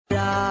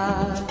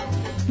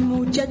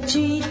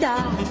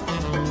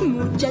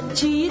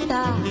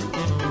muchachita,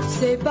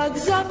 se pak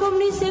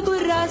zapomni se koji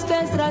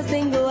raspen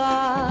strasten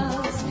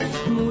glas.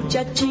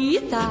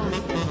 Muchachita,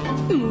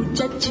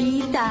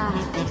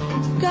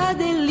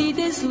 kade li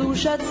te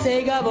slušat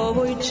sega v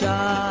ovoj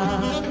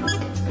čas?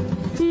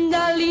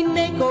 Da li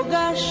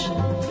nekogaš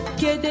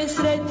ke te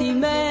sreti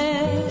me,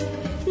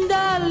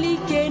 da li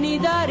ke ni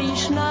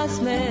dariš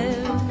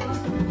nasmev?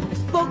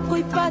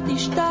 Pokoj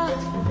patišta,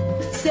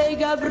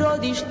 sega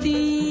brodiš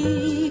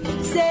ti,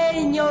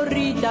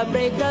 senjorita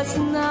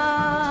prekrasna.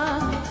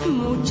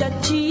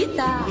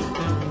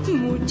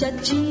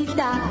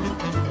 Muchachita,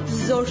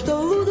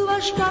 zašto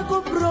ludovaš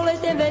kako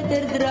prolete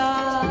veter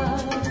drag?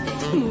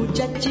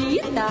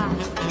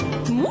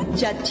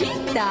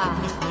 Muchachita,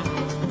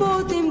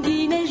 potem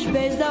gineš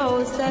bez da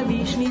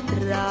ostaviš ni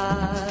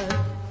trag.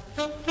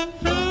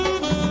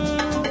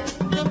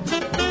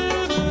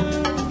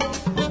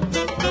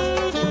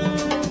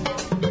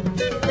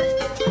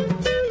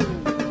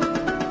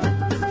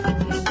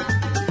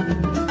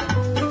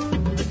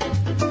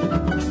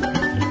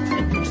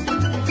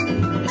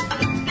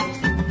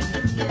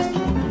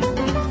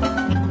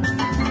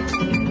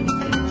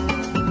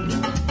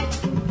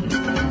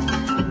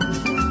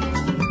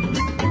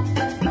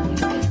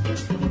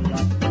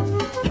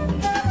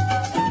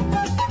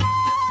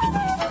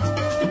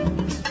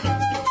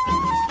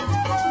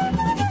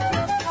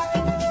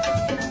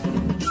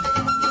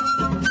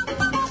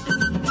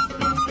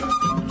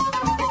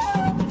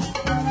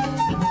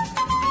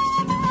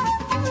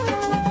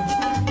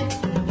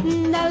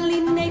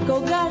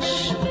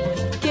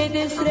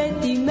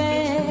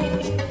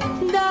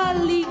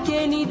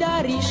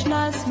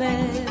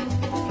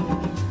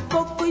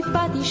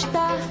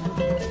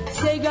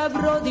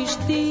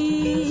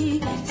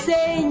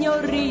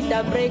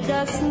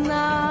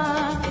 Prekrasna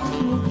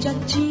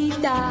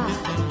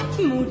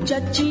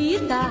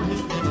muchachita,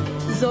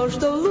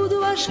 zašto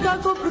ludovaš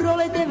kako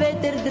prolete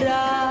veter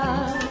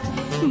drag?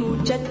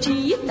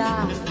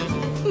 Muchachita,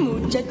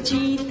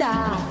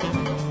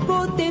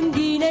 potem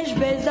gineš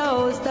bez da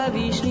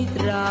ostaviš ni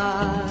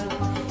trag.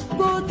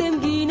 Potem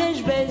gineš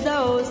bez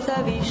da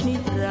ostaviš ni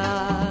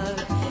trag.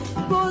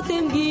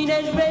 Potem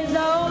gineš bez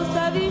da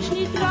ostaviš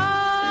ni trag.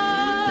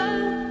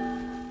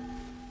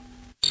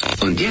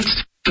 Und jetzt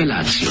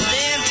Felatio.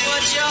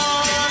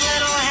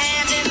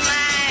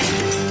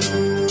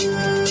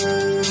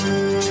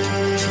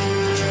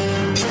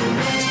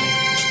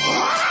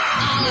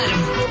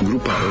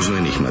 Grupa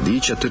rozvojenih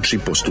mladića trči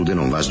po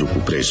studenom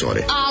vazduhu pre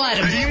zore.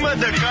 Alarm! Ima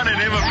da kane,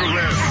 nema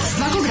problema.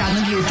 Svakog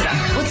radnog jutra,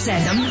 od 7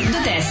 do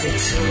 10.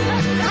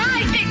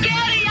 Hajde,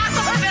 Geri,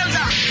 jako se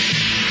velda!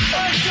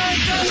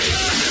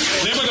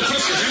 Nema da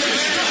prska, nema da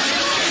prska.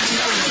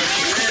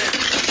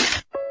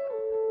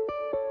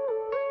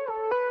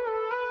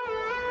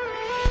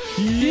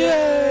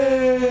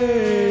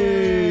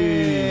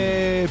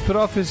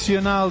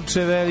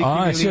 Profesionalče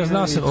veliki. Ja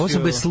znao sam, ovo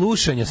sam bez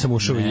slušanja sam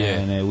ušao u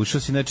je. Ne,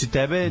 ušao si, znači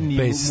tebe ni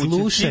bez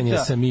slušanja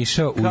sam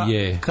išao u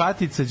je.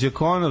 Katica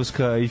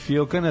Đakonovska i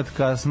Fiokanat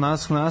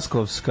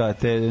Naskovska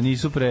te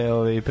nisu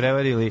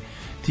prevarili.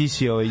 Ti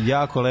si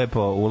jako lepo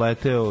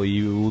uleteo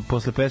i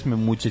posle pesme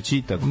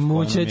Muchachita.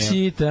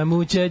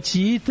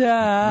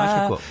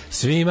 Muchachita,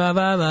 svima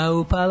vama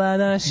upala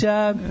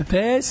naša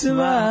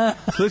pesma.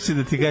 Slušaj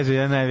da ti kaže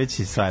jedan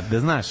najveći stvar, da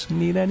znaš,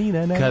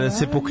 kada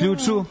se po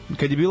ključu,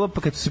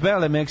 kad su se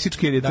pevale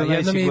meksičke, jer je to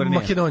najsigurnije. Jednom je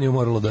Makedoniju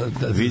moralo da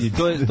vidi,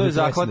 to je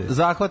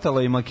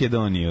zahvatalo i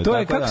Makedoniju. To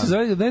je, kako se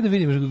zove, da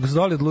vidim,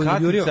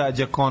 Katica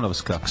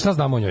Đakonovska. Šta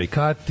znamo o njoj?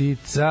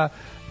 Katica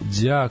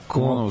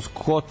Đakonovska.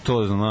 Ko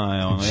to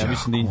zna? Ja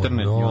mislim da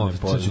internet nju ne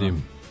pozna.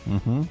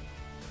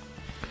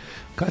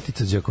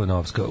 Katica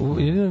Đakonovska.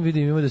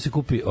 Vidim, ima da se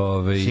kupi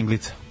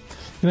singlica.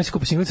 Ima da se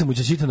kupi singlica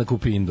Muchachita na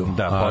Kupindu.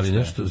 Da, ali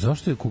nešto,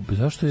 zašto je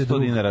 100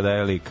 dinara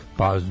daje lik.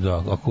 Pa da,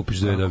 ako kupiš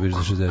dve dobiješ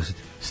za 60.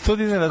 100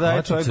 dinara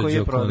daje čovjek koji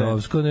je prodaje.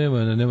 Katica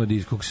nema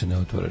diskog se ne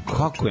otvara.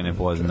 Kako je ne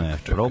poznaje?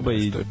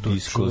 Probaj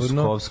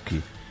Diskovski.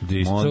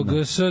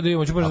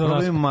 Hoću baš da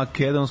nas.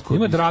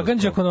 Ima Dragan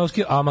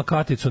Đakonovski, ama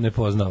Katicu ne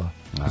poznava.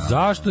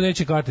 Zašto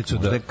neće Katicu da...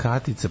 Možda je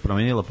Katica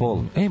promenila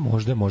pol.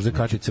 Možda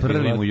Katica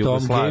bila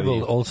Tom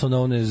Gable, also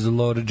known as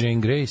Laura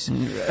Jane Grace.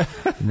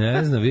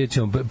 Ne znam, vidjet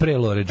ćemo pre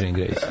Laura Jane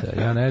Grace.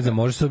 Ja ne znam,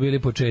 možda su bili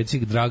početci,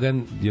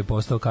 Dragan je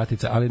postao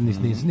Katica, ali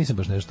nisam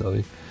baš nešto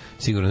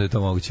sigurno da je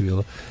to moguće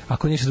bilo.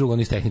 Ako ništa drugo,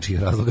 oni iz tehničkih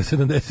razloga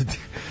 70-ih.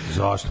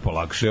 Zašto? Pa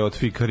lakše je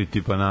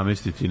otfikariti pa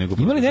namestiti nego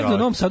produžavati. Imali negdje u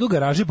Novom Sadu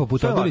garaži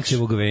poput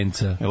Obilićevog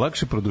venca? Je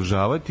lakše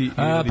produžavati?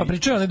 Pa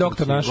pričao onaj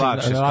doktor naš,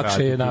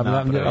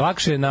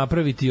 lakše je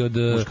napraviti od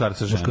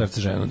muškarca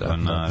ženu. Da,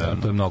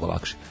 to je mnogo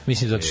lakše.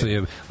 Mislim, zato što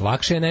je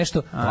lakše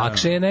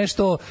je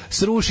nešto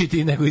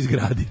srušiti nego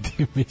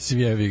izgraditi. Mislim,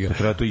 jebi ga.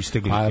 Treba to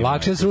istegliti.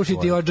 Lakše je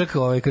srušiti odžak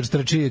kad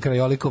strči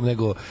krajolikom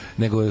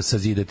nego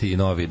sazidati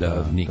novi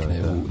da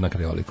nikne na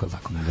krajoliku.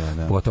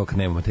 Pogotovo kad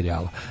nema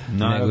materijala.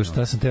 Nego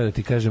šta sam teo da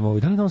ti kažem,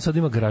 da li on sad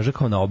ima garaža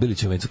kao na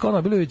Obilićevom vencu? Kao na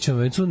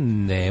Obilićevom vencu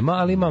nema,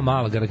 ali ima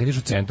mala garaža. Kad ideš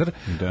u centar,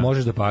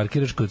 možeš da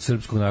parkiraš kod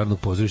Srpskog narodnog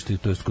pozorišta,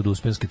 to jest kod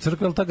Uspenske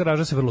crkve, ali ta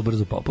garaža se vrlo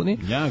brzo popuni.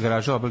 Ja na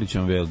garažu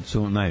Miloševićevom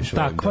Velcu najviše.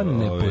 Takva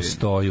ne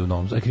postoji u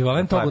Novom Sadu.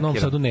 Ekvivalent toga u Novom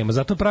Sadu nema.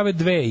 Zato prave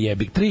 2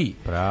 jebik, 3.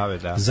 Prave,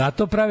 da.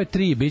 Zato prave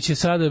 3. Biće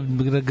sada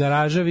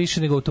garaža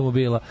više nego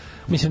automobila.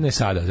 Mislim, ne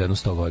sada, za jedno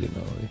 100 godina.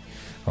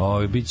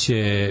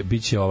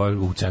 Biće ova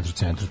u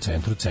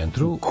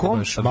centru. U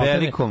kom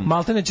velikom...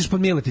 Maltene ćeš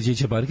pod Miletića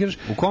iće parkiraš.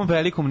 U kom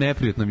velikom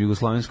neprijatnom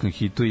jugoslovenskom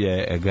hitu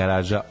je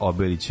garaža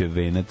Obelićev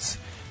venac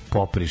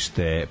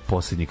poprište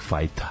poslednjeg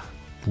fajta?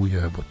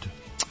 Ujebote.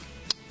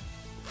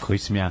 Koji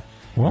sam ja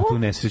na tu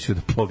nesreću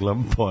da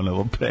pogledam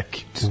ponovo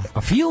prekid.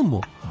 A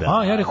filmu?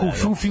 Da, ja rekao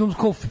film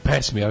kao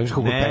pesmi, ja viš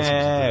kako pesmi.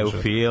 Ne, u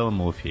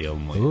filmu.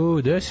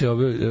 Gde se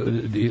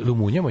u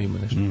Munjama ima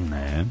nešto?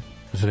 Ne.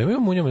 Zar nema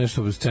u Munjama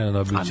nešto scena na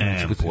Obiliću?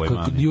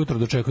 Kad jutro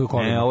dočekuju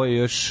kolegu? Ne, ovo je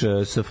još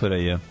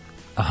SFRJ.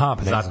 Aha,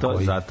 pa zato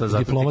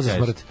diploma za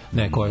smrt.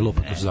 Ne, koji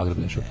lupa, to se Zagreb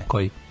nešto.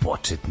 Koji?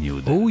 Početni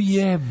udarac.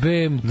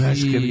 Ujebem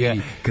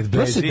ti.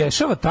 To se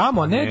dešava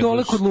tamo, a ne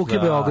dole kod Luke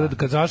Beograd,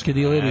 kad zaške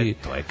dileri.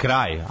 To je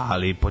kraj,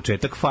 ali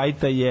početak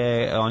fajta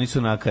je, oni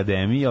su na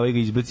akademiji, ovaj ga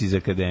izbaci iz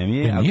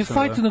akademije. Nije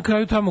fajt na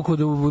kraju tamo kod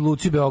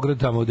Luci Beograd,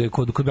 tamo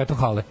kod Beton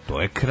Hale.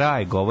 To je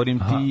kraj, govorim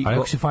ti. A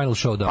kako si final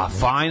show? Pa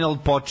final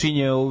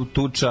počinje u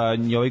tuča,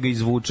 ovaj ga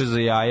izvuče za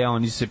jaja,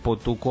 oni se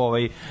potuku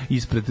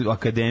ispred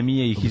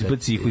akademije, ih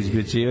izbaci, ih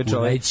izbacivač,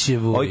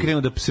 ovaj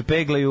krenu da se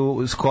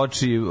peglaju,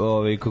 skoči,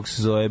 kako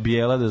se zove,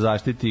 Bijela da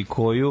zaštiti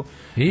koju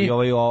i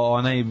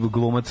onaj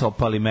glumac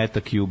opali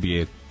metak i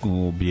ubije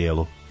u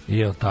Bijelu.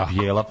 Jel tako?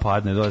 Bijela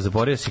padne dole,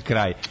 zaborio si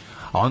kraj.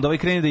 A onda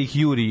krene da ih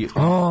juri.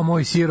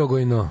 Moj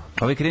sirogojno.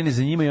 Krene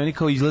za njima i oni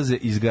kao izlaze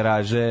iz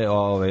garaže,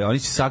 oni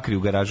se sakriju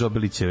u garažu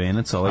Obilićev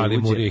venac, ali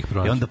Murija ih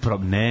pronađe. I onda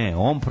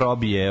on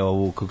probije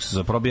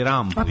probije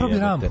rampu. Probije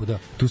rampu, da.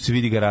 Tu se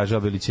vidi garaža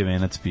Obilićev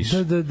venac,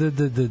 piše. Da.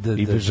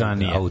 I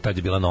Bežanije. Tad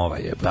je bila nova,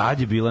 Tad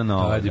je bila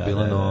nova.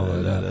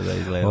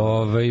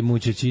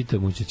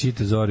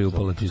 Mućećite, Zori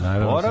upala ti,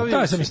 naravno.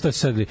 Da, sam isto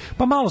sedli.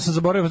 Pa malo sam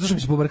zaboravio, zato što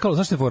mi se pobrkalo.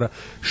 Znaš te fora?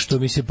 Što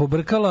mi se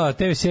pobrkala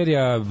TV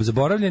serija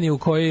Zaboravljeni, u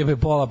kojoj je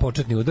pola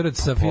početni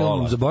udarac sa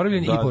filmom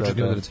Zaboravljen i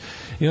početni udarac.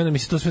 I onda mi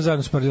se to sve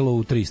zajedno smrdilo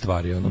u 3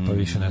 stvari, pa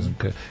više ne znam.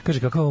 Kaže,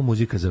 kakva je ovo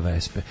muzika za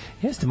Vespe?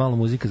 Jeste malo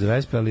muzika za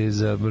Vespe, ali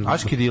za...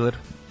 Aški diler.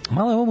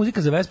 Malo je ovo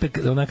muzika za Vespe,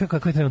 onaka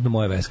kakva je trenutno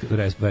moja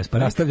Vespa,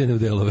 rastavljene u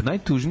delove.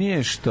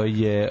 Najtužnije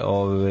je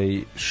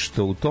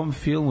što u tom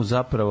filmu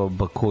zapravo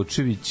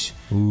Bakočević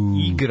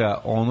igra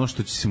ono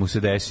što će se mu se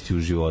desiti u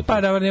životu.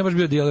 Pa da, ne baš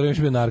bio diler, još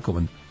bio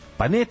narkoman.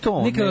 Pa ne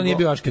to. Nikada nije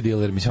bio aške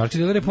diler. Mislim, aške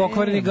diler je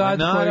pokvareni gad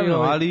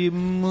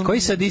koji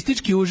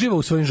sadistički uživa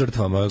u svojim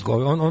žrtvama.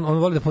 On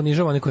voli da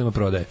ponižava one kojima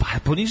prodaje. Pa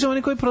ponižava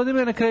one koji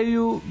prodaje, na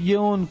kraju je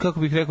on, kako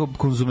bih rekao,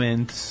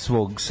 konzument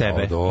svog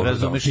sebe.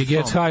 Razumeš? He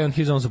gets high on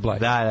his own supply.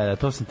 Da,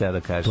 to sam te da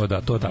kažem.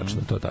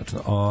 To tačno.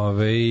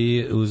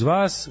 Uz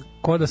vas,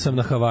 ko da sam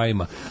na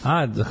Havajima.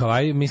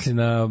 Havaji misli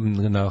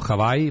na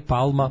Havaji,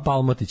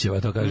 Palmotićeva,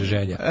 to kaže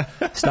ženja.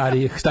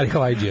 Stari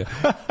Havajđija.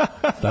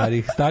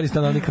 Stari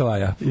stanovnik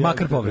Havaja.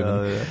 Makar povremeno.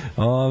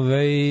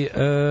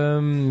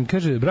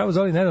 Kaže, bravo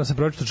Zoli, nedavno sam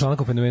pročitao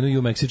članak o fenomenu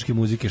u meksičke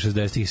muzike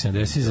 60-ih i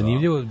 70-ih.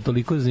 Zanimljivo,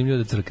 toliko zanimljivo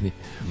da crkni.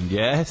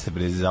 Jeste,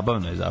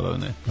 zabavno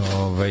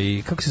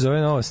je. Kako se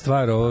zove nova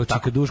stvar?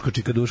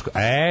 Čikaduško.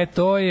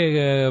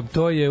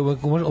 To je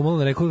umalo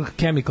da rekao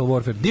chemical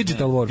warfare,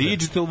 digital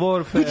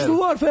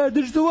warfare.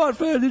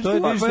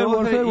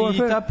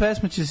 I ta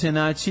pesma će se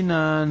naći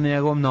na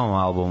njegovom novom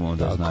albumu,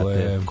 da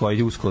znate,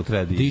 koji uskoro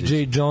treba da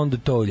izaći. DJ John the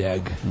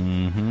Toljag.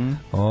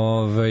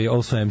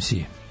 Also MC.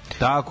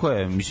 Tako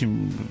je,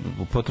 mislim,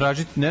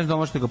 potražiti, ne znam da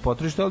možete ga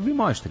potražiti, ali vi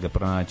možete ga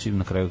pronaći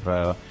na kraju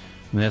krajeva.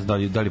 Ne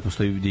znam da li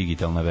postoji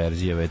digitalna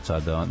verzija već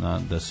sada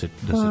da se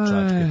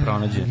čačke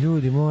pronađe.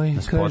 Ljudi moji,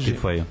 na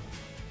Spotify.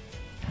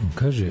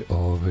 Kaže,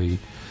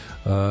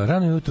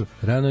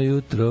 rano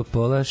jutro,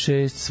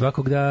 5:30,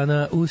 svakog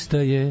dana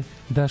ustaje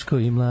Daško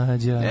i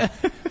Mlađa.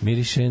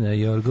 Miriše na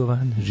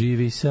jorgovan,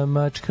 živi sa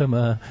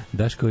mačkama,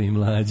 Daško i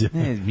Mlađa.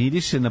 Ne,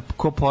 miriše na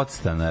ko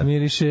podstanar.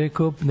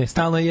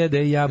 Stalno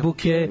jede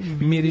jabuke,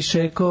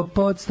 miriše ko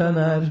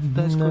podstanar,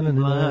 Daško i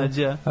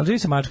Mlađa. Ali živi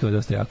sa mačkama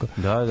dosta jako.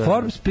 Da.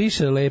 Forbes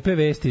piše lepe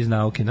vesti iz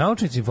nauke.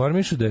 Naučnici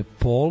informišu da je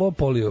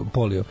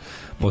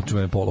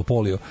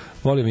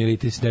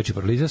poliomijelitis, dečji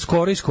paraliza,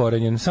 skoro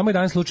iskorenjen. Samo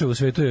 11 slučajeva u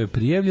svetu je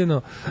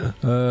prijavljeno,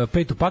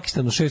 5 u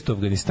Pakistanu, 6 u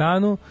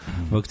Afganistanu,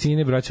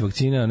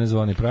 vakcine, a ne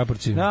zvani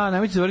praporci. Da,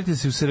 nemojte zavoriti da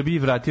se u Srbiji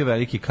vratio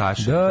veliki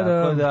kašalj.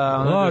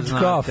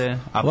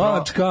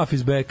 Large cough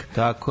is back.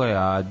 Tako je,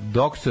 a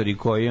doktori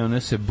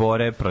koji se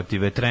bore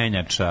protiv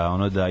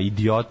vetrenjača, da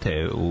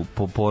idiote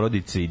po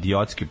porodice,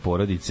 idiotske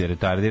porodice,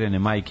 retardirane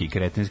majke i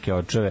kretenske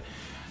očeve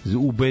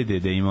ubede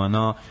da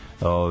ima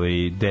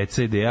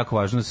deca i da je jako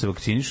važno da se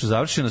vakcinišu,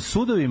 završe na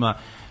sudovima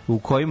u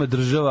kojima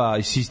država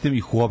i sistem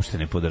ih uopšte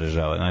ne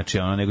podržava. Znači,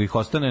 nego ih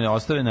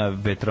ostave na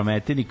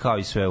vetrometini kao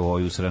i sve u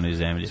ovoj usranoj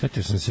zemlji.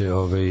 Sjetio sam se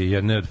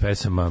jedne od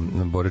pesama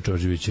Bore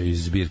Čoževića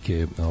iz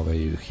zbirke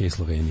Hej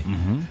Sloveniji.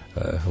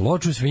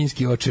 Loču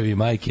svinjski očevi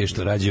majke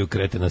što rađaju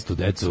kretenastu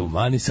decu,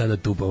 mani sada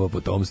tupavo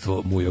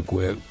potomstvo,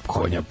 mujakuje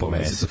konja po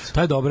mesecu.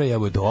 To je dobro,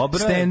 jebote.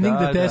 Standing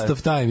the test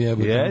of time,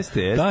 jebote.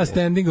 Jeste. Da,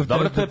 standing of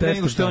dobro, to je pre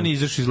nego što on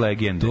izašao iz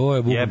legende. To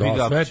je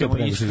bukvalno, sve to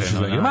pre nego što izašao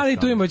iz legende. Mali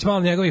tu ima već malo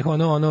njegovih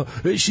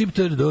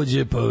Šiptar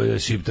dođe, pa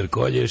Šiptar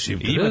kolje,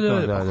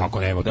 Šiptar... Kako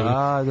nema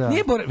to?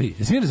 Nije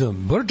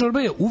Bora Čorba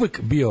je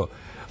uvek bio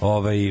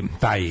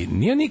taj,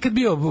 nije nikad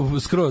bio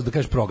skroz, da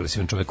kažeš,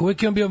 progresivan čovjek.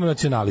 Uvijek je on bio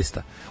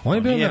nacionalista. On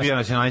je nije bio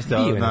nacionalista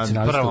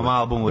na prvom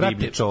albumu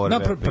Riblje čorbe.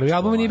 Na prvi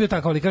album nije bio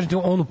tako, ali kažem ti,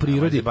 on u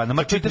prirodi. Pa na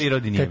mrtvoj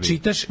prirodi nije bio. Kad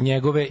čitaš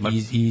njegove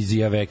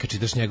izjave, kad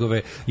čitaš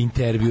njegove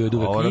intervjue od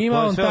uvek,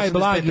 ima on taj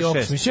blagi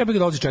opis. Mislim, ja bih ga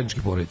dolazi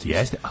četnički porodici.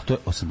 Jeste, a to je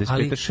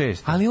 85-6.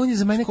 Ali on je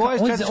za mene... Ko je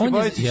četnički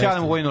porodici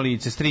ćalam u vojno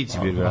lice? Strici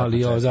bi bio.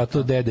 Ali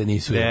zato dede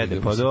nisu.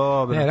 Dede, pa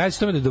dobro. Ne, radi se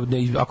tome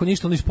da, ako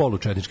ništa, oni su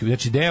polučetnički.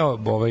 Znači, deo,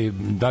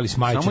 da li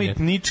smajčine...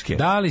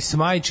 Da li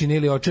smajčine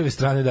ili očeve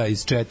strane, da,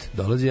 iz čet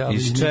dolazi, ali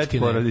iz Ničke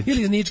ne.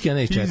 Ili iz Ničke, a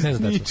ne iz čet, ne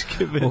znam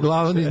tačno.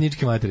 Uglavnom iz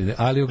Ničke materine.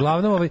 Ali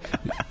uglavnom,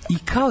 i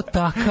kao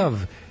takav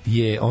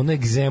je on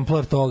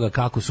egzemplar toga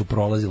kako su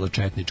prolazila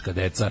četnička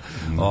deca.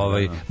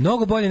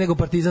 Mnogo bolje nego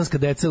partizanska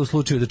deca u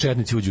slučaju da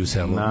četnici uđu u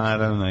selo.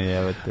 Naravno,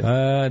 jevate.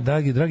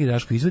 Dragi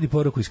Daško, izvadi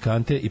poruku iz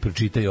kante i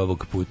pročitaj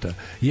ovog puta.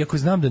 Iako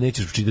znam da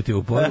nećeš pročitati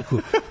ovu poruku,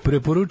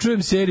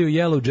 preporučujem seriju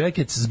Yellow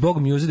Jackets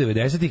zbog muze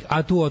 90-ih,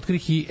 a tu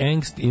otkrih i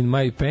Angst in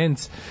My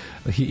Pants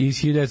iz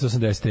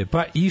 1980.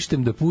 Pa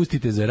ištem da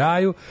pustite za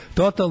raju,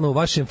 totalno u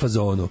vašem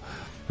fazonu.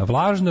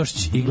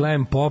 Vlažnošć i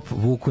glam pop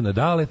vuku na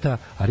Daleta,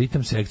 a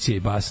ritam sekcije i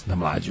bas na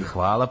Mlađu.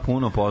 Hvala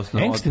puno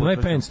posle. Angst in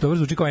my pants, to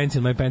zvuči kao Angst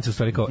in my pants, u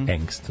stvari kao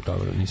Angst.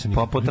 Dobro, nisam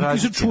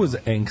potražiti. Čuo za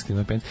Angst in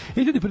my pants.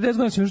 I ljudi, pre 10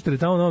 godina sam još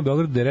teretao u Novom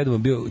Beogradu da je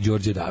redovan bio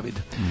Đorđe David.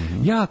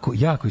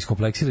 Jako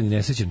iskompleksiran i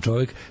nesrećen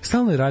čovjek.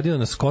 Stalno je radio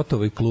na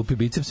Scottovoj klupi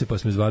bicepse, pa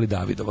smo je zvali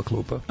Davidova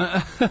klupa.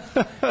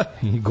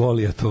 I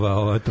Golijatova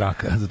ova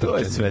traka. To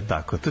je sve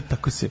tako. To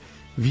tako se...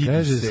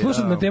 Kaže,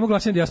 slušat na temu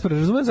glasanja dijaspore,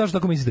 razumem zašto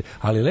tako mislite,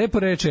 ali lepo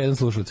reče jedan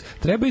slušalac.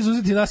 Treba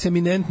izuzeti nas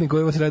eminentni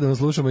koji vas redovno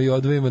slušamo i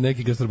odvojimo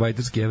neki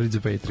gastarbajterski evrić za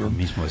Patreon.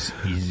 Mi smo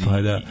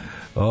pa da.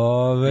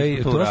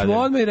 To smo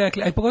odmah i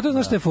rekli, a pogotovo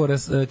znaš šta je fora,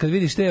 kad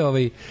vidiš te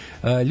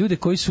ljude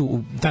koji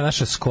su ta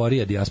naša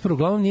skorija dijaspora,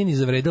 uglavnom nije ni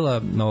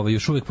zavredila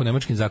još uvek po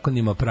nemačkim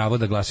zakonima pravo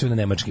da glasaju na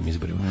nemačkim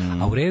izborima.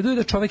 A u redu je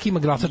da čovek ima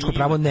glasačko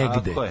pravo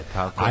negde. Tako je.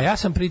 A ja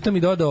sam pritom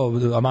i dodao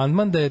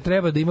amandman da je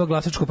treba da ima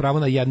glasačko pravo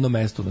na jednom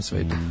mestu na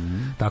svetu.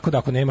 Tako da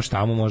ako nemaš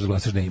tamo, možda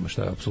glasaš da imaš,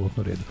 to je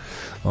apsolutno u redu.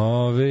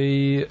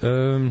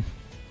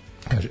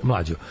 Kaže,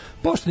 Mlađo,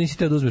 pošto nisi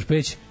teo da uzmeš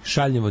peć,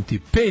 šaljemo ti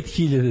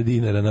 5.000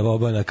 dinara na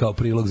Vobana kao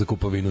prilog za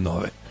kupovinu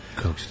nove.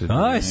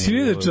 Aj, si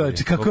vidio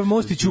čovječe, kakav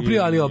most i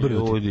Ćuprija, ali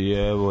obrnuti.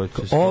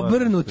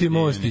 Obrnuti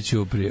most i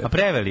Ćuprija. A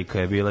prevelika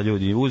je bila,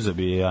 ljudi,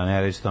 uzabi, ja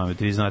ne reći tome,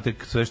 ti znate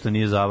sve što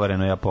nije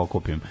zavareno, ja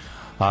pokupim.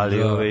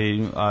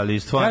 Ali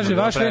stvarno, kaže,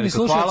 vaš vremeni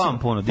slušalci,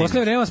 posle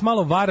vremena vas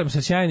malo varam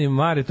sa sjajnim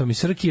Maretom i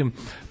Srkijem.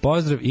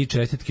 Pozdrav i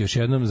čestitke još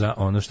jednom za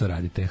ono što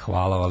radite.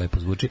 Hvala, ovo lepo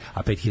zvuči.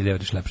 A 5.000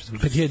 evra šlepše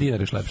zvuči. 5.000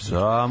 dinara šlepše zvuči.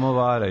 Samo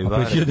varaj. A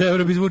 5.000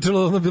 evra bi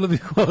zvučalo, ono bilo bi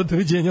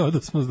odveđenje,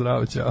 odo smo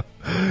zdravo, čao.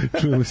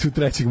 Čujemo se u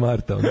 3.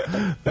 marta.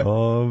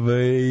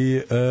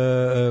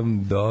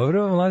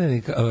 Dobro,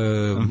 Mladjanik,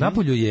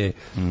 napolju je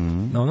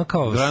ono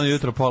kao... Rano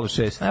jutro,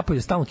 5:30. Napolju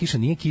je stalno kiša,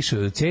 nije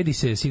kiša, cedi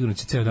se, sigurno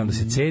će ceo dan da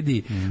se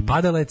cedi,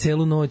 padala je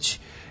celu noć.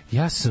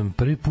 Ja sam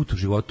prvi put u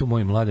životu,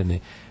 moji Mladene,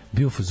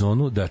 bio u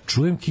fazonu da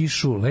čujem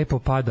kišu, lepo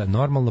pada,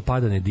 normalno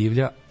pada, ne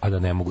divlja, a da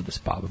ne mogu da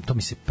spavam. To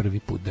mi se prvi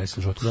put desilo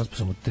u životu. Zaspao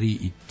sam u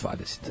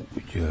 3:20.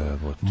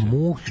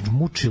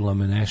 Mučila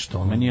me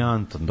nešto. Meni je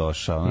Anton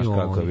došao, znaš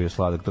kako je bio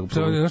sladak.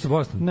 Nešto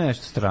bolestno?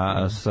 Nešto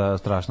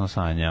strašno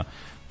sanjao.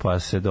 Pa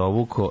se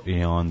dovuko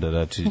i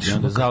onda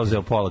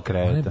zauzeo pola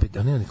kreveta.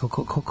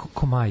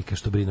 Ko majka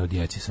što brine o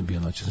djeci sam bio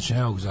noć. Znači,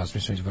 evo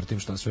zasmijem se, vrtim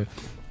šta sve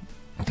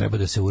treba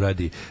da se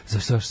uradi, za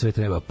što sve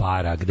treba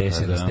para, gde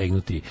se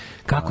rastegnuti,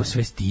 kako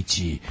sve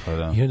stići.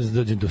 I onda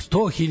dođem do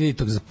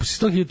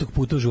 100.000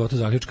 puta u životu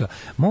zaključka,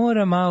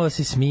 moram malo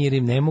se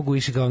smirim,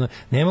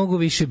 ne mogu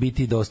više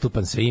biti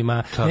dostupan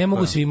svima, ne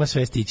mogu svima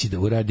sve stići da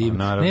uradim,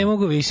 ne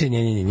mogu više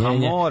njenjenje.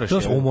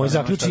 To su u moj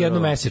zaključi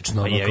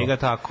jednomesečno.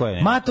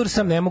 Mator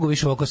sam, ne mogu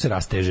više ovako se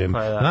rastežem.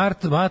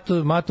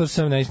 Mator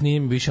sam, nije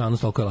više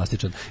anus toliko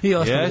elastičan. I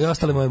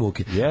ostale moje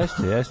muke.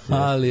 Jeste.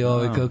 Ali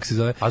kako se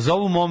zove? A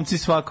zovu momci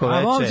svako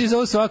veče. Momci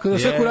zovu svako,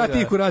 sve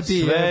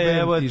kuratiji. Sve,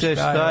 evo te,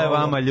 šta je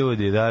vama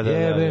ljudi?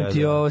 Jebem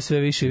ti ovo, sve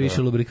više i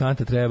više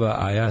lubrikanta treba,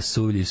 a ja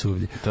suvlji.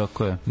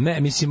 Tako je.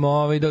 Ne, mislim,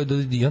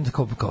 i onda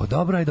kao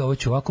dobro, ajde, ovo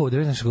ću ovako,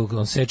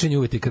 sečenje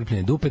uveti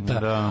krpljenje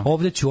dupeta,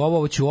 ovde ću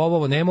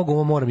ovo, ne mogu,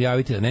 ovo moram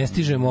javiti da ne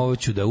stižem, ovo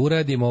ću da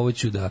uradim, ovo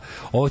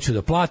ću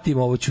da platim,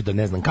 ovo ću da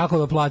ne znam kako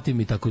da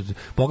platim i tako.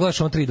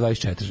 Pogledaš, on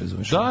 3:24,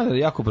 razumiješ? Da,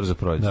 jako brzo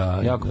prođe.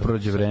 Jako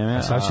prođe vreme.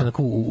 A sad će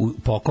onako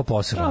poko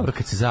posrano. Dobro,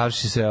 kad se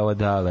završi sve ovo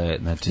dale,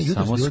 znači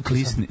Samo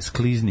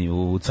sklizni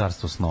u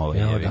carstvo snova.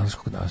 Ja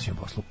Danskog danas imam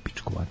poslu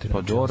pičku materiju.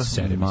 Pa dobro,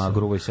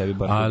 grubo i sebi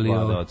bar ali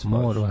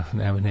mora,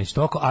 neće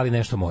toliko, ali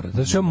nešto mora.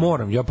 Znači ja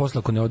moram, ja posle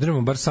ako ne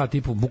odremam bar sat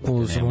i po,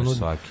 bukvalno sam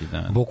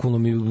bukvalno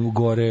mi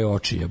gore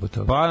oči jebote.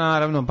 Pa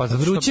naravno, pa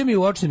vruće mi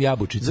u očnim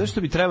jabučicama.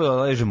 Zašto bi trebalo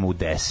da ležemo u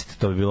 10?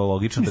 To bi bilo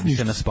logično da bi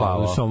se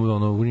naspavao. Samo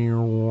ono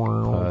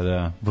pa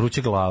da,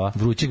 vruće glava.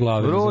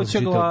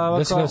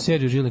 Da se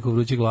seriju Žilnikov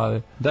vruće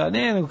glave. Da,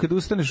 ne, nego kad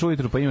ustaneš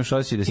ujutru pa imaš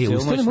osjećaj da si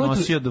cijelu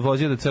noć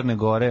vozio do Crne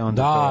Gore,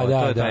 onda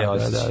to je taj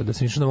osjećaj. Da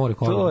sam išao na more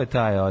kolom. To je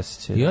taj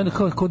osjećaj. I onda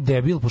kao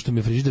debil, pošto mi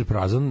je frižider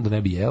prazan, da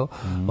ne bi jeo,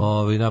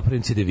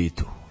 napravim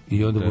cedevitu.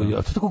 I onda bude,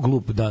 a to je tako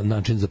glup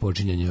način za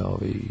počinjanje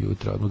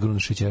jutra, grunu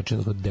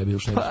šećerčinu, kao debil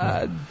što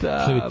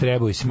bi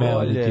trebao i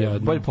smeo.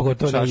 Bolje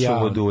popiti čašu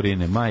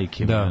vodurine,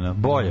 majke mi,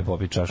 bolje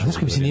popiti čašu vodurine. Znaš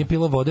kad mi se nije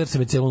pilo vode, jer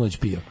sam je celu noć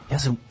pio. Ja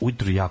sam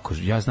ujutru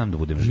ja znam da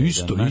budem žedan.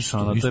 Isto,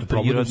 to je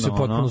prirodno. Se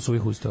potpuno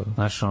svojih ustava.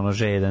 Znaš,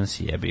 žedan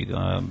si jebi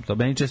ga. To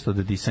meni često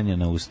da disanje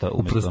na usta.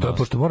 Uprosto,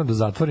 pošto moram da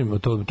zatvorim,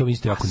 to mi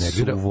isto jako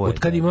nervira. Od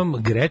kad imam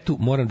Gretu,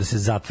 moram da se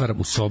zatvaram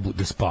u sobu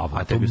da spavam.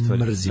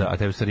 A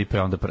tebi stvari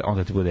pre,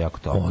 onda ti bude jako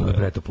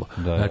toplo.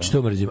 Znači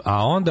to mrzim.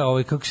 A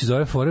onda kako se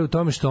zove fore u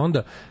tome što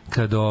onda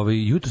kad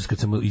jutros kad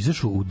sam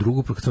izašao u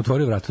drugu, kad sam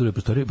otvorio vrata druge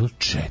prostorije, bilo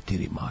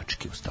 4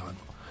 mačke u stanu.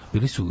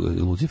 Bili su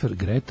Lucifer,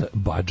 Greta,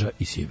 Badža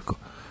i Sivko.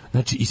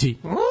 Znači i svi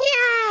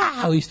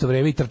u isto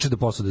vreme i trče do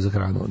posude za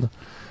hranu.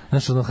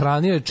 Znači,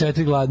 hranio je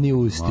 4 gladni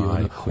usti.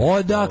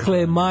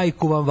 Odakle,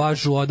 majku vam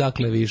vašu,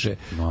 odakle više.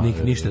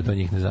 Ništa to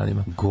njih ne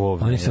zanima.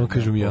 Oni samo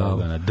kažu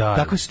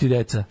takve su ti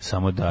deca.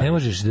 Samo daj. Ne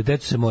možeš,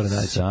 detetu se mora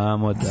naći.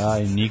 Samo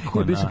daj, niko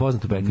na. Bio sam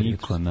poznat u Bekari.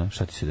 Niko na.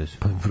 Šta ti se desio?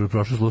 Pa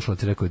prošlo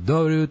slušalac je rekao,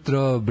 dobro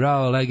jutro,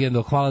 bravo,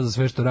 legendo, hvala za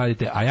sve što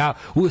radite. A ja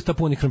usta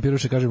punih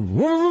krampiruša kažem,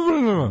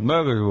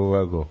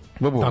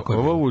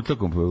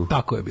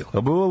 tako je bilo.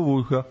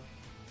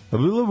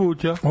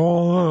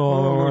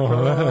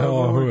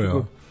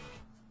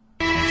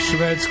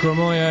 Švedsko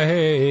moja,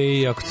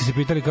 hej, ako ste se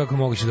pitali kako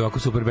moguće da ovako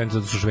super band,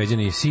 zato su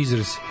Šveđani i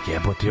Caesars,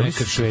 jebote, oni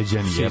su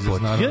Šveđani,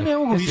 jebote. Ja ne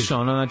mogu više,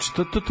 znači,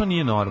 to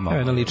nije normalno. Evo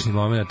jedan lični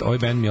moment, ovaj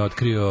band mi je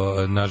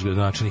otkrio naš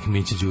gradonačelnik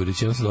Mića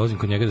Đurić, ja sam dolazim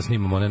kod njega da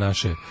snimamo one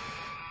naše,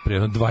 pre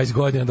 20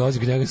 godina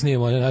dolazim kod njega da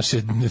snimamo one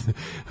naše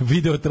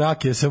video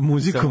trake sa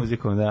muzikom. Sa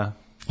muzikom, da.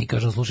 I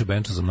kažem, slušaj,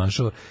 band što sam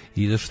našao,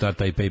 ideš u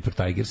taj Paper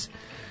Tigers.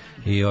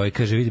 I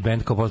kaže, vidi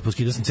band, kao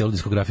poskidao sam celu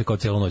diskografiju, kao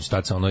celu noć,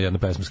 tad sam jedna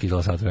pesma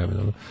skidala sat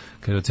vremena.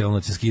 Kaže, celu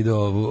noć je skidao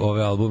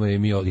ove albume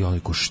i oni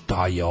ko,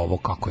 šta je ovo,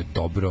 kako je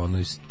dobro,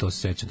 to se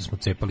sećam da smo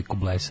cepali ko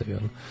blesavi.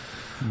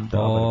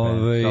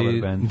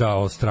 Dobar band.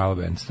 Da, strava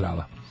band,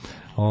 strava.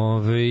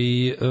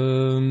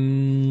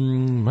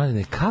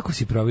 Mladine, kako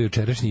si proveo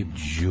jučerašnji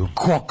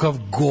kakav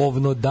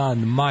govno dan,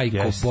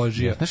 majko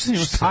Božija.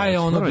 Šta je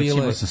ono bilo?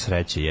 Imao sam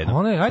sreće jedno.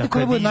 Ajde,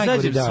 ko bude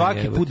najgori dan.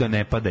 Svaki put da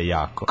ne pada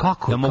jako.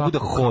 Kako? Da mogu da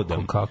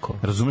hodam.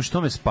 Razumeš,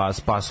 to me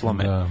spaslo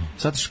me.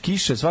 Sad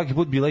kiša svaki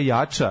put bila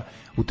jača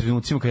u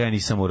trenucima kad ja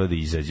nisam morao da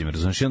izađem.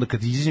 Razumeš, i onda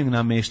kad izađem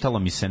nameštalo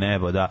mi se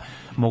nebo da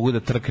mogu da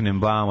trknem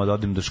bama, da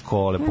odem do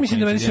škole. Mislim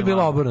da meni se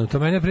bilo obrnuto.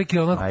 Mene je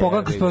prikrio onak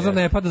pogled kad spoznam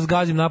ne pada,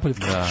 zgazim napolje.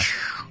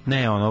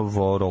 Ne,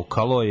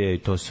 rokalo je i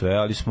to sve,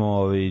 ali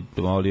smo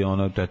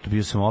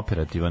bio sam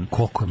operativan.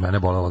 Koliko je mene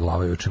bolela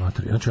glava juče,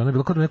 materi. Znači, ono je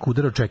bilo kao da neko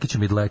udarao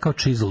čekićem i dlekao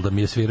čizl da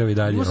mi je svirao i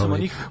dalje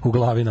u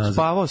glavi nazad.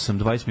 Spavao sam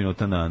 20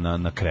 minuta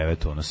na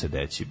krevetu,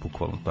 sedeći,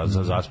 bukvalno, pa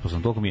zaspao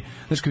sam, toliko mi je,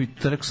 znači, kad mi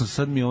rekao sam,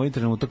 sad mi ovaj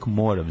trenutak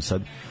moram,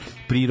 sad,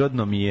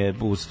 prirodno mi je,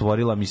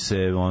 stvorila mi se,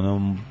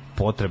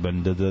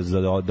 potreban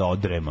da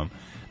odremam.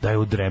 Da je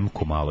u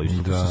dremku malo,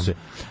 isto da sam se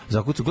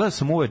zakucao. Gledao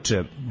sam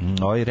uveče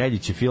ovaj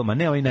Reljići film, a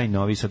ne ovaj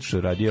najnoviji sad što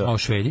je radio.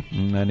 Švelji?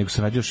 Nego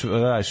sam radio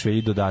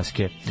Švelji do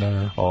Daske.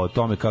 O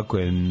tome kako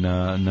je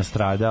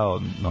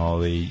nastradao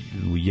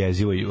u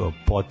jezivoj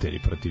poteri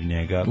protiv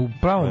njega. U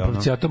pravom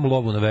pravcijatom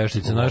lovu na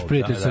veštice. Naš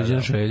prijatelj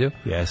Srđan Šveljo.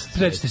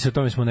 Srećete se, o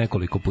tome smo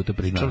nekoliko puta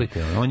pričali.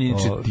 On je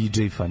inače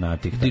DJ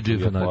fanatik.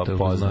 DJ fanatik,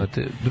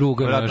 znate.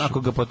 Drugar naš. Ako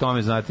ga po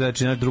tome znate,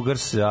 znači naš drugar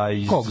sa...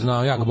 Kog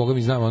znam, ja ga boga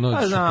mi znam,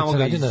 kad se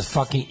radi na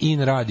fucking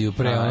in radio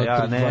pre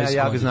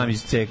ja ga znam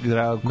iz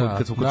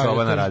kad smo kod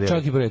Čobana radili.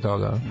 Čak i pre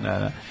toga.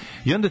 Da.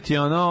 I onda ti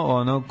je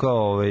ono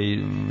kao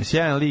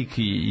sjajan lik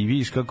i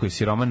vidiš kako je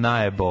siroman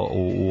najebo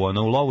u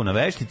lovu na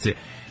veštice.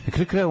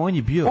 Na kraju on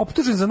je bio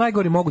optužen za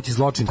najgori mogući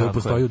zločin koji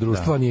postoji u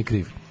društvu, a nije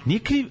kriv. Nije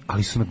kriv,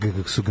 ali su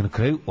ga na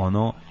kraju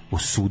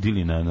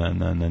osudili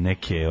na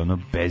neke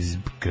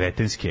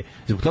bezkretenske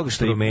zbog toga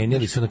što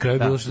promenili su na kraju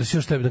bilo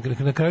što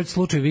na kraju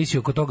slučaj visi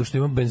oko toga što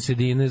ima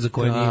bensedine za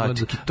koje nije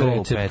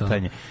recepta.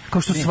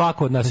 Kao što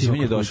svako od nas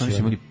ima došao,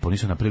 oni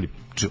su napravili,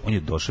 on je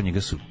došao,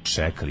 njega su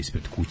čekali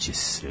ispred kuće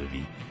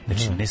svi.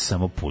 Znači, ne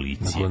samo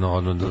policije.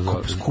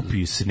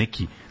 Skupio se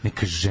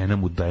neka žena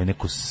mu daje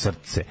neko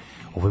srce.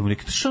 Ovo je mu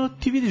neki,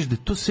 ti vidiš da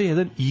je to sve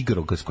jedan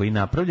igrokaz koji je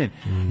napravljen,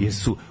 jer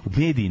su u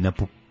mediji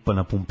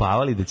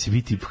napumpavali da će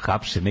biti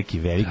hapšen neki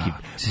veliki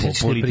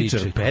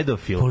političar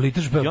pedofil.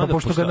 Pa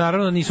pošto ga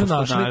naravno nisu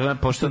našli.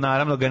 Pošto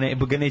naravno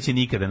ga neće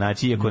nikada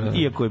naći,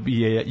 iako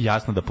je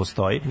jasno da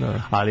postoji,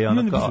 ali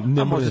ono kao...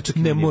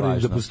 Ne mora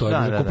da postoji,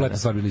 kompletno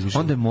stvar bila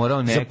izmišljena. Onda je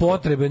morao neko... Za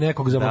potrebe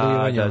nekog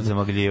zamagljivanja. Da,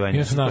 zamagljivanja.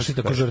 I su našli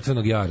tako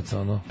žrtvenog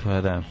jarca, ono.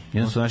 Pa da.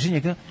 I su našli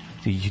njega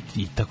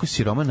i tako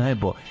siroma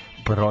najebo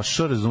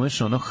prošao,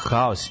 razumeš, ono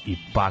haos i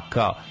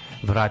pakao.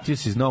 Vratio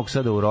se iz Novog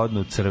Sada u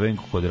rodnu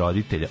Crvenku kod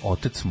roditelja.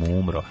 Otac mu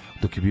umro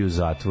dok je bio u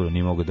zatvoru,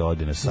 nije mogo da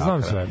ode na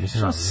sakra.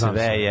 Znam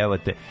sve, evo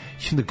te.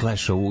 I onda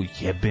gledaš ovu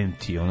jebem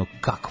ti, ono,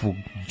 kakvu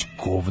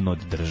govno od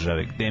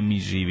države, gde mi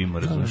živimo,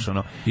 razumiješ,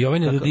 ono... I ovaj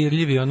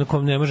nedodirljivi, ono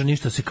kom ne može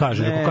ništa se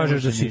kaže. Ako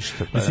kažeš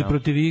da si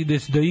protiv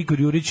da Igor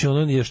Jurić, ono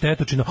je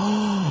štetočina,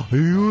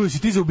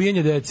 si ti za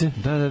ubijanje dece?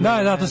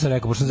 Da, to sam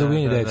rekao, pošto sam za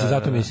ubijanje dece,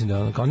 zato mislim da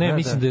ono, kao ne,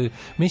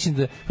 mislim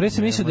da, pre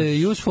sam mislio da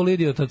je useful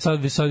idiot, a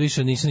sad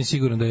više nisam ni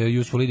siguran da je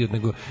useful idiot,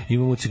 nego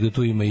imam ucik da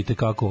tu ima i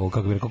tekako,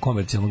 kako bih rekao,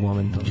 komercijalnog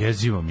momenta.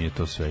 Jezivo mi je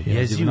to sve.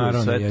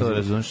 Jezivo sve to,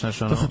 razumiješ,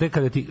 znaš, ono... To su te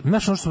kada ti,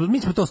 znaš, ono što,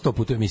 mi smo to 100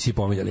 puta u emisiji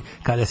pominjali,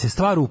 kada se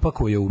stvar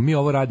upakuje u mi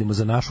ovo radimo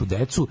za našu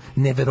decu,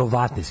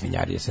 neverovatne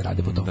svinjarije se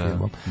rade po tom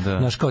filmom.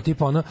 Znaš, kao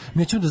tipa ono,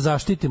 mi ćemo da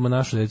zaštitimo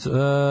našu decu.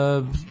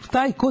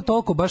 Taj ko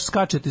toliko baš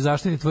skače ti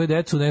zaštiti tvoju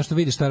decu, nešto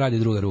vidi šta radi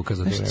druga ruka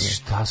za to vreme.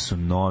 Šta su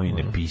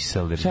novine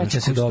pisali?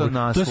 Sećam se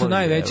dobro. To su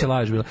najveće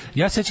laži bila.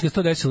 Ja sećam se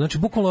to desilo. Znači,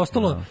 bukvalno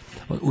ostalo,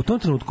 u tom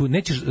trenutku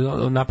nećeš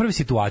napravi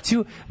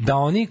situaciju da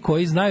oni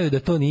koji znaju da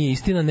to nije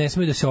istina ne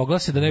smeju da se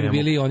oglase, da ne bi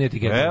bili oni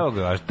etiketirani. Evo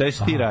ga, šta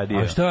si ti radio?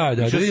 A šta,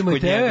 da vidimo i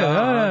tebe,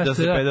 da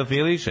se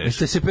pedofilišeš.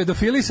 Ste se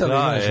pedofilisali,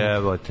 znaš. Da,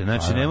 evo te,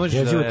 znači ne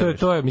možeš da...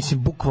 To je,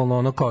 mislim, bukvalno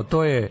ono kao,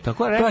 to je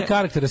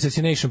character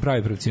assassination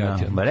pravi provokacija.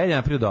 Relja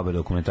napravio dobar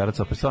dokumentarac,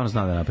 opet stvarno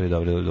znam da napravio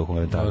dobar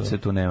dokumentarac,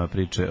 tu nema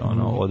priče,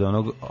 od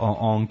onog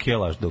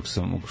onkela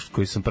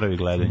koji sam prvi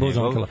gledao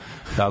njegov.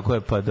 Tako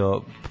je,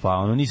 pa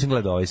ono nisam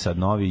gledao ovaj sad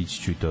novi,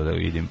 ići ću i to da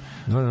vidim.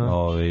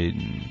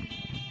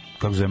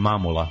 Kako zove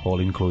Mamula,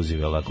 All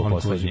Inclusive, ali ako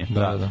poslednji.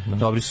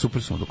 Dobri,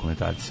 super su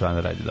dokumentarci,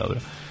 stvarno radi dobro.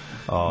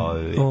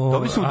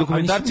 Dobri su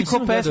dokumentarci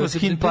ko pesma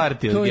Skin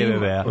Party od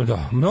GVV-a.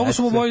 Da, mnogo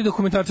su mu bolji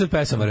dokumentarci od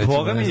pesama, recimo.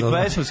 Boga mi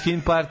pesma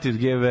Skin Party od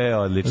GVV-a,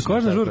 odlično.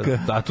 Kožna žurka.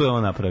 A to je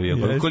on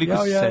napravio.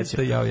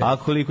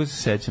 Koliko se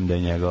sećam da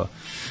je njegov.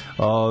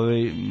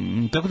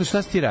 Tako da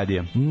šta si ti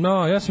radio?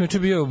 No, ja sam juče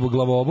bio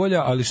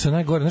glavobolja, ali što je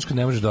najgore, znaš kad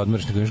ne možeš da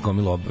odmoriš, nego imaš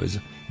gomilu obaveza.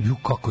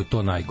 Kako je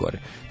to najgore.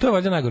 To je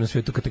valjda najgore na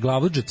svetu, kad te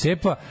glavođa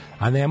cepa,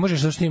 a ne možeš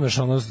zato što imaš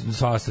ono,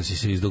 svašta si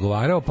se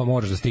izdogovarao, pa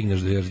moraš da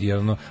stigneš, jer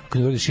ono, ako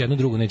ne uradiš jedno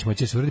drugo, neće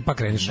moći se uraditi, pa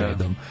kreneš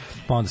redom.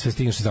 Pa onda sve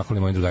stigneš i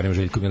zahvalim mojim drugarima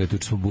Željkom, jer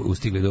tuče smo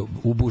ustigli da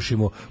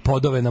ubušimo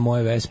podove na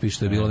moje Vespi,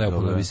 što je bilo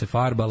neophodno da bi se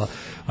farbala,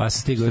 a se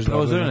stiglo još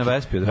prozore na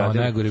Vespi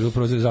odradio. Najgore je bilo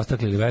prozore,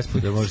 zastaklili Vespu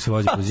da može se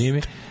voziti po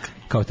zimi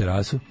kao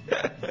terasu.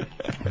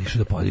 Išao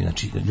da podigne,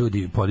 znači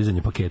ljudi,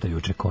 podizanje paketa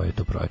juče, koji je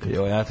to projekat?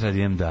 Ja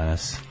tradijem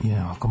danas.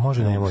 Ako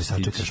može, nemoj,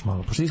 sačekaš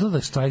malo. Pošto izgleda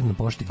da štrajk na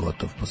pošti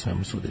gotov, po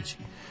svemu sudeći.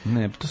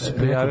 Ne, to su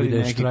pojavili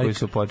neki koji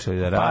su počeli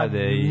da rade.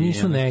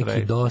 Nisu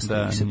neki,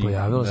 dosta ih se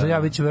pojavilo. Sad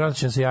verovatno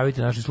će se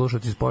javiti naši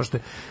slušalci iz pošte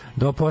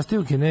do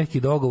postavke neki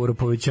dogovor o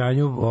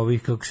povećanju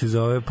ovih, kako se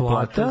zove,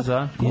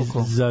 plata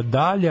za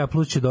dalje, a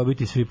plus će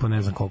dobiti svi po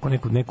ne znam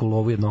koliko, neku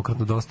lovu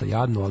jednokratno, dosta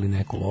jadnu, ali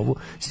neku lovu.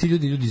 Ti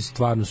ljudi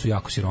stvarno su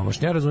jako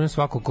siromašni. Ja razumijem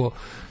svako ko,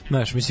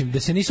 znaš, mislim, da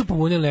se nisu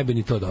pobunili, ne bi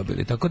ni to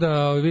dobili. Tako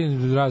da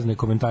vidim razne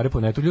komentare po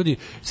netu. Ljudi,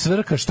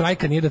 svrha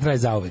štrajka nije da traje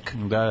zauvek.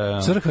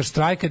 Svrha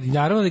štrajka,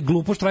 naravno da je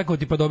glupo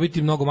štrajkovati pa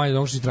dobiti mnogo manje od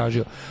onog što si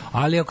tražio.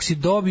 Ali ako si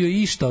dobio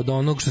išta od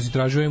onog što si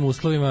tražio ovim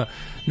uslovima,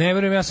 ne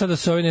verujem ja sad da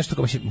se ovi nešto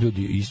kao, mislim,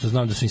 ljudi, isto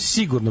znam da su im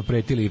sigurno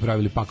pretili i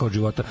pravili pakao od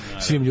života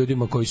svim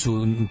ljudima koji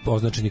su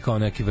označeni kao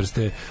neke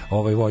vrste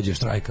vođe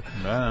štrajka.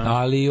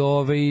 Ali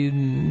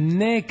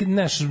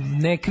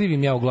ne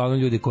krivim ja uglavnom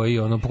ljudi koji,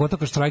 pogotovo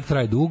kad štrajk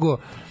traje dugo,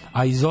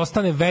 a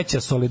izostane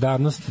veća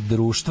solidarnost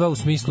društva u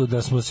smislu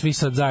da smo svi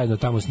sad zajedno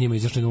tamo s njima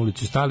izašli na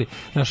ulicu i stali.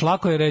 Znaš,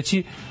 lako je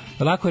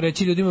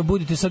reći ljudima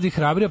budite sad vi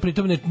hrabri, a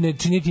pritom ne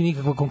činiti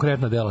nikakva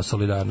konkretna dela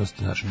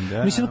solidarnosti. Znaš.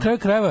 Mislim, na kraju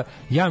krajeva,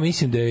 ja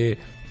mislim da je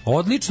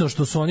odlično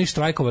što su oni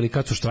štrajkovali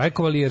kad su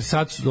štrajkovali, jer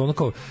sad su ono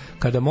kao,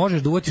 kada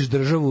možeš da uvatiš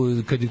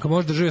državu, kad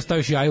možeš državi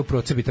staviš jaje u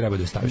procepi, treba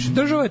da je staviš.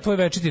 Država je tvoj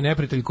večiti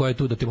neprijatelj koji je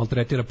tu da te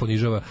maltretira,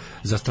 ponižava,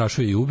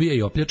 zastrašuje i ubije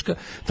i opljačka,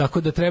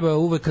 tako da treba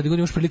uvek, kad god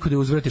imaš priliku da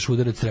uzvratiš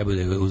udarac, treba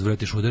da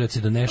uzvratiš udarac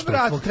i da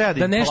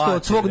nešto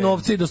od svog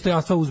novca i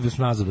dostojanstva uzmeš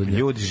nazad od njega.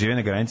 Ljudi žive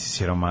na granici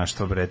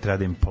siromaštva, treba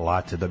da im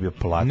plate, dobiju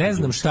plate. Ne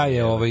znam šta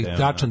je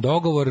tačan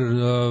dogovor,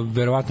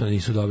 verovatno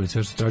nisu dobili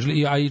sve što su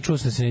tražili, a i čuo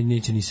sam se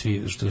neće ni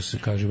svi, što se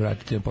kaže,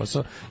 vratiti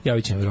posao,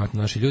 javit će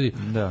verovatno naši ljudi.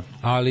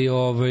 Ali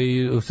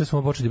sve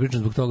smo počeli pričati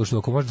zbog toga što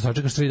ako možeš da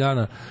sačekaš 3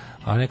 dana,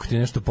 a neko ti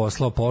nešto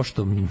poslao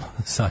poštom,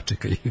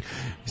 sačekaj.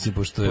 Mislim,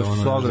 pošto je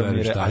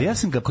ali ja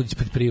sam ga kod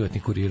privatni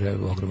kurir je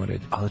ogroman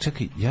red. Ali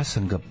čekaj, ja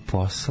sam ga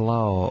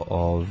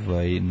poslao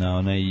na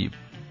onaj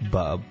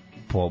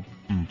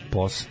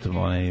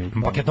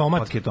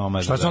paketomat.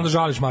 Šta se onda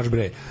žališ, marš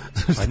bre?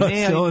 Pa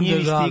ne, ali nije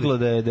mi stiglo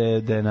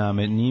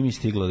nije mi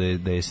stiglo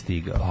da je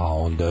stigao. Pa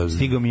onda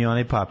stigao mi je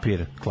onaj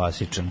papir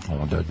klasičan.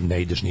 Onda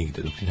ne ideš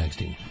nigde dok ti ne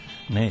stigne.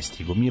 Ne,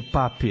 stigao mi je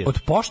papir. Od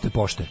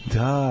pošte?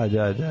 Da.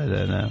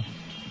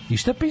 I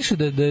šta piše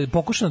da je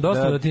pokušano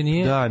dostava da ti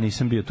nije? Da,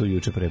 nisam bio tu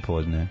juče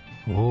prepodne.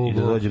 I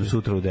da dođem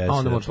sutra u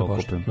 10 da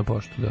pokupim. Na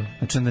poštu, da.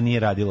 Znači da nije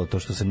radilo to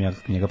što sam ja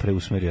njega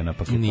preusmerio na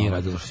paket. Nije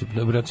radilo što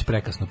si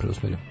prekasno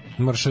preusmerio.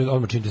 Moraš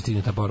odmah čim te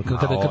stigne ta poruka.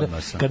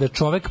 Kada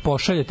čovek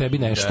pošalje tebi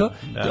nešto,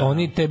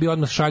 oni tebi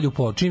odmah šalju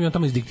čim je on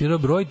tamo izdiktirao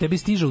broj, tebi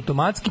stiže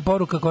automatski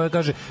poruka koja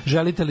kaže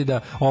želite li da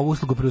ovu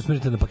uslugu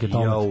preusmerite na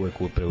paketomat. Ja uvek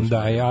preusmerim.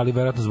 Da, ali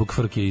verovatno zbog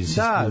frke iz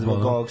sistema. Da,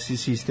 zbog ovog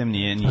sistem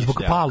nije ništa.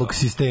 Zbog palog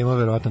sistema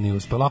verovatno nije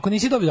uspelo. Ako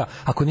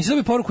nisi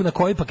dobio poruku na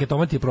koji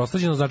paketomat je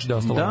prosleđeno, znači da je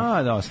ostalo.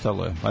 Da,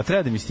 ostalo je. A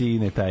treba da mi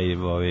stigne taj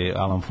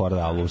Alan Ford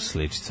Alus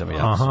sličicama.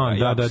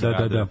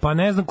 Da. Pa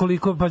ne znam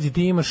koliko, pazi,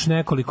 ti imaš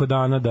nekoliko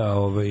dana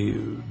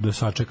da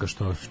sačekaš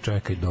to,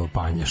 čekaj da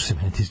opanjaš se.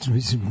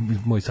 Mislim,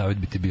 moj savjet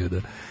bi ti bio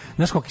da...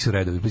 Znaš koliki su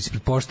redovi?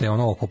 Ispred pošte je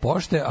ono oko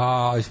pošte,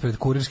 a ispred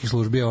kurirskih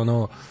službi je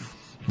ono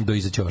do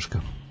iza ćoška.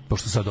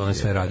 Pošto sad one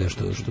sve rade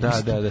što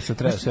da se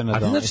treba sve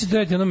nadomestiti. A znači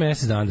treba jedno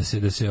mesec dana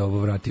da se ovo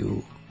vrati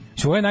u...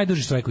 Ovo je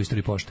najduži štrajk u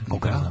istoriji pošte,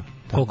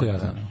 koliko ja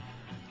znam.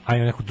 A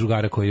ima nekog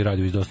drugara koji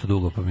radi već dosta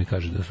dugo, pa mi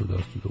kaže da su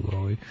dosta dugo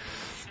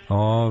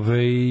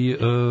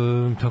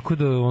tako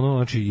da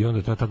znači i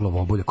onda ta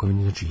glavobolja koja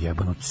mi znači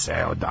jebano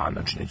ceo dan,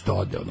 znači neće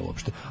dode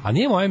uopšte. A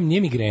nije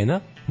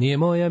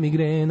moja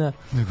migrena.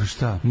 Nego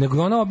šta? Nego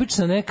je ona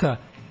obična neka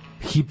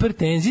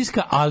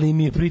hipertenzijska, ali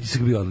mi je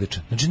pritisak bio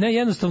odličan. Znači ne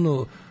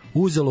jednostavno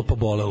uzelo pa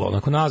bolelo,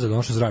 onako nazad,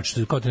 ono što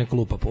zrači, kao te neko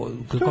lupa,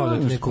 kao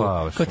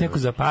te neko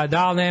pa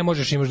da, ne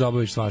možeš, imaš da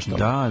obaviš svašta.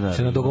 Da.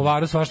 Se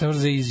nadogovarao svašta, ne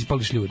možeš da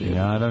ispališ ljude.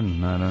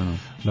 Naravno.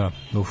 Da,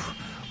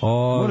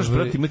 moraš,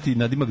 brate, imati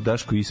nadimak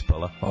Daško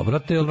ispala.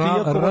 Brate,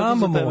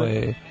 rama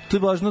moje. To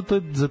je važno, to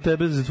je za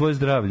tebe, za tvoje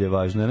zdravlje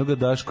važno. Eno ga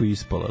Daško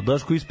ispala.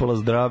 Daško ispala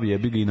zdravije,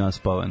 bi ga i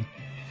naspavan.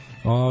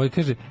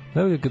 Kaže,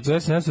 kad su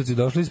SNS-ovci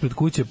došli ispred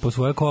kuće po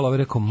svoje kola,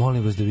 rekao,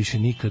 molim vas da više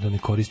nikada ne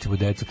koristimo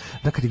decu.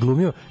 Da, kad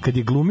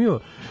je glumio,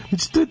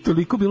 znači to je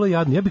toliko bilo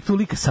jadno, ja bih to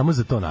lika samo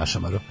za to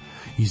našamaro.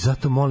 I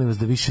zato molim vas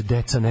da više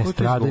deca ne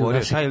stradaju.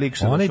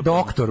 Onaj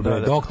doktor,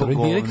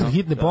 direktor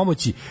hitne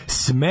pomoći,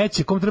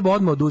 smeće, kom treba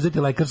odmah oduzeti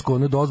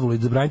lekarsku dozvolu i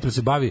da zabraniti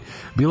se bavi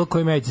bilo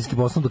kojim medicinskim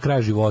poslom do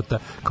kraja života.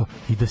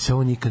 I da se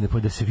ovo nikad ne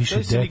pojde, da se više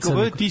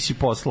deca... Ti si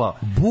poslao.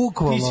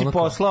 Bukvalno. Ti si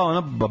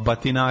poslao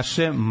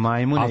batinaše,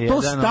 majmune, jedan...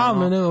 A to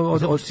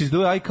stavno... Si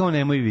izduje, aj kao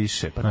nemoj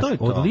više. Pa to je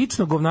to. Od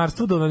ličnog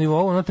govnarstva do na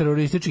nivou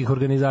terorističkih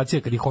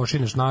organizacija, kad ih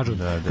ošineš nazad,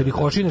 kad ih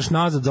ošineš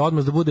nazad za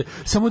odmah da bude,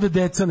 samo da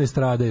deca ne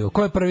stradaju.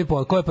 Ko je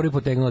prvi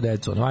potegnuo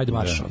decu, ajde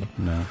marš ono.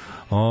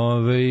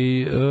 To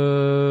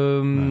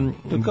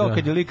je kao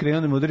kad je lik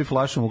krenuo da mi udari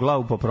flašom u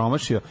glavu pa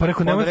promašio. Pa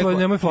rekao,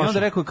 nemoj flašom. I onda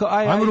rekao,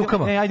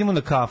 ajdemo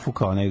na kafu,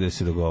 kao negde da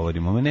se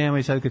dogovorimo.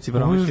 Nemoj sad kad si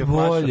promašio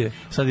flašom,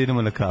 sad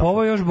idemo na kafu.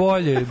 Ovo je još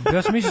bolje.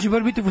 Ja sam mislio će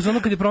bar biti fuzonu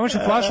kad je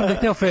promašio flašom da je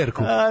hteo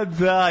ferku.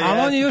 Ali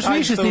on je još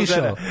više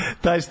stišao.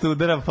 Taj što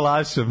udara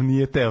flašom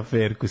nije teo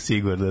ferku,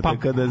 sigurno.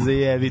 Tako da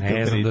zajebi to priča.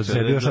 Ne znam, da se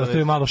još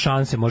ostavio malo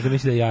šanse, možda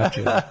misli da je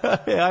jače.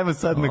 Ajmo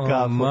sad na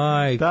kafu.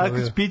 Tako,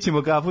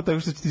 pićemo kafu tako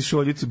što će ti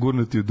šoljicu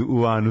gurnuti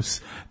u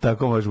anus.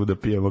 Tako možemo da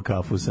pijemo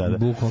kafu sada.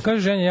 Bukvalno.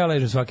 Kaže ženja, ja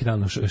ležem svaki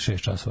dan u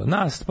 6 časova.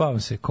 Nas spavam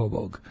se ko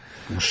bog.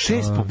 U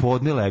 6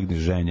 popodne legne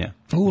ženja.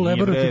 U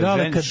Lebaru ti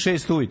dale kad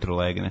 6 ujutru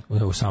legne. U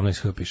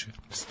 18 piše.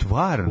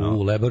 Stvarno?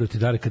 U Lebaru ti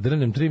dale kad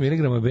drnem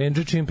 3 mg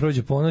benže čim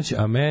prođe ponoć,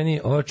 a meni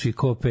oči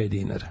ko 5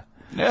 dinara.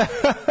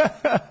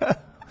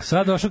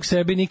 Sad došao k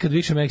sebi, nikad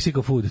više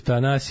Mexico food. Ta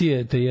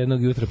nasije te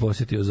jednog jutra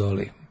posjetio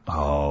Zoli.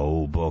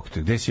 Bog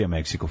te. Gde si je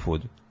Mexico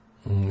food?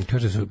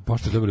 Kaže su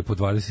pošto dobili po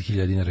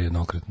 20.000 dinara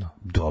jednokratno.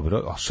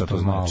 Dobro, a šta to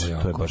znači?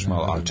 To je baš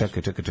malo. A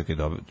čekaj,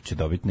 će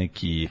dobiti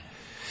neki...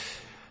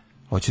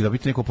 Hoće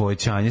dobiti neko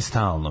povećanje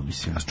stalno,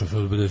 mislim. A što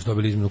su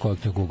dobili izmenu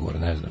kolektivnog ugovora,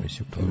 ne znam,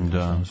 mislim. To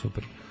je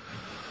super.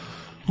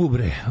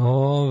 Ubre,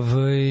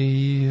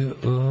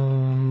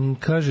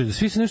 kaže da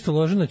svi se nešto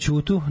lože na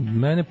Ćutu,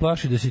 mene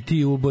plaši da si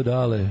ti ubo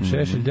dale.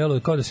 Šešelj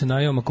deluje kao da se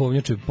najao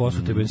makovnjače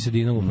posute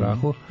bensedinom u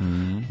prahu.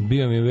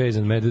 Bio mi je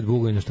vezan medved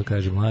Bugojno, što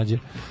kaže Mladja.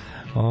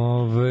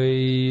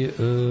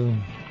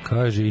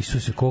 Kaže,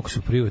 Isuse, koliko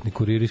su privatni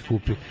kuriri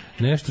skupi.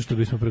 Nešto što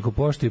bismo preko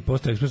pošte i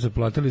Posta Ekspresa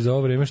platili za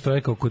ovo vreme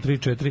štrajka oko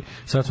 3-4,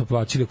 sad smo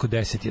plaćali oko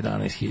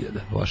 10-11 hiljada.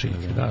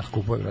 Da,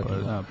 skupo je,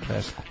 vratno.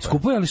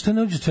 Skupo je, ali što je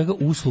nađe od svega,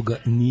 usluga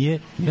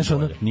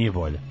nije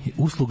bolja.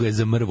 Usluga je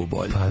za mrvu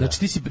bolja. Znači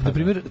ti si, na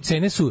primjer,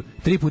 cene su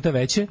 3 puta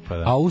veće,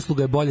 a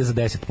usluga je bolja za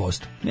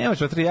 10%. Nemaš,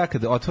 ja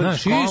kad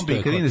otvoriš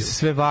kombi, kad vidim da se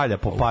sve valja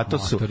po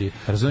patosu,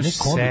 razumiješ,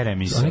 sere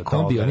mi se. Oni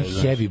kombi, oni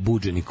heavy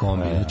budženi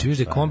kombi. Znači viš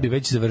da je kombi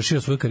već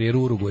završio svoju karijeru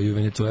u Uruguayu i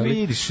Venecueli. istu, ali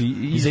vidiš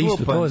i za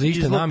istu to, za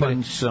iste namere.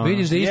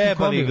 Vidiš da isti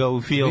kombi ga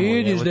u filmu.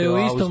 Vidiš da je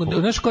u istom,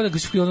 znaš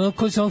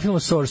kod se on film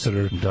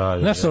Sorcerer.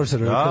 Znaš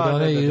Sorcerer, kada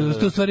onaj,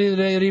 to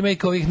stvari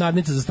remake ovih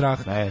nadnica za strah.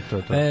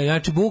 To.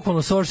 Znači,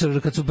 bukvalno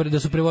Sorcerer, da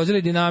su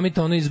prevozili dinamit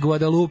ono iz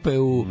Guadalupe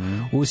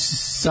u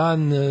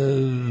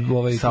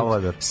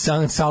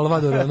San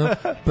Salvador, ono,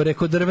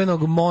 preko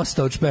drvenog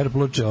mosta od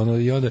šperpluče, ono,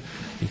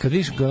 i kad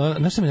vidiš,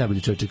 znaš što mi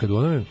najbolji čovječe, kad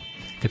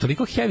kad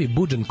toliko heavy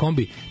budžan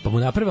kombi, pa mu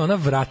naprave ona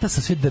vrata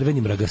sa sve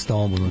drvenim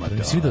ragastom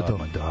unutra. Svi da to?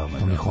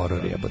 To mi je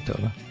horor jebote,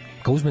 ono.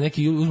 Kao uzme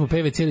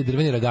PVC ili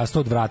drveni ragasto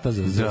od vrata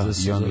za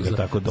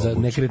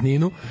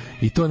nekretninu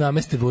i to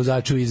nameste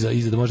vozaču iza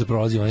da može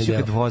prolazi onaj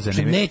deo.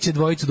 Neće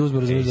dvojicu da uzme,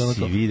 razumiješ za ono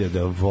to. Si vidio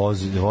da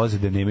voze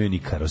da nemaju ni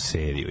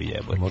karoseriju,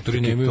 jebote.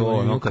 Motori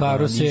nemaju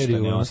karoseriju.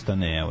 Ništa ne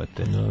ostane, evo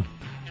te.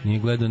 Nije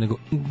gledao, nego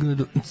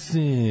gledao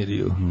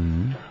seriju.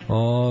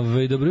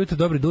 Dobro jutro,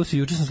 dobri dusi.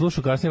 Juče sam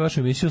slušao kasnije vašu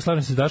emisiju.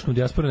 Slažem se s Daškom,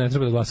 dijaspora ne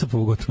treba da glasa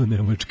pogotovo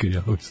Nemačke i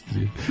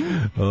Austrije.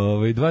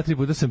 2-3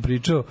 puta sam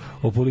pričao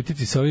o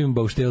politici sa ovim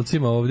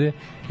bauštelcima ovde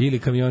ili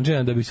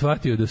kamionđena da bi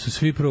shvatio da su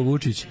svi pro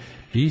Vučić.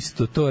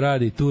 Isto to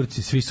rade i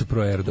Turci, svi su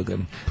pro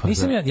Erdogan.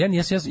 Nisam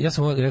ja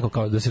sam rekao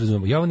kao da se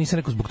razumemo. Ja ovo nisam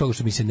rekao zbog toga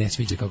što mi se ne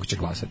sviđa kako će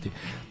glasati.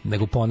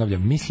 Nego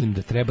ponavljam, mislim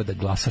da treba da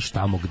glasaš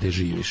tamo gde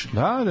živiš.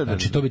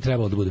 Znači to bi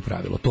trebalo da bude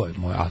pravilo. To je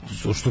moje. A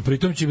što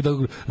pritom će da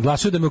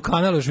glasaju da me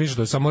ukanalaš više,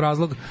 to je samo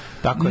razlog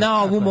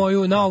na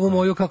ovu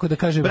moju kako da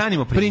kažem,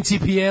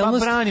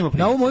 principijelnost.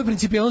 Na ovu moju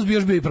principijelnost bi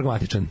još bio i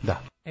pragmatičan.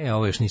 Da.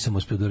 Ovo još nisam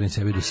uspio da uredim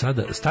sebi do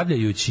sada.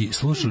 Stavljajući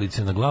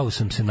slušalice na glavu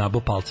sam se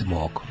nabao palcem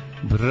u oko.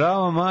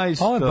 Bravo,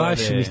 majstore. Ovo je baš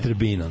Mr.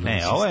 Bean.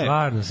 Ne, ovo je...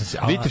 Stvarno sam se...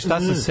 Vidite šta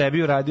sam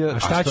sebi uradio... A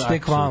šta ću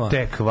tek vama?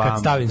 Kad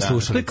stavim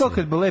slušalice. To je kao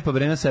kad Lepa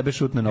Brena sebe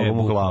šutne nogom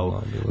u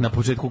glavu. Na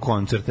početku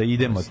koncerta.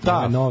 Idemo.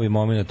 To je novi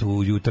moment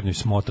u jutarnjoj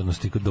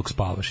smotanosti dok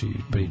spavaš i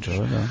pričaš.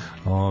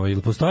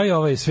 Ili postoji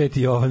ovaj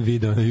Sveti Jovan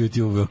video na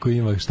YouTube ako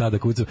ima šta da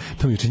kucam?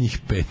 To mi juče njih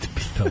 5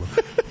 pitalo.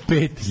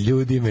 5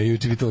 ljudi me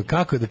juče pitalo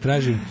kako da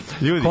tražim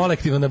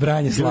kolektivno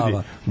nabrajanje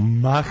slava.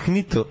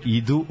 Mahnito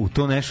idu u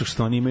to nešto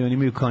što oni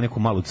imaju kao neku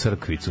malu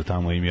crkvicu,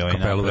 tamo im je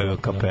napravio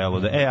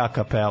kapelu, a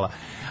kapela.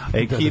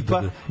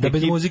 Ekipa da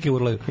bez muzike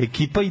urlaju.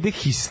 Ekipa ide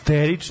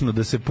histerično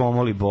da se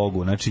pomoli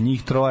Bogu. Znači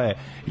njih troje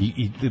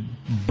i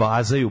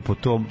bazaju po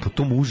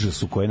tom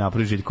užasu koje je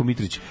napravio Željko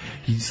Mitrović.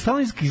 I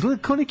stalno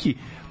izgleda kao neki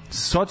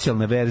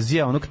socijalna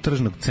verzija onog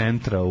tržnog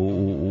centra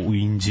u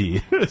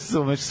Indiji.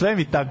 Sve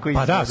mi tako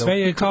izgleda. Pa da, sve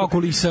je kao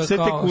kulisa, sve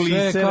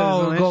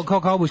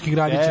kao kaubojski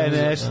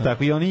gradići. Nešto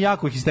tako. I oni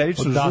jako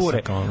histerično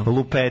žure,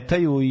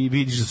 lupetaju i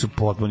vidiš da su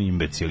potpuno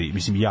imbecili.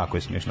 Mislim, jako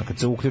je smiješno. Kad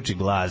se uključi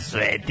glas,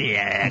 sveti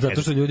je.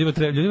 Zato što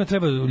ljudima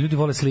treba, ljudi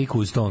vole sliku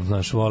uz ton,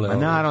 znaš, vole.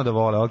 Naravno da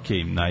vole,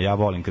 okej, ja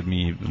volim kad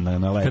mi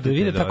naletite. Kada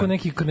vide tako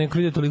neko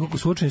vide toliko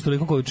suočeni s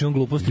toliko količinom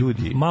gluposti,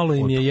 malo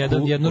im je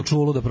jedno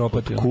čulo da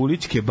propati.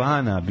 Kulićke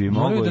bana bi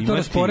moglo to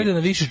rasporede na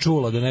više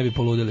čula da ne bi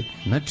poludeli.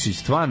 Znači,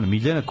 stvarno,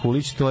 Miljana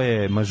Kulić, to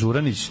je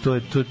Mažuranić,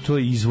 to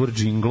je izvor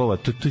džinglova,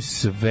 to je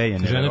sve je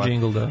žena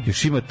džingl, da.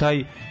 Još ima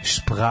taj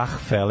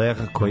Sprachfeller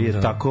koji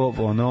je tako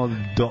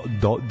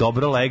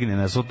dobro legne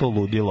na svo to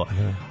ludilo.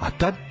 A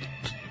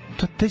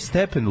taj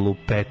stepen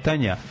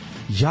lupetanja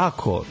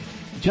jako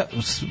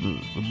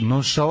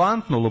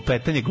nonšalantno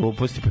lupetanje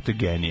gluposti, pa to je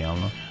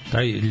genijalno.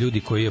 Taj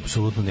ljudi koji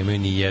apsolutno nemaju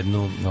ni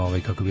jednu,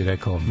 kako bi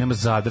rekao, nema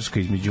zadrška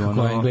između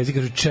ono. Kako Englezi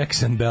kažu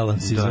checks and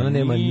balances, ona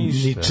nema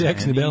ni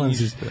checks ni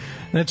balances.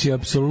 Znači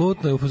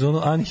apsolutno je u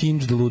fazonu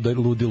unhinged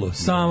ludilo.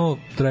 Samo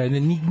traje,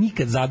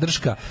 nikad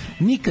zadrška,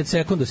 nikad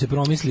sekunda se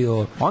promisli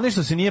o one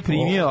što se nije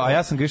primio, a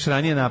ja sam ga još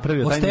ranije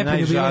napravio, taj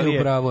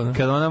najžalije.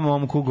 Kad ona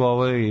momku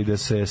govori da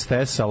se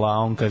stesala, a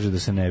on kaže da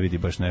se ne vidi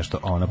baš nešto,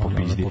 a ona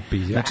popizdi.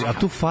 Znači, a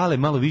tu fale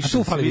malo više. A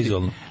tu fale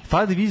vizualno.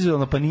 Fale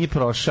vizualno, pa nije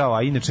prošao,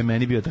 a inače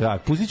meni bio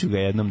drag. Pustit ću ga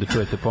jednom da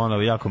čujete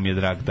ponovo, jako mi je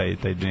drag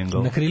taj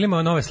jingle. Na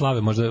krilima nove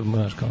slave, možda,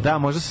 znaš kao. Da,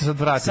 možda se sad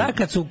vrati. Sad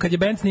kad je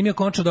band snimio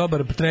končno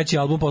dobar treći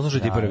album,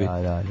 poslušajte i prvi.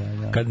 Da.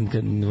 Kad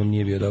vam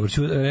nije bio dobar.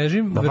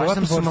 Režim, da,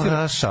 verovatno sam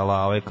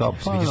smašala, kao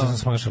vidiš da sam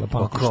smašala,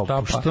 pa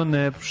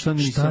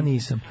šta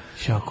nisam.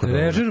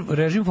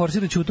 Režim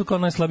forsira Ćutu kao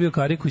najslabiju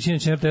kariku i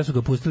sinoć na RTS-u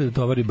ga pustili da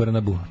tovari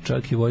Brnabu.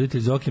 Čak i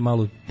voditelj Zoki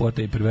malo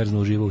pote i perverzno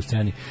uživa u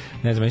sceni.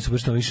 Ne znam, meni su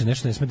baš više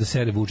nešto ne sme da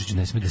sere Vučiću,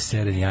 ne sme da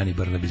sere ni Ani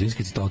Brnabi,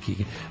 zinski stoki.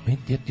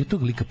 Ja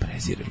tog lika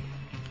prezirem.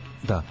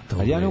 Da,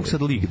 ali ja ne mogu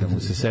sad lik da mu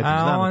se setim.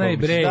 A onaj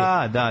bre,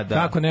 da.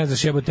 Kako ne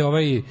znaš, jebote,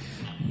 ovaj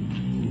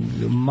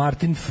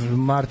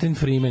Martin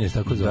Freeman je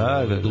tako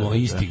zove.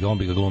 Isti, on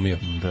bi ga glumio.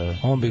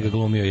 On bi ga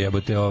glumio,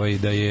 jebote,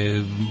 da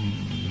je,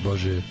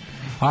 bože,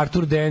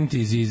 Arthur Dent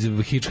iz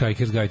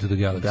Hitchhiker's Guide to the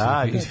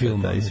Galaxy.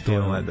 Iz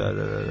filma. Da.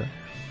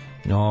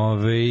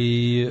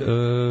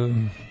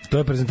 To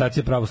je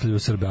prezentacija pravoslavlja u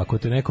Srbiji. Ako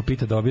te neko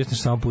pita da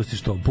objasniš, samo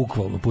pustiš to,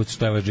 bukvalno pustiš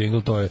taj ovaj džingl,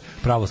 to je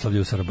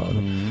pravoslavlje u Srbiji.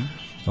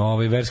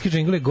 Verski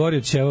džingl je gori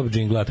od ćevap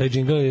džingla, a taj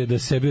džingl je da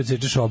sebi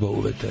odsečeš oba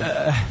uvete.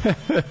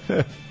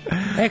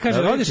 Kaže,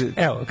 odeš,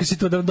 evo, kad si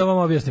tu da vam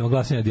objasnimo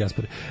glasanje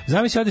dijaspore.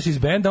 Zamisli, odeš iz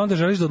benda, onda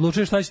želiš da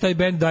odlučuješ šta će taj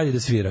bend dalje da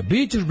svira.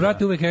 Bićeš,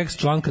 brate, uvek ex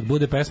član kad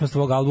bude pesma s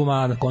tvog albuma,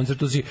 a na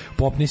koncertu si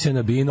popni se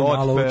na binu,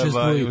 malo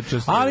učestvuj.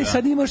 Ali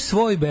sad imaš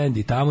svoj bend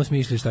i tamo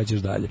smišljaš šta ćeš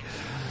dalje.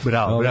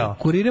 Bravo.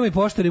 Kuririma i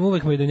poštarima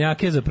uvek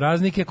majdanjake za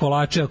praznike,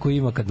 kolače ako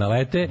ima kad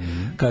nalete,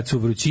 kad su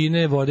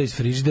vrućine, voda iz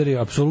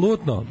frižidera,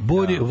 apsolutno.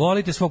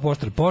 Volite svog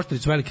poštara. Poštari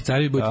su veliki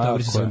carevi, budite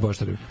dobri sa svojim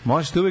poštarima.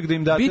 Možete uvek da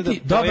im date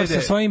biti da dobar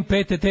sa svojim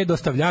PTT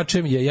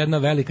dostavljačem je jedna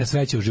velika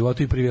sreća u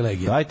životu i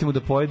privilegija. Dajte mu da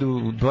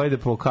dojede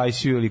po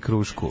kajsiju ili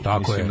krušku.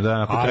 Tako je. Da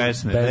onako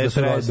tresne.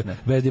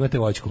 Bez da imate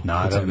voćku.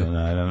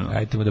 Naravno.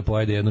 Dajte mu da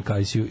pojede jednu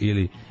kajsiju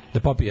ili da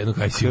popije jednu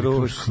kajsiju.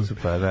 Krušku.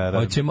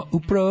 Hoćemo u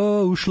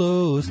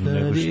prošlost.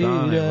 Nego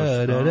šta.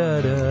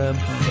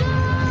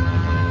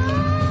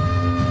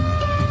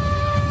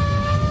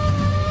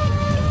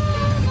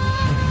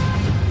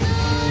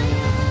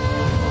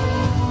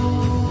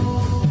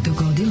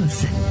 Dogodilo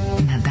se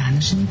na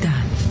današnji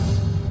dan.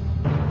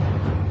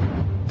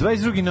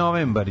 22.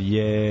 novembar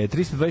je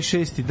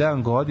 326.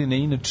 dan godine,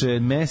 inače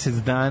mesec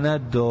dana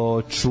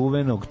do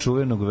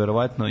čuvenog,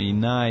 verovatno i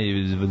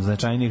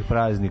najznačajnijih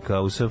praznika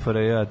u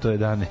SFRJ, a to je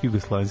dan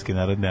Jugoslovenske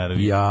narodne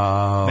armije.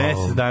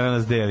 Mesec dana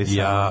nas deli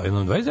samo.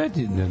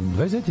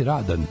 29.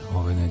 radan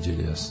ove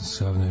neđelje, ja sam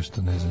sve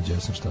nešto, ne znam gdje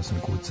sam, šta sam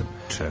kucam.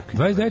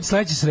 Čekaj. 29.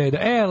 sledeća sreda,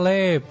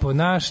 lepo,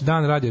 naš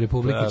dan Radio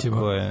Republike ćemo.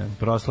 Tako je,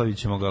 proslavit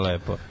ćemo ga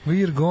lepo.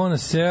 We're gonna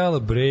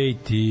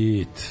celebrate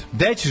it.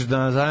 Gde ćeš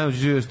da zanemaš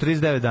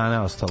 39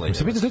 dana ostalo?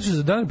 Se pita da ćeš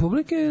za dan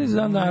Republike ili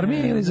za dan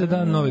armije ili za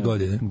dan Nove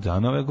godine? Da,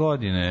 Nove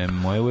godine.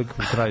 Moje uvek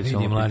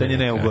tradicionalno pitanje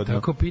neugodno.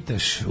 Kako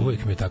pitaš,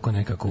 uvek me tako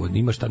nekako,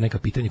 imaš ta neka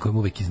pitanja koje me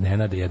uvek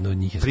iznenade, jedno od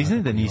njih je...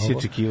 Priznaj da nisi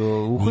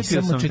očekivao,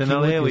 uhvatio sam te na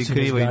levo i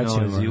krivoj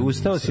nozi,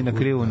 ustao si na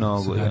krivu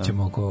nogu.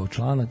 Gaćemo oko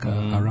članaka,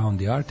 around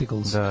the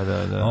articles. Da.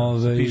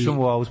 Pišem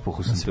u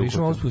auspuhu sam te uhvatio.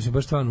 Pišem u auspuhu sam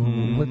baš stvarno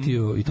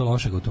uhvatio i to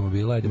lošeg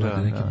automobila, ajde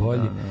da neki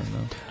bolji.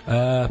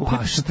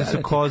 Uhvatio te sa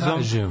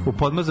kozom u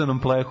podmazanom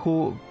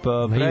plehu,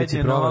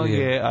 prednje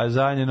noge, a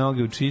zadnje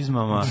noge u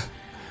čizmama.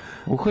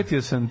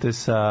 Uhvatio sam te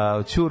sa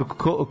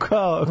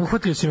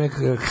uhvatio si me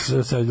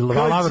sa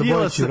Lavr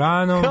Bojiću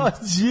ranom. Kao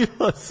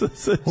Đilas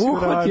sa Ćuranom.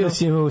 Uhvatio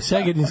si me u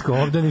Segedinskom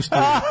obdaništu.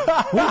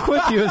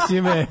 Uhvatio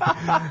si me.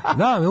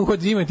 Da,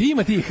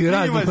 ima tih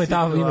raznih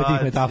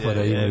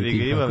metafora.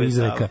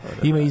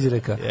 Ima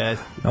izreka.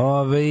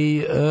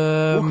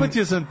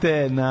 Uhvatio sam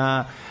te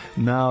na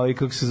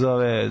kako se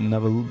zove,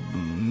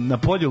 na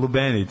polju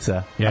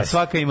lubenica. A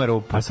svaka ima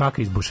rupu. A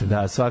svaka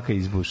izbušena. Da, svaka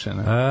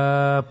izbušena.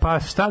 Pa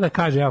šta da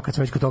kaže, evo kad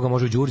sam već kod toga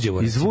može u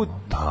Đurđevo.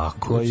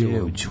 Tako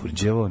je, u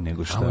Đurđevo,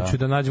 nego šta. Tamo ću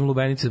da nađem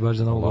lubenice baš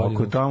za Novu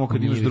godinu. Tamo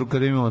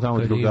kad imamo tamo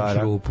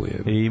drugara.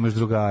 I imaš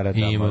drugara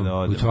tamo da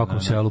odemo. U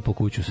svakom selu po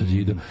kuću sa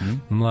zidom.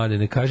 Mlade,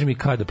 ne kaži mi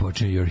kada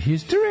počne your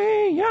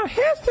history.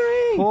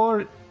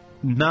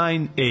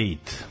 498.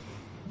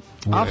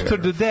 After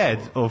the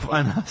death of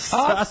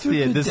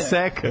Anastasia II,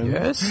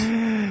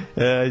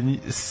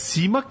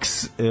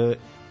 Simax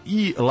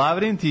i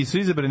Lavrentij su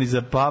izabrani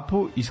za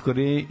papu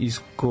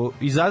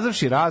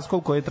izazavši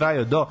raskol koji je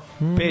trajao do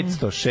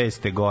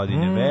 506.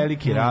 godine.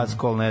 Veliki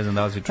raskol, ne znam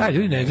da li se čuo.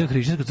 Ljudi ne znam,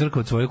 hrišćanska crkva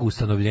od svojeg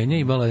ustanovljenja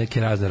imala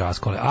neke razne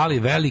raskole, ali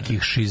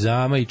velikih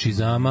šizama i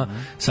čizama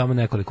samo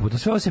nekoliko puta.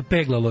 Sve ovo se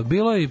peglalo.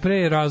 Bilo je i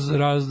pre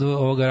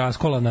ovoga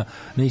raskola na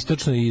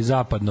istočno i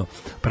zapadno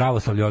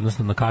pravoslavlje,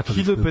 odnosno na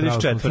katoličku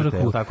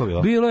 1054. Tako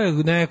bilo. Bilo je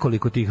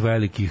nekoliko tih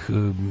velikih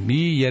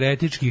i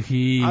jeretičkih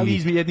i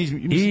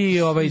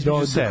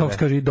kako se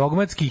kaže,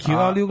 dogmatskih,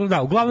 ali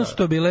uglavnom su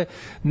to bile,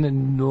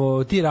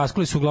 ti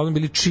raskoli su uglavnom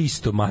bili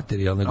čisto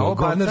materijalne,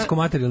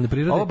 govnarsko-materijalne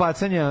prirode. Ovo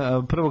bacanje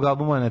prvog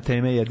albuma na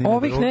teme jedne druge.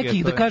 Ovih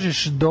nekih, da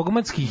kažeš,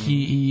 dogmatskih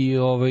i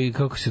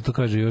kako se to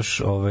kaže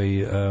još,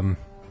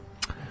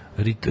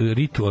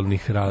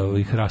 ritualnih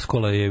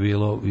raskola je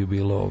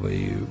bilo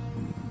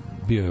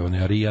bio je on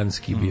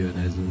arijanski, bio je,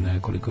 ne znam,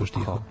 nekoliko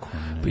štiha.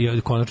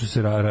 Konačno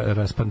se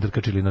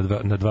raspandrkačili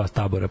na dva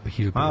tabora pa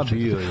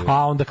 1500.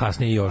 A onda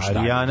kasnije još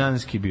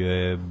arijananski bio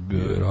je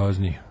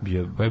razni.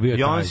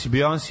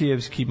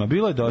 Bjonsijevski,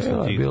 bilo je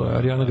dosta tih. Bilo je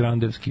Arijana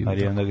Grandevski.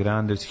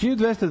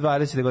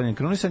 1220. godine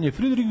krunisan je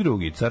Fridrik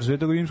II, car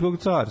Svetog Rimskog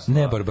carstva.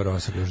 Ne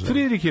Barbarossa.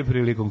 Fridrik je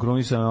prilikom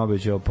krunisana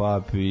obećao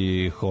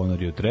papi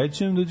Honoriju III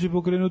da će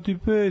pokrenuti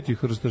peti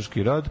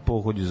hrstaški rat.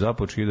 Pohod je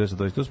započeo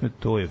 1228.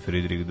 To je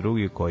Fridrik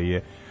II koji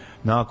je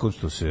nakon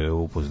što se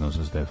upoznao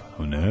sa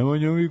Stefanom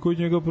Nemanjom i kod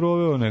njega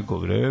proveo neko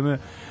vreme,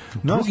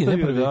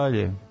 nastavio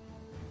dalje.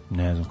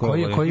 Ne znam,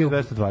 koji je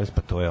 220,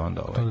 pa to je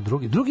onda ovaj.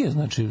 Drugi je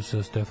znači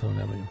sa Stefanom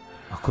Nemanjom.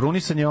 A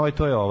krunisan je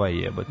to je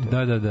ovaj jebote.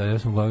 Da, ja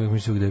sam glavno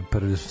mislio da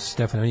je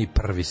Stefan Nemanja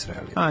prvi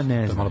sreli. A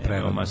ne znam,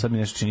 sad mi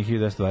nešto čini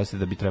 1220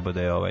 da bi trebao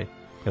da je ovaj.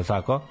 je li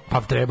tako?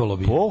 Pa trebalo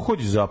bi. Pohod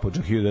je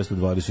započeo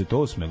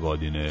 1928.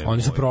 godine.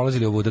 Oni su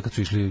prolazili ovuda kad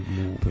su išli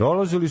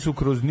Prolazili su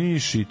kroz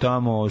Niš i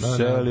tamo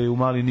seli u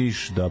Mali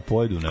Niš da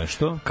pojedu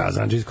nešto.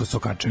 Kazandžijsko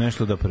sokače.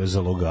 Nešto da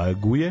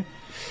prezalogaguje.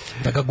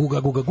 Da ga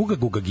guga,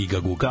 giga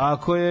guga.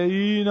 Tako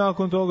je, i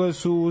nakon toga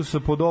su sa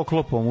pod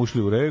oklopom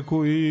ušli u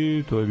reku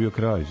i to je bio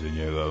kraj za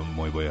njega,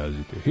 moj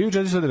bojazite.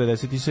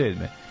 1497.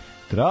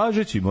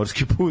 Tražeći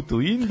morski put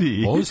u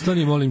Indiji.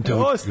 Ostani, molim te,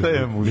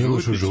 ostajem u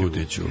Milošu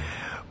Žutiću.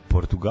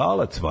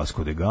 Portugalac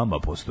Vasco de Gama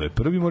postoje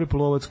prvi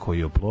moreplovac koji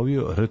je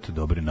oplovio Rt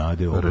Dobre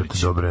Nade Obrić.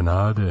 Rt Dobre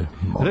Nade.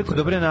 Rt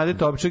Dobre Nade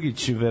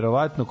Topčagić,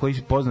 verovatno koji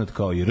je poznat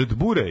kao i Rt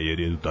Bure, jer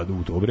je tada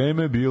u to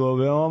vreme bilo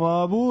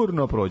veoma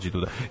burno proći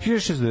tuda.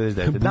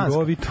 1699.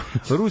 Danska,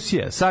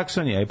 Rusija,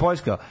 Saksonija i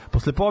Poljska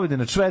posle pobjede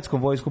nad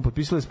švedskom vojskom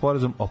potpisali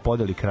sporazum o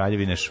podeli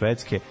kraljevine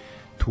Švedske.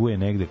 Tu je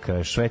negde,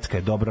 Švedska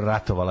je dobro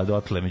ratovala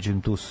dotle,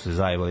 međutim tu su se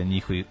zajevali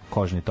njihovi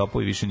kožni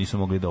topovi, više nisu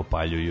mogli da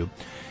opaljuju.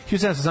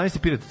 1718.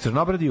 pirat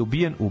Crnobradi je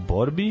ubijen u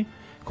borbi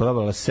kod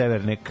obala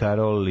Severne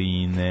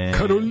Karoline.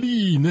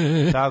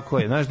 Karoline! Tako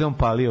je, znaš da on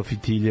palio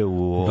fitilje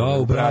u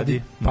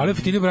bradi. Palio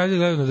fitilje u bradi,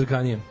 gledaju na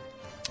drkanije.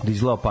 Da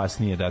izgleda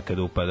opasnije da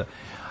kada upada.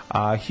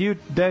 A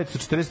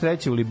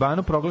 1943. u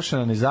Libanu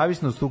proglašena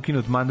nezavisnost,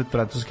 ukinut mandat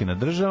Francuske nad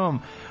državom.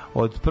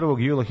 Od 1.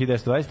 jula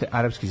 1920.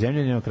 arapski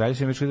zemlje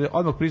kraljevstvo Američke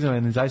odmah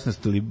priznale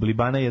nezavisnost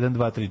Libana 1,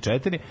 2, 3,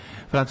 4.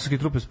 Francuske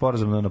trupe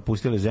sporazumno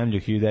napustile zemlju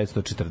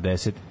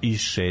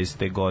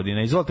 1946.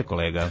 godine. Izvolite,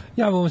 kolega.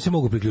 Ja vam se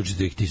mogu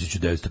priključiti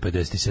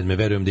 1957.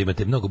 Verujem da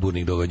imate mnogo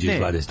burnih događaja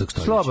iz 20.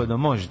 stoljeća. Slobodno,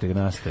 možete ga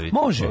nastaviti.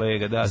 Može.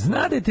 Kolega, da.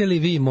 Znadete li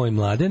vi, moj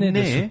mladene,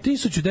 da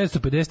su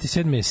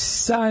 1957.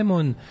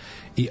 Simon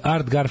i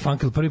Art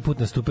Garfunkel prvi put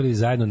nastupili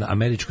zajedno na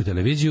američku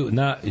televiziju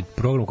na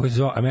program koji se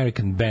zvao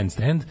American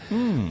Bandstand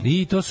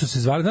i to su se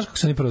zvali, znaš kako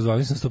su oni prvo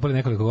zvali, su nastupali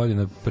nekoliko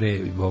godina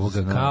pre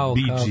ovoga kao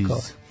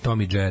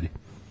Tom i Jerry.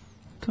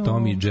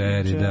 Tom i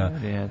Jerry, da.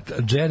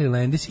 Jerry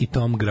Landis i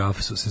Tom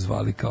Graff su se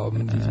zvali kao,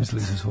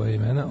 izmislili su svoje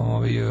imena.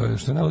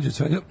 Što je najluđe od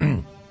svega,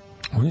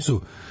 oni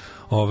su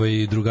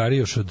drugari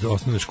još od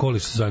osnovne škole,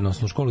 što su zajedno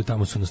osnovnu školu i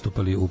tamo su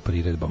nastupali u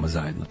priredbama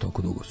zajedno,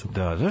 toliko dugo su.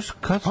 Da, znaš,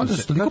 kad su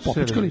se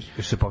popičkali?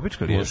 Se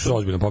popičkali? Su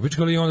ozbiljno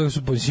popičkali i onda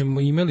su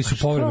imali su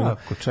povremeno.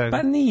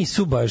 Pa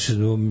nisu baš,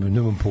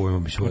 nemam pojma,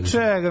 bi se vodili.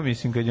 Čega,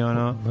 mislim, kad je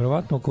ono...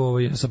 Verovatno,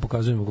 ja sad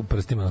pokazujem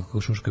prstima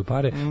kako šuškaju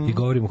pare i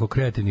govorimo oko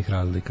kreativnih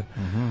razlika.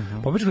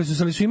 Popičkali su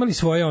se, ali su imali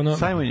svoje ono...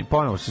 Sajmo je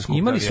ponovo se skupali.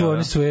 Imali su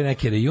oni svoje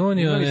neke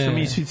reunione. Imali su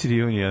misvici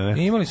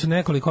reunione. Imali su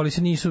nekoliko, ali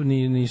se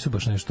nisu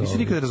baš nešto... Nisu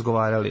nikada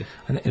razgovarali.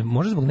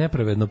 Možda zbog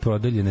nepravedno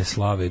prodeljene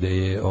slave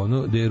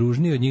da je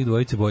ružniji od njih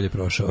dvojice bolje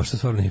prošao, što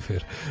stvarno nije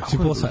fair.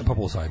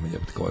 Paul Simon je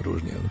kao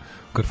ružniji,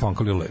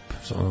 Garfunkel je lep.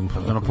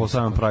 Paul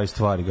Simon pravi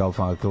stvari,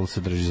 Garfunkel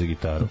se drži za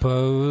gitaru. Pa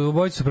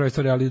obojice su pravi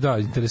stvari, ali da,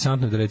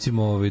 interesantno je da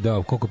recimo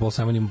koliko Paul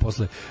Simon ima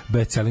posle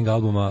best-selling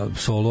albuma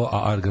solo,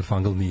 a Art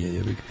Garfunkel nije,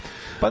 jebi ga.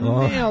 Pa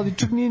ne, ali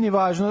čak nije ni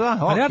važno, da.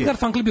 Ali Art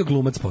Garfunkel je bio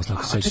glumac posle.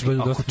 Ako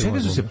čega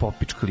su se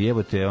popičkali,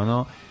 jebote,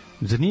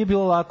 zar nije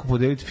bilo lako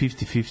podeliti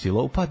 50-50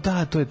 low? Pa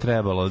da, to je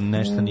trebalo.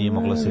 Nešto nije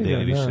moglo se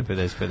deliti više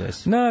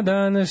 50-50. Na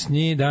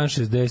današnji dan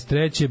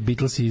 63.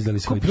 Beatlesi izdali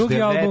svoj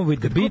drugi album With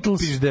the Beatles.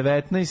 Kupiš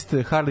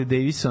 19 Harley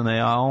Davidsona,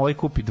 a ovaj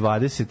kupi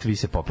 20, vi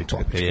se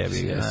popičkate.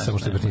 Samo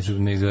što baš nisu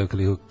ne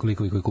izgledali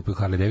kolikovi koji kupuju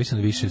Harley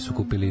Davidsona, više su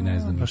kupili, ne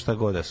znam, šta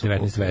god da su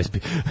 19 Vespi.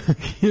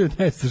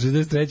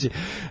 1963.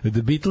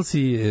 The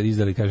Beatlesi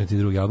izdali, kažem ti,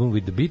 drugi album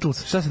With the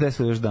Beatles. Šta se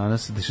desilo još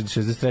danas?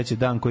 63.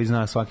 dan koji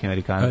zna svaki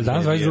Amerikanac.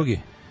 Danas 22.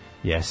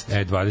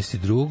 Jeste.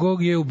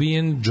 22. je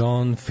ubijen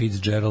John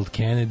Fitzgerald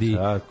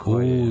Kennedy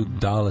u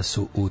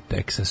Dallasu, u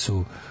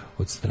Teksasu,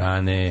 od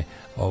strane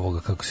ovoga,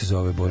 kako se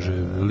zove, Bože,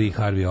 Lee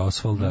Harvey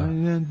Oswalda.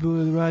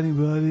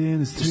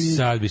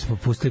 Sad bismo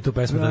pustili tu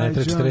pesmu da ne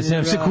treba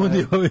 47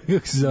 sekundi,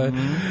 kako se zove,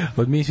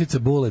 od Misvica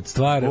Bullet,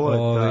 stvar,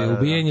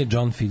 ubijen je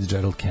John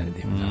Fitzgerald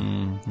Kennedy.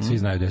 Svi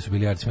znaju da su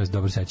bilijarci, ja se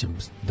dobro sećam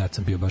da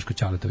sam bio baš kod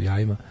Čaleta u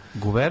jajima.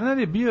 Guverner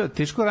je bio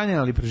teško ranjen,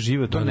 ali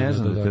preživio, to ne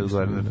znam da je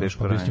guverner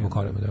teško ranjen.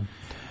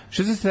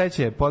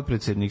 63. je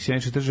potpredsednik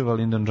Sjedinjenih država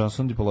Lyndon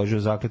Johnson je položio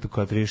zakletvu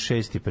kao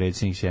 36.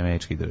 predsjednik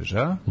Sjedinjenih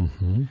država.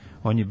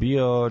 On je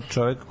bio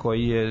čovjek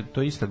koji je,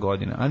 to ista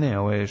godina, a ne,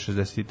 ovo je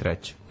 63.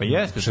 Pa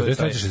jeste,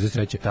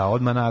 63. Da,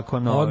 odmah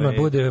nakon... Odmah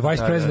bude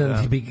vice president,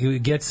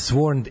 gets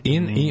sworn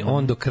in i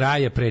on do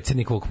kraja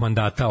predsjednikovog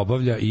mandata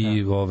obavlja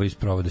i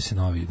sprovode se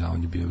novi, da,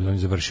 on je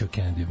završio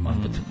Kennedyjev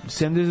mandat.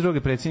 72.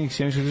 predsjednik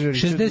Sjedinjenih država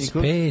Richard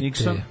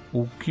Nixon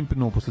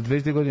ukinuo posle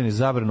 22 godine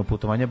zabranu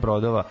putovanja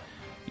brodova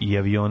i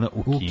aviona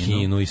u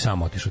Kinu i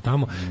sam otišao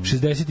tamo.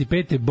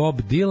 65.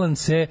 Bob Dylan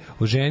se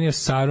oženio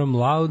s Sarom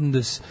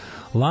Lowndes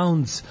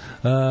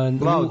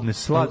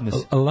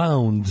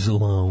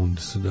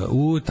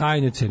u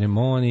tajnoj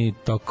ceremoniji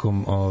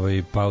tokom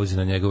pauze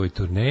na njegovoj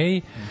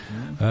turneji.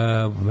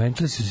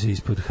 Venčali su se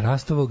ispod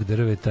hrastovog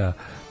drveta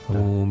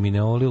u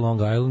Minneoli,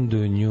 Long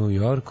Islandu i New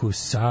Yorku.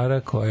 Sara,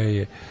 koja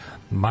je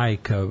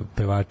majka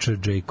pevača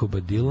Jacoba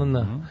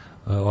Dylana,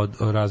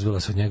 razvila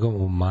se od njega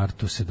u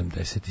martu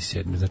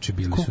 77. Znači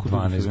bili su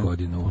 12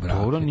 godina u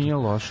braku. Dobro, nije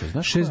loše.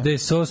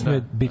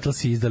 68.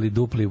 Beatlesi izdali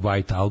dupli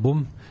White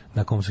album,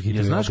 na kom su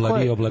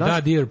hitovi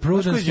Oblada, Dear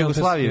Prudence.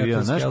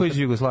 Znaš koji iz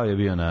Jugoslavije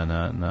bio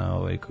na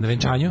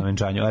venčanju? Na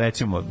venčanju, a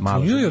recimo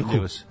malo. U New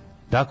Yorku?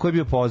 Da, ko je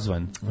bio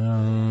pozvan?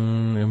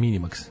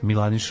 Minimax.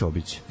 Miladin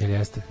Šobić. Jel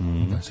jeste?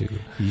 Da,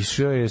 sigurno.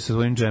 Išao je sa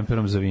svojim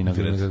džemperom za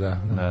Vinograd. Da.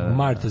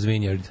 Martha's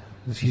Vineyard.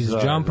 His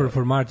jumper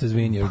for Martha's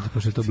Vineyard,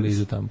 pošto je to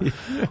blizu tamo.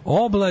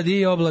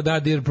 Oblada,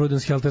 Dear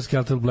Prudence, Helter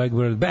Skelter,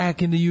 Blackbird,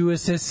 Back in the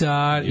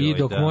USSR, i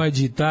dok moja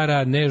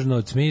gitara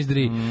nežno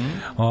cmizdri.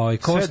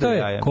 Košta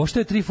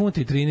je 3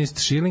 funta i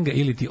 13 šilinga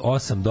ili ti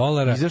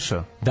 $8.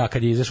 Izašao? Da,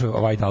 kad je izašao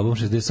White album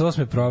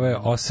 68. proveo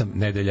 8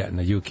 nedelja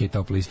na UK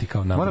top listi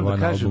kao number one album. Moram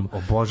da kažem,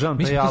 obožavam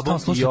taj album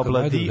i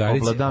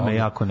Oblada me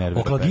jako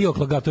nervira.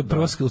 Oklaga, to je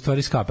prva u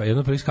stvari skapa, jedna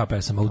od prvih ska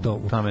pesama u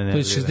tomu. To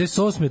je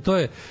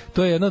 68.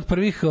 To je jedna od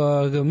prvih,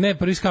 ne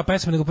prvih ska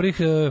pesama, nego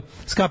prvih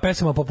ska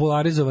pesama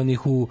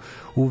popularizovanih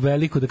u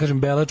veliku, da kažem,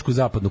 belačku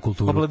zapadnu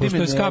kulturu. Pošto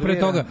je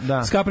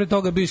ska pre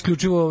toga bio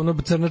isključivo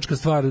crnačka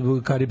stvar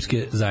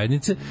karipske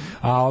zajednice,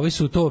 a ovi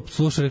su to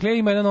slušali, rekli,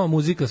 ima jedna nova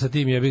muzika sa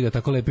tim jebiga,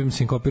 tako lepim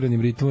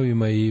sinkopiranim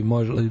ritmovima i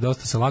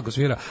dosta se lako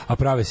svira, a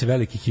prave se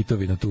veliki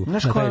hitovi na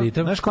taj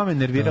ritam. Znaš ko me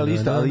nervira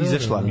lista, ali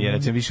izašla mi je,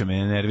 recimo više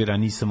me nervira,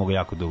 nisam mogo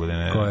jako dugo da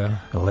ne... Koja?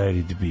 Let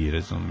It Be,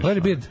 razumiješ? Let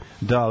It Be?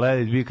 Da,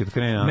 Let It Be kad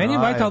krene... Meni je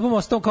White album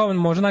ostao kao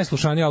možda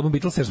najslušaniji album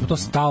Beatles, jer smo to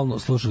stalno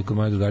slušali kod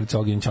moje drugarice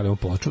Ognjen Ćalimo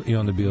ploču i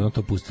onda bi ono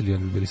to pustili i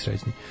onda bi bili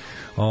srećni.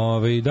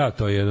 Da,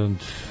 to je jedan...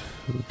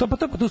 To je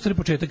u stvari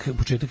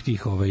početak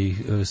tih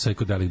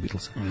psychedelic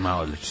Beatlesa.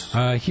 Odlično.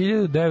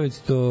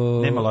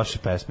 1900... Nema loše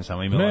pesme,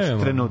 samo ima loše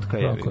trenutka.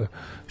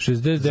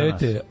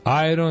 69.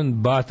 Iron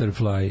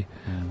Butterfly.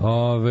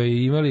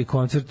 Imali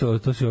koncert,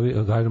 to su ovi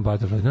Iron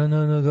Butterfly.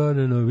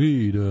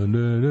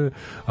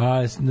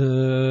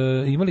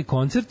 Imali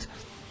koncert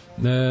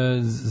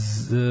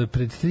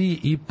pred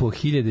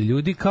 3.500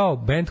 ljudi, kao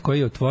band koji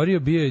je otvorio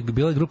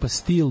bila je grupa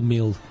Steel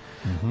Mill.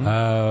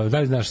 Da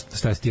li znaš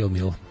šta je Steel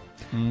Mill?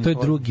 To je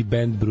drugi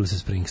band Bruce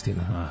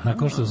Springsteena.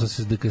 Nakon što su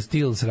se The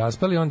Steels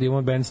raspali, onda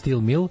imamo band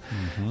Steel Mill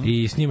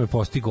i s njime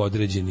postigo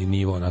određeni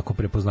nivo onako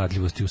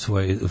prepoznatljivosti u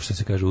svoje, što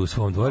se kaže, u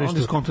svom dvorištu.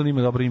 Onda skonto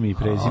ima dobro ime i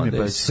prezime,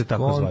 pa će se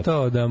tako zvati.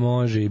 Skonto da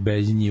može i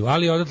bez njivu.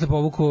 Ali odatle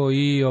povukao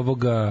i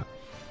ovoga...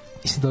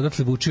 Mislim da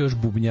odatle vuče još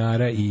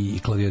bubnjara i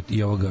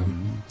ovoga...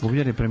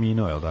 Bubnjar je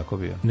preminuo, je li tako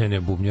bio?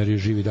 Ne, bubnjar je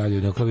živi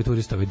dalje. Na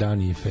klavijaturista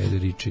Dani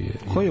Federici.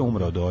 Ko je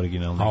umrao od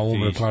originalnog?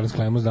 Umrao Clarence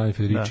Clemons, Dani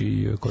Federici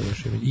i ko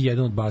još je. I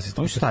jedan od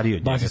basista. Oni su stariji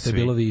od njega svi. Basista je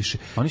bilo više.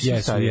 Oni su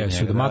stariji od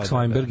njega. Max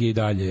Weinberg je i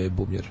dalje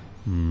bubnjar.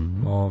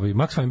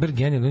 Max Weinberg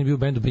genijalno, on je bio u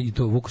bendu i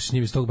to vuku se s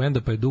njim iz tog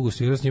benda, pa je dugo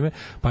svirao s njime,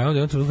 pa je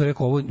onda on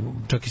rekao ovo,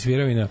 čak i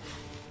svirao i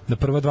na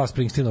prva 2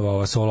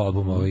 Springsteenova solo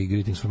albuma,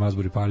 Greetings from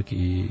Asbury Park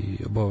i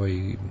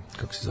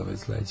kako se zove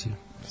sledeći,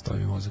 stoji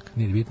mi mozak,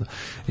 nije bitno.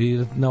 I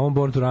na ovom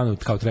Born to Runu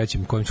kao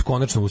trećem, kojim su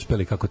konačno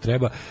uspeli kako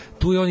treba,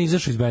 tu je on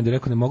izašao iz benda,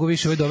 rekao ne mogu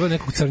više, doveo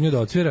nekog crnju da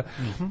odsvira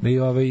i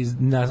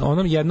na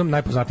onom jednom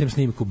najpoznatijem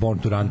snimku Born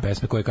to Run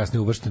pesme, koja je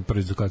kasnije uvršten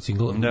prvi kao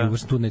single,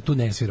 tu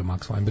ne svira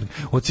Max Weinberg.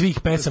 Od svih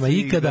pesama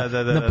ikada,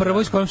 na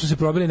prvoj s kojom su se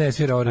probili ne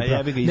svira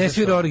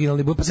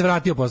originalni, pa se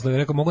vratio posle,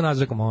 rekao mogu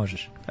nazvati, rekao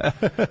možeš.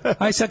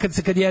 Aj sad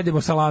kad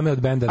jedemo salame od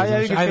benda,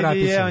 aj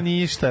vrati se.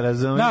 Ništa,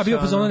 razumiješ. Da, bio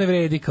pa ne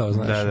vredi kao,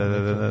 znaš.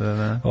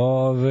 Da.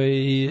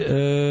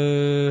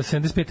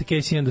 75.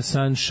 Casey and the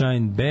Sunshine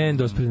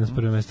Band, ospred nas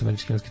prvo mesto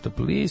američke top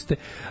liste.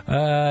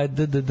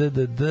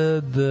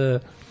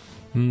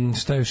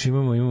 Šta još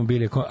imamo? Imamo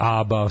bili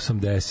ABBA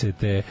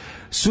 80.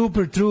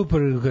 Super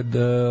Trooper,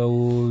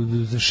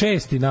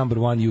 6. number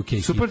one UK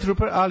hit. Super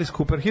Trooper, Alice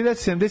Cooper.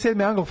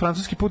 1977.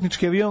 anglo-francuski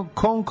putnički avion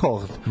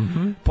Concorde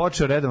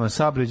počeo redovan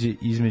saobraćaj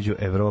između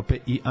Evrope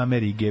i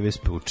Amerike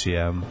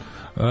Vespuccija.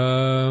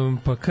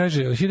 Pa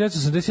kaže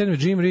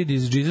 1987. Jim Reed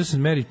iz Jesus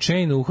and Mary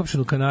Chain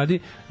uhapšen u Kanadi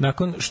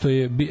nakon što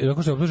je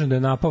optužen da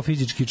je napao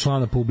fizički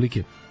člana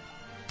publike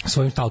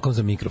svojim stalkom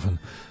za mikrofon.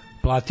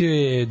 Platio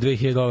je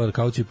 $2.000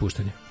 kauciju i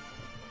puštanje.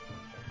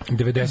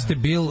 90.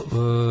 Bill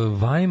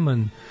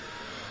Wyman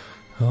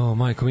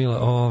majko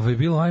mila,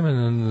 Bill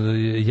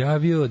Wyman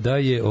javio da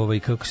je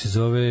kako se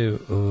zove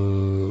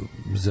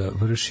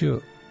završio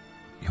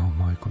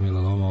majko mila,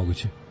 ovo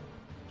moguće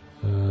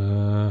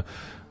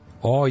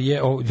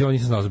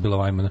nisam znao za Billa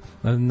Wymana.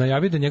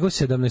 Najavio da njegov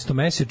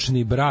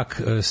 17-mesečni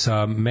brak sa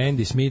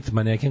Mandy Smith,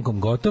 manekenkom,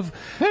 gotov.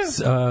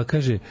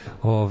 Kaže,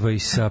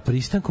 sa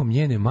pristankom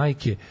njene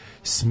majke,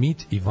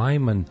 Smith i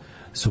Wyman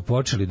su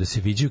počeli da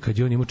se viđaju kad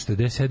je on imao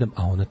 47,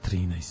 a ona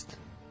 13.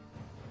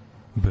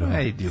 Brate.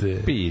 Ejdi u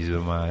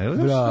pizdu,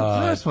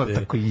 Znaš mora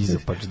tako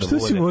izopač da bude. Što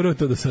si morao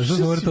to da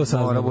saznaš? Što si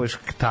morao budeš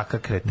taka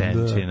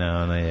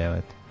kretenčina, ona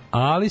jevati.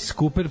 Alice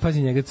Cooper,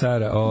 pazi njega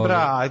cara.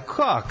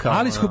 Kakav?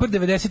 Alice Cooper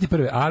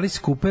 91. Alice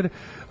Cooper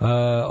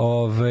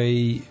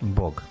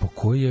Bog. Po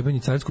koji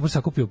jebeni Alice Cooper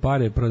sakupio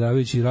pare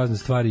prodavajući razne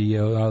stvari,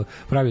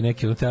 pravi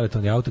neki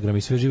teleton i autogram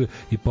i sve živo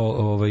i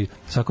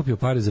sakupio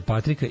pare za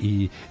Patrika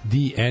i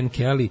D.N.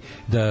 Kelly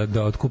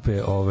da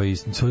otkupe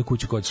svoju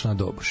kuću koja je odšla na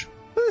doboš.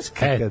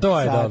 To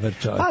je dobar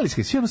čovjek.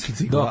 Alice, svi ono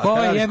slici. Dok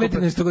ovo je jebeti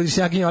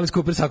nestogodišnjakinja Alice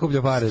Cooper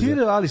sakuplja pare. Svi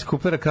Alice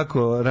Coopera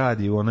kako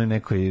radi u onoj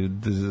nekoj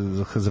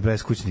za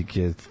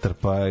beskućnike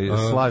trpa,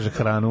 slaže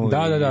hranu.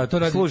 Da, to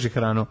radi. Služi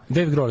hranu.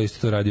 Dave Grohl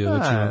isto to radio,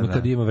 znači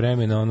kad ima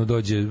vremena, ono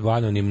dođe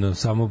anonimno,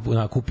 samo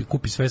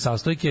kupi sve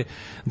sastojke,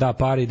 da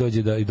pare i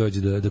dođe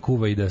da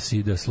kuva i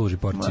da služi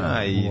porcije.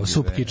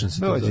 Soup kitchen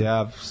se to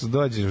zove.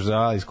 Dođeš za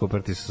Alice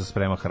Cooper ti se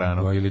sprema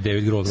hranu. Ili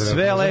David Grohl.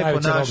 Sve lepo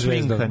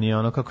našminkani,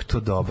 ono kako to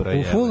dobro je.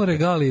 U full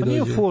regali dođe.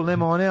 Nije full,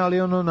 nema one,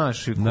 ali ono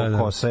naši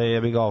kosa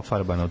je bi ga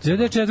ofarbano.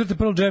 2004.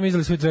 Pearl Jam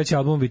izdali svoj treći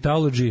album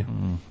Vitalogy,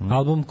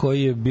 album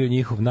koji je bio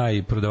njihov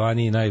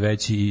najprodavaniji,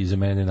 najveći i za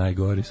mene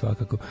najgori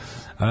svakako.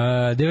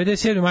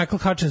 97. Michael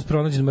Hutchins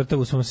pronađen mrtav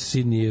u svom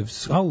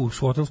u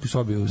hotelskoj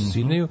sobi u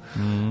Sidneju,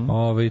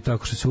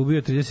 tako što se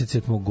ubio,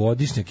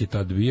 37-godišnjak je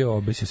tad bio,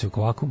 obesio se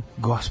oko vakum.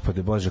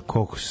 Gospode Bože,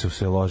 koliko su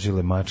se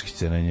ložile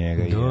mačkice na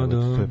njega,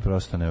 to je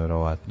prosto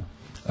neverovatno.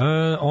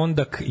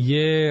 Ondak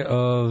je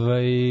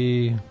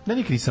ja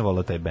nikad nisam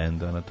volao taj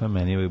bend, to je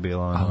meni uvijek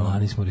bilo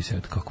Alanis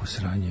Morissette, kako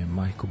sranje,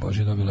 majko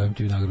Bože, dobila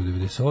MTV nagradu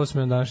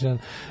 98. današnji dan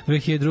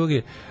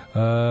 2002.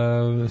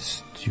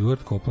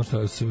 Stuart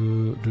Copeland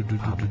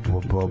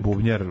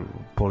bubnjar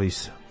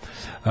Polisa.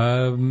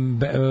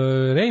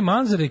 Ray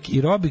Manzarek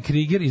i Robbie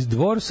Krieger iz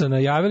Dvorsa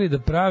najavili da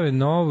prave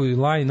novi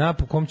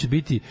line-up u kom će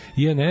biti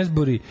Ian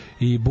Astbury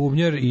i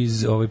bubnjar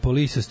iz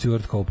Polisa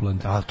Stuart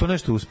Copeland. A to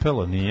nešto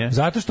uspelo, nije?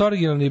 Zato što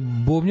originalni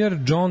bubnjar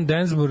John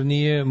Densmore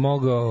nije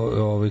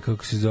mogao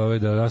kako se zove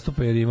da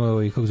nastupa jer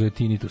imao kako zove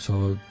tinnitus,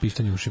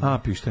 pištanje u ušima.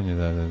 Pištanje,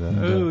 da.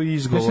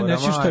 Izgovor. Ja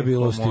se neću šta je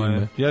bilo s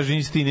time. Ja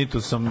živim s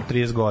tinnitusom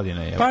 30 godina.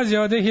 Pazi,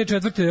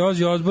 2004.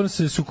 Ozzy Osbourne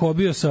se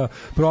sukobio sa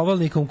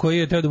provalnikom koji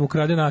je teo da mu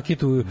krade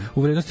nakitu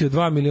u vrednosti od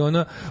 2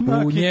 miliona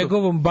u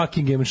njegovom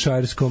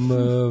Buckinghamshireskom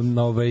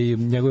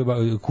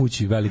njegovoj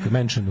kući, velike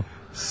mansionu.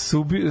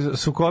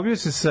 Sukobio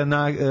se sa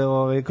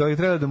koji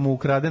treba da mu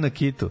ukrade na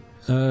kitu.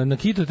 Na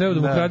kitu treba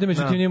da mu ukrade,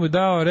 međutim njemu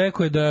dao,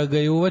 rekao je da ga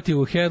je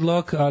uvatio u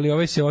headlock,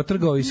 ali se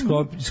otrgao i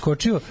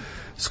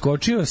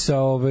skočio sa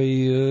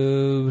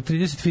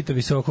 30 fita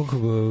visokog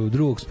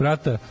drugog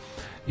sprata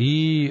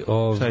i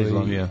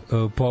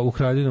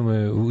ukradeno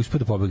je uspio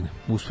da pobegne.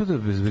 Uspio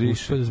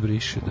da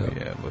zbriše, da.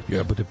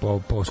 Jebote,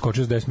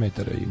 skočio s 10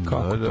 metara i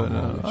kako to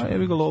moguće. A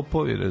jebi ga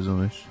lopovi,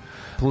 razumeš?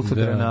 Plus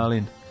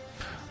adrenalin.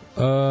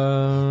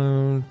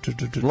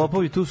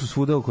 Lopovi tu su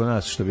svuda oko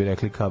nas, što bi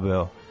rekli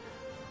KBO.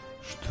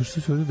 Što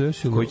se ovdje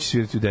desilo? Koji će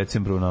svirati u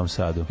decembru u Novom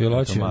Sadu.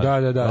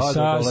 Da.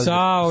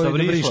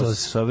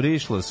 Sa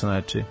Vrišlos,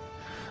 znači.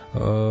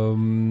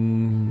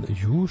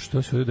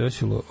 Što se ovdje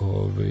desilo?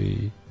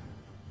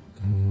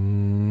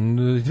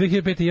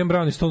 2005. Ian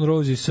Brown i Stone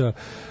Rosesa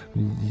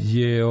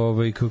je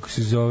kako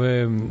se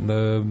zove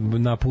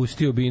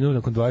napustio binu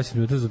nakon 20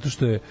 minuta zato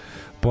što je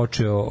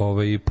počeo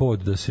pod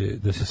da se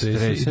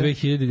trese.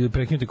 2000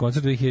 prekinuti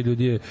koncert, 2000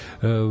 ljudi je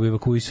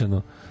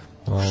evakuisano.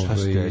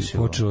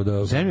 Počelo da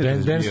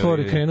dance floor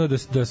je krenuo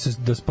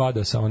da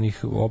spada sa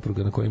onih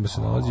opruga na kojima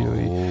se nalazio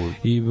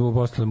i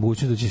postala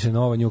mogućnost da će se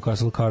nova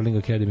Newcastle Curling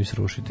Academy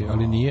srušiti,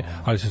 ali nije,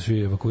 ali su svi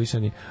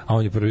evakuisani, a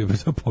on je prvi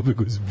brzo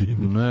pobegao iz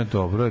bine. Ne,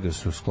 dobro je da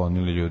su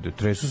sklonili ljude.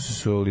 Tresu se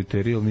su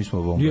literi, ali mi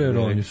smo bombardirali.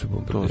 Jer oni su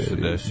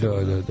bombardirali.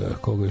 Da,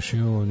 koga još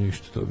imamo,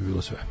 ništa, to bi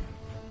bilo sve.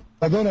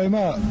 Maradona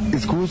ima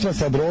iskustva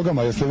sa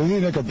drogama, jeste li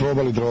vi nekad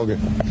probali droge?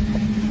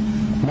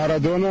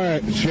 Maradona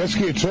je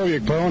svjetski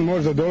čovjek, pa on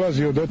možda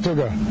dolazio do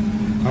toga,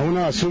 a u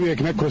nas uvijek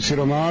neko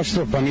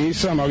siromaštvo, pa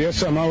nisam, ali ja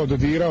sam malo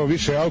dodirao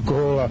više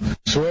alkohola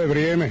svoje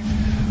vrijeme,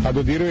 a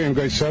dodirujem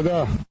ga i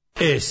sada.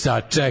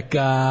 Sad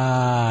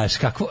čekaš,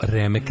 kakvo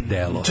remek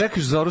delo.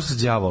 Čekaš Zoru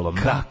sa đavolom.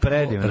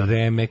 Predivno.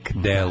 Remek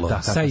delo.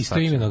 Sa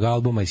istoimenog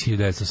albuma iz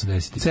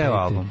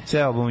 1985.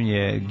 Ceo album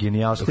je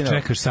genijalština.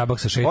 Čekaš Sabak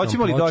sa šetom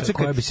ploča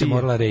koja bi se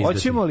morala reizdati.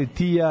 Hoćemo li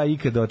ti ja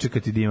ikad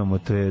dočekati da imamo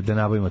da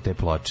nabavimo te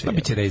ploče? Pa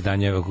biće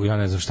reizdanje, ja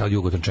ne znam šta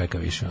Jugoton čeka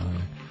više.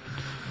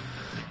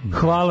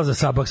 Hvala za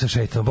Sabak sa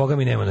šeitom. Boga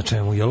mi nema na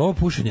čemu. Je li ovo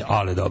pušenje?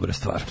 Ali dobra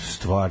stvar.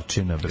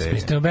 Stvarčina, bre.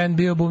 Smisleno band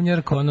bio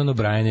bubnjar, Conan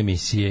O'Brien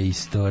emisije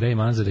isto. Ray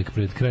Manzarek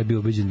pred kraj bio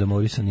ubeđen da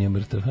Morrison nije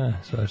mrtav.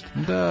 Svašta.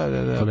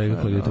 Da.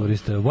 Kolega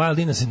klavijaturista.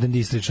 Wild Innocent and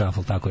District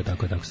Shuffle. Tako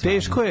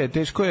je.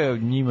 Teško je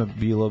njima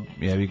bilo,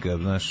 jevi ga,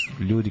 znaš,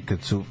 ljudi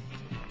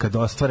kad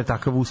ostvare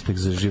takav uspeh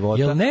za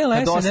života. Jel Nele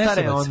kad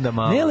ostare onda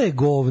malo. Nele je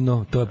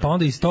govno, to je, pa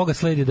onda iz toga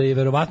sledi da je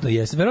verovatno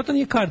jeste. Verovatno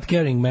nije card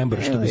carrying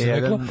member, što bi se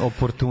reklo.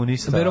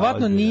 Oportunista.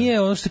 Verovatno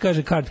nije ono što se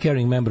kaže card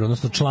carrying member,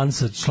 odnosno član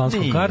sa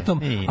članskom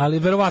kartom, ali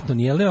verovatno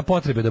nije, ali nema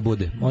potrebe da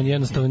bude. On je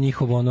jednostavno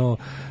njihov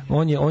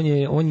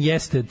on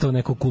jeste to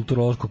neko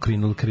kulturološko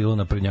krilo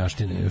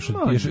naprednjaštine.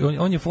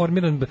 On je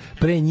formiran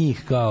pre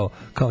njih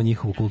kao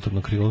njihovo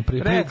kulturno krilo.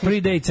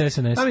 Predates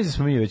SNS. A mi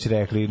smo već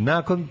rekli,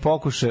 nakon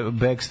pokušaja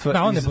bekstva.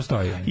 Da, on ne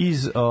postoji.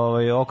 iz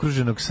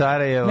okruženog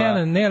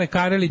Sarajeva. Nele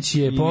Karelić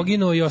je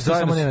poginuo i ostao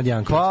samo Nenad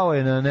Janković. Pao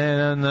je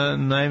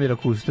na Emira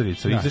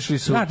Kusturicu. Izašli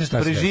su,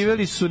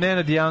 preživeli su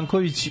Nenad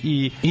Janković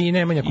i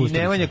Nemanja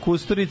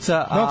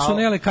Kusturica. Dok su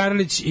Nele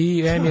Karelić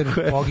i Emir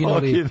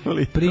poginuli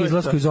pri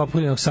izlasku iz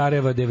opkoljenog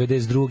Sarajeva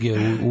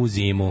 92. u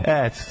zimu.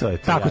 Eto, to je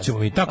to.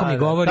 Tako mi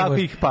govorimo,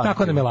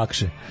 tako nam je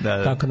lakše.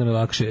 Tako nam je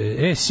lakše.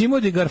 Simo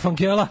di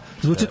Garfankela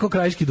zvuči kao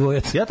krajiški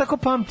dvojac. Ja tako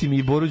pamtim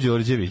i Boru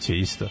Đorđevića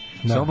isto.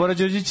 Samo Bora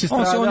Đorđević je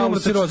stradao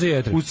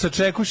u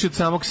sačekuši od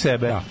samog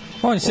sebe. Da.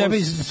 On sebe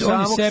iz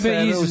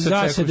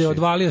zasede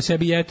odvalio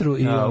sebi jetru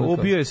i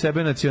ubio je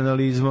sebe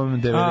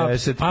nacionalizmom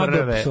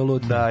 91.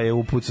 Da je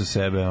upucao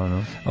sebe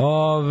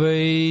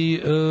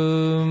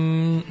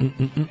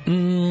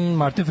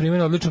Martin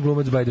Freeman odličan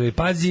glumac by the way.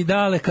 Pazi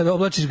dale kada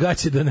oblačiš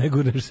gaće da ne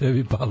gurneš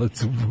sebi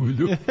palac u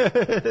bulju.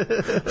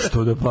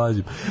 Što da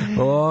pazim.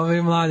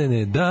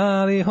 Mladene,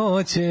 da li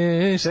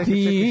hoćeš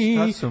ti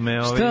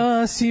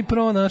šta si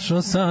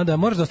pronašao sada?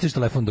 Moraš da ostaviš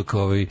telefon dok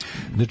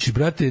znači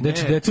brate,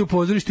 deca u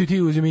pozorištu i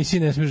ti uz emisiji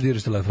ne smiješ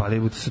diraš telefon.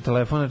 Ali sa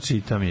telefona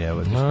čitam je,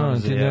 evo. Ti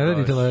ne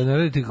radi,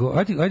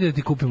 ajde da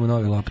ti kupimo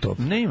novi laptop.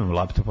 Ne imam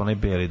laptop, onaj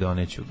beli,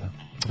 doneću ga.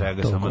 Treba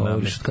ga samo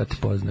govoriš kad te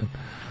poznajem.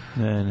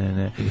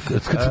 Ne.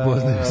 Kad te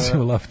poznajem si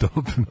u laptop.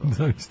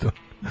 Zavisto.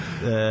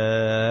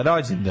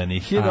 Rođendani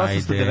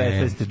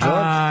 1819.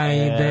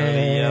 George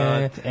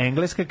Eliot,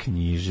 engleska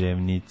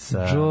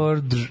književnica.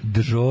 George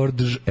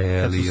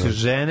Eliot. Kad su se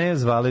žene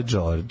zvale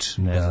George,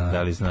 ne znam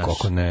da li znaš.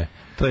 Kako ne?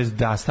 To je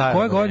staro.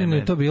 Koje godine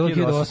je to bilo?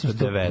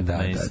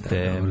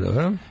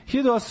 1819.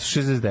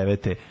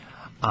 1869.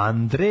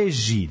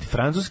 André Gide,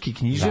 francuski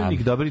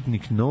književnik,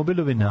 dobitnik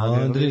Nobelove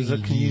nagrade za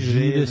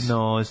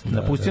književnost.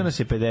 Napustio nas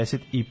je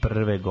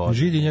 51.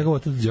 godine. Gide i njegov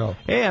otac đavo.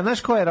 A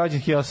znaš ko je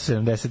rođen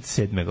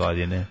 1877.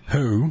 godine?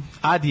 Who?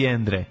 Adi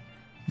Endre.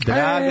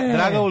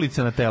 Draga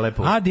ulica na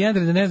Telepu. Adi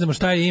Endre, da ne znamo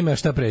šta je ime, a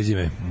šta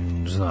prezime.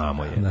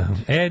 Znamo je.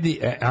 Edi,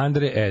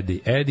 Andre,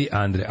 Edi,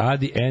 Andre,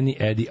 Adi, Eni,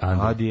 Edi,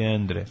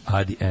 Andre.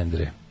 Adi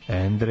Endre.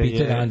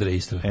 Peter Andre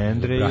isto.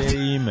 Endre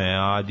je ime,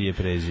 Adi je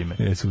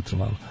prezime. Sutra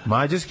malo.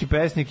 Mađarski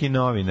pesnik i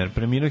novinar,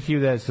 preminuo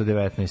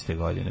 1919.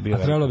 godine. A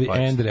trebalo bi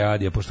Endre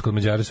Adija, pošto kod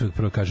Mađara se uvijek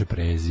prvo kaže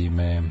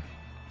prezime.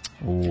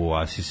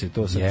 A si se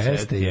to sad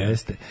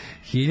Jeste.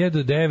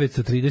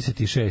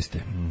 1936.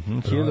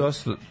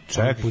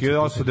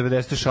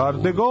 1890.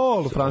 Charles de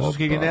Gaulle,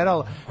 francuski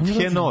general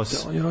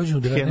Tjenos. On je rođen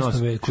u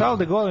 19. veku. Charles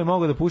de Gaulle je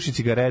mogao da puši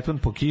cigaretu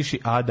po kiši,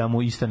 a da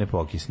mu ista ne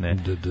pokisne.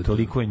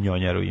 Toliko je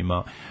njonjaru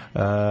imao.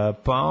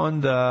 Pa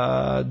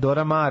onda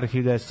Dora Maar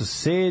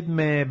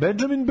 1907.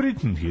 Benjamin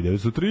Britten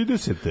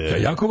 1930. Ja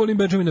jako volim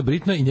Benjamina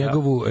Brittena i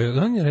njegovu,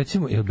 on je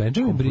recimo, je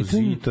Benjamin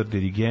Britten kompozitor,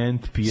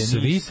 dirigent,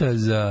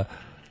 pijanista.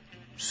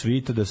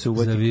 Svita da se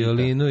uvati za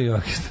violinu i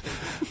orkestar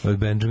od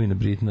Benjamina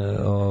Brittena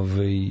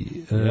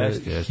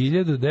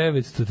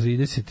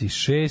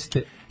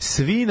 1936.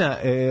 Svi na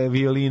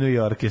violinu i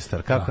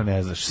orkestar, kako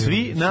ne znaš?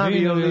 Svi na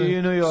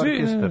violinu i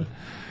orkestar.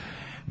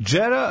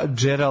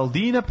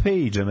 Geraldina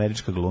Page,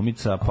 američka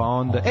glumica, pa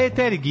onda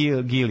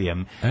Terry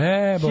Gilliam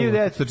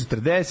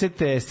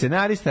 1940.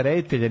 scenarista,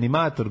 reditelj,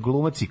 animator,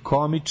 glumac i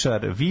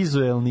komičar,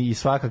 vizuelni i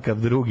svakakav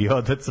drugi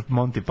otac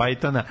Monty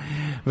Pythona,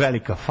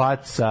 velika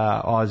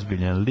faca,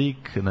 ozbiljan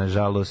lik,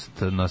 nažalost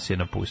nas je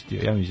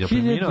napustio. Ja mi je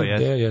preminuo.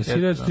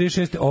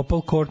 1936. Opal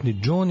Courtney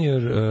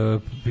Jr.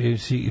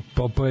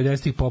 po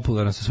 90-ih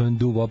popularan sa svojim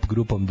doo-wop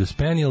grupom The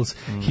Spaniels,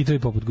 hitovi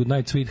poput Good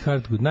Night,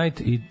 Sweetheart, Good Night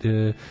i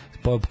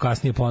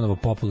kasnije ponovo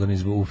popularni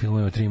u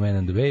filmovima Three Men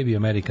and the Baby,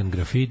 American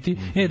Graffiti.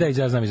 Da,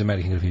 ja znam iz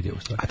American Graffiti. A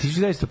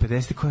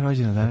 1950. ko je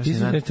rođen na današnji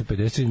dan?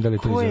 1950. Da li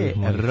to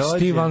izgleda?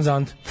 Steve Van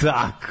Zandt.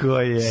 Tako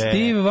je.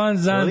 Steve Van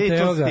Zandt,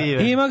 evo ga.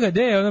 Ima ga,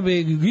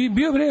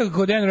 bio bre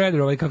kod Dan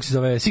Rather, kako se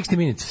zove, 60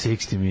 Minutes.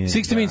 60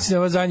 Minutes,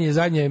 ova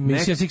zadnje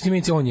emisija 60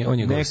 Minutes, on je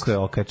gost. Neko je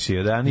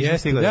okačio, da, nisam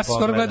stigao da pogledam. Ja sam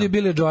skoro gledao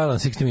Billy Joelan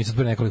 60 Minutes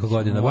pre nekoliko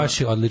godina,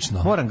 baš je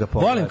odlično. Moram ga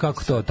pogledati. Volim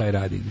kako to taj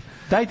radi.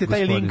 Dajte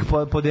taj link,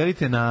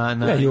 podelite na...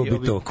 Ja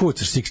ljubi to,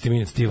 kucaš 60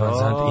 Minutes, Steve Van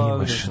Zandt i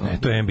imaš,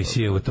 to je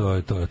NBC-evo,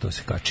 to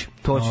se kači.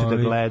 To ću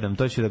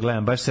da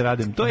gledam, baš se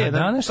radim. To je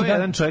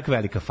jedan čovjek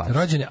velika faca.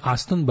 Rođen je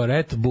Aston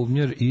Barrett,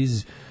 bubnjar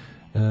iz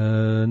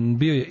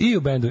bio je i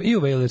u bendu, i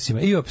u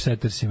Wailersima, i u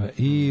Upsettersima,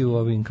 i u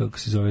ovim, kako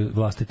se zove,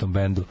 vlastitom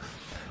bendu.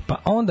 Pa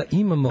onda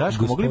imamo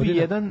Daško,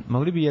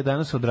 mogli bi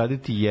danas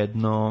odraditi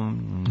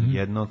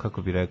jedno,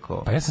 kako bi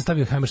rekao... Pa ja sam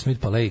stavio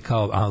Hammersmith Palais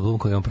kao album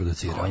koji on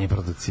producirao. On je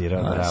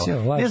producirao, bravo.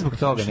 Ne zbog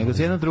toga, nego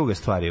jedna druga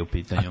stvar je u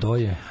pitanju. A to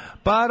je?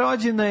 Pa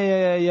rođena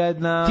je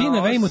jedna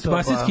Tina Weymouth,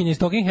 basistkinja iz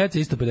Talking Heads,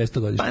 isto 50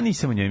 godina. Pa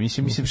nisam u njoj,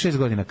 mislim 6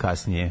 godina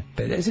kasnije.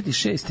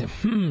 56.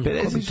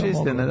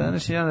 56. Na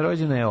današnji dan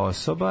rođena je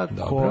osoba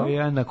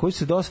na koju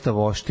se dosta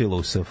voštilo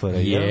u SFRJ.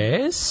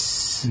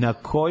 Yes. Na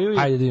koju...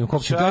 Ajde da imamo,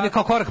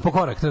 kao korak po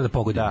korak, treba da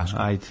pogodim. Da,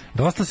 ajde.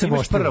 Dosta se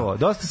voštilo.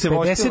 Dosta se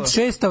voštilo.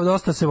 56.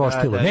 dosta se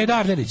voštilo. Ne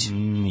Darnerić.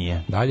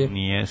 Nije. Dalje.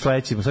 Nije.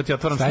 Sledeći, sad ti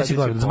otvaram sledeće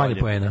polje. Zmanje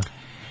poena.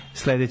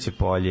 Sledeće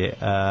polje.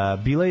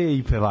 Bila je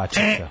i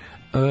pevačica.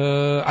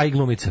 A i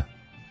glumica.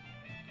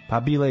 Pa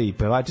bila je i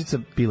pevačica,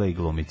 bila je i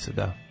glumica,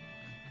 da.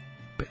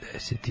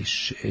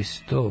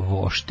 56.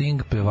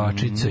 Vošting,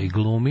 pevačica i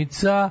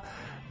glumica.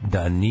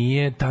 Da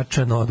nije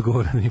tačan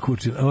odgovor na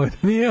Kučin. Ovo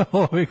nije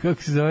ovaj,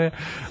 kako se zove.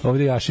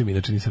 Ovdje Jašim,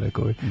 inače nisam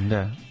rekao ovaj.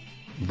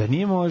 Da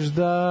nije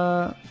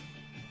možda...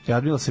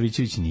 Admila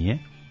Savićević nije.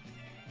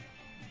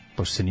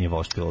 Pošto se nije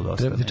voštilo dosta.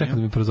 Treba ti čekati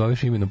da mi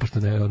prozoveš imenom, pošto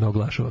ne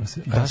oglašavam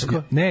se.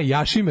 Dasko? Ne,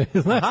 Jašime.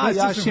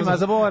 Jašima,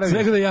 zaboravim.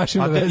 Sve da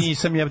Jašime veze. A te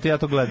nisam, ja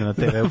to gledam na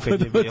TV-u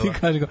kad je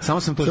bilo. Samo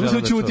sam to želeo da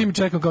čujem. Samo se čutim,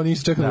 čekam kao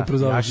nisi čekam da me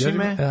prozoveš.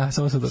 Jašime?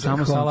 Samo sam to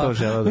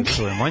želeo da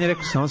čujem. On je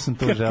rekao, samo sam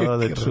to želeo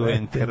da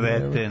čujem.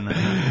 Kretena.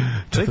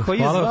 Čovjek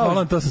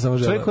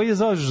koji je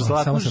zvao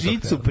Zlatnu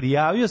žicu,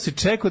 prijavio se,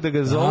 čekao da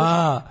ga zove,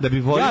 da bi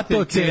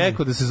voditelj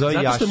rekao da se zove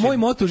Jašim. Zato što moj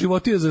moto u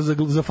životu je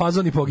za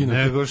fazon i poginuti.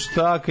 Nego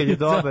šta, kad je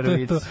dobar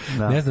vic.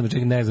 Ne znam,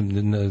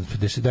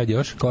 da je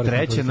još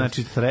treće,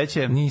 znači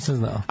treće. Nisam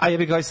znao. A ja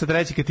bih ga sa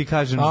treće kad ti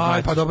kažem.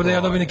 Aj, pa dobro da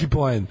ja dobijem neki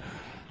poen.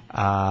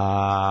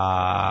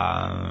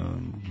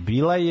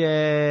 Bila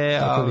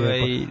je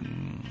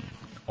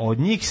od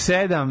njih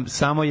 7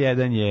 samo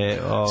jedan je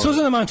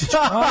Suzana Mančić.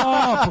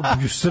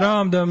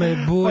 Sram da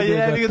me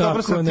bude da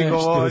tako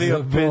nešto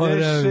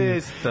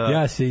zaboravim.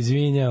 Ja se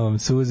izvinjavam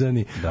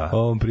Suzani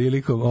ovom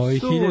prilikom.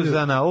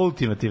 Suzana,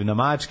 ultimativna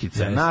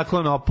mačkica,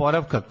 nakon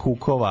oporavka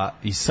kukova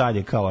i sad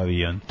je kao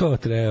avion. To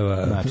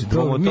treba. Znači,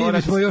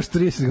 mi smo još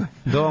 30 godina.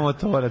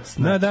 Domotorac.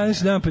 Na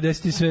današnji dan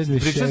 50. svezdi.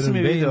 Pričao sam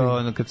mi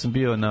video kad sam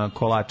bio na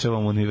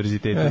Kolačevom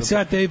univerzitetu.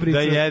 Da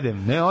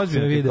jedem. Ne,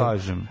 ozbiljno ti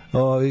kažem.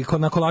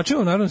 Na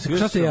Kolačevom, naravno,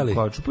 šta ste jeli?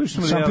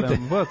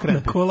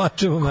 Na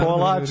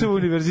Kolačevu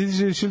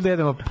univerzitet išli da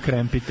jedemo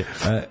krempite.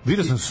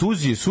 Vidio sam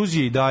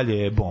Suzi i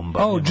dalje bomba.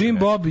 Jim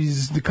Bob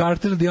iz The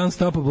Carter, The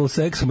Unstoppable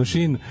Sex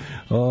Machine,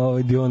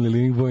 The Only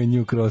Living Boy in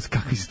New Cross.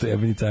 Kakvi su to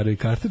jebeni carovi?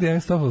 Carter, The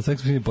Unstoppable Sex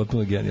Machine je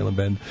potpuno genijalan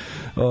band.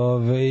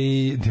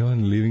 The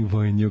Only Living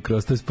Boy in New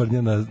Cross, to je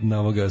sprdnja na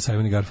ovoga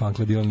Simon i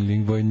Garfunkla, The Only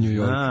Living Boy in New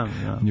York.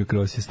 New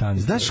Cross je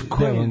stanica.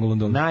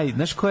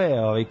 Znaš ko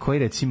je koji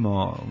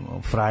recimo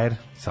frajer?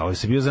 Ovo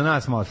se bio za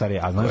nas malo stariji,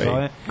 a znaš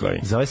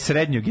za ove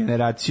srednju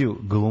generaciju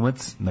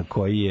glumac na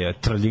koji je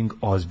trling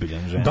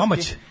ozbiljan ženski.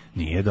 Domać?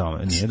 Nije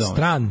domać.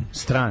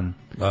 Stran.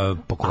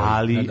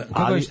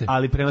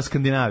 Ali prema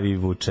Skandinaviji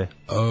vuče.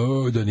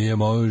 Da nije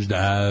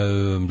možda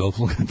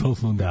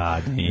Dolphin. Da,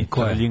 nije.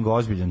 Trling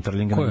ozbiljan,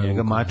 trling na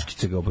njega,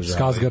 mačkice ga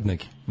obožavaju. Skarsgård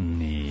neki?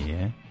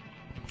 Nije.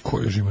 Ko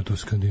još ima tu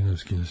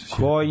skandinavski?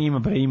 Ko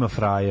ima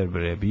frajer,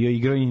 bre. Bio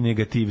igrao i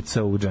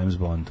negativca u James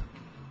Bondu.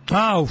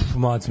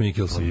 Mads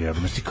Mikkelsen.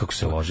 Jebnosti kako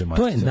se lože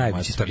Mads. To je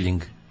najveći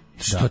trling.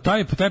 Što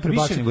taj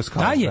prebacio. Više nego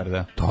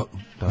Skarsgårda.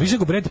 Više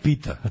nego Brad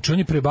Pitta. Znači on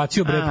je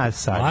prebacio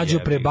Mlađo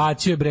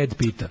prebacio Brad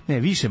Pitta. Ne,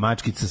 više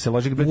mačkica se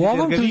lože Brad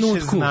Pitta, ga više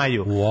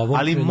znaju.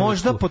 Ali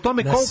možda po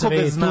tome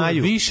koliko ga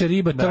znaju. Više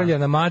riba trlja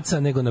na Maca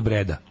nego na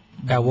Breda.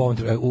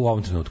 U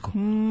ovom trenutku.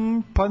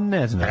 Pa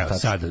ne znam.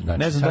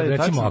 Ne znam da je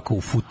recimo ako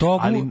u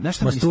Futogu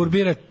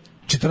masturbira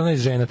 14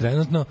 žena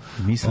trenutno.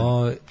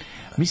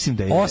 Mislim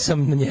da je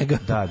 8 na njega.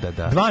 Da.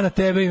 2 na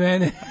tebe i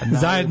mene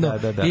zajedno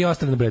i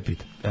ostalo na Brad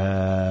Pitt.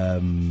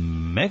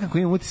 Nekako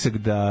imam utisak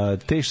da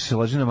te što se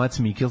lože na Mads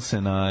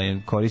Mikkelsena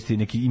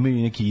imaju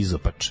neki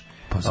izopač.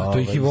 Pa zato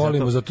ih i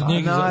volimo,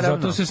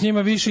 zato se s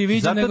njima više i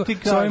viđa nego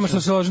sa ovima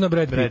što se lože na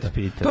Brad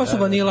Pitta. To su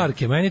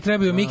vanilarke, meni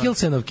trebaju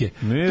Mikkelsenovke.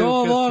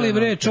 To voli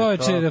bre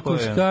čoveče, ako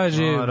se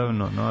kaže.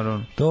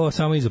 Naravno. To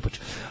samo izopač.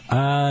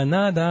 A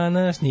na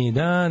današnji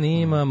dan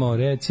imamo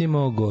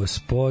recimo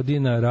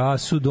gospodina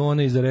Rasu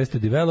Dona iz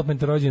Arrested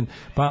Development rođen,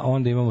 pa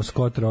onda imamo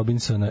Scott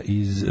Robinsona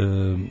iz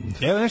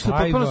Evo nešto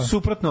potpuno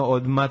suprotno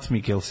od Mads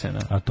Mikkelsena.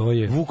 A to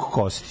je Vuk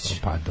Kostić.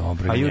 Pa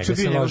dobro, juče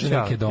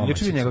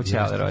bi njegov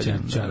ćale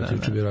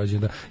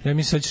rođen. Ja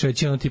mislim sad ćeš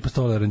reći ono tipa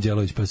Stola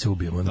Ranđelović pa se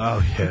ubijemo.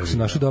 Kako su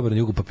našli dobar na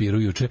jugu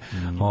papiru juče,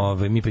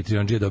 mi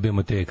Patreonđije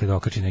dobijemo te kada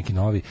okači neki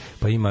novi,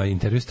 pa ima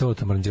intervju s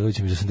Stolatom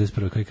Ranđelovićem iz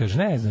 81. koji kaže,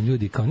 ne znam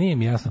ljudi, kao nije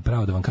mi jasno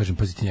pravo da vam kažem,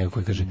 pazite njega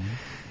koji kaže,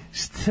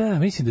 šta,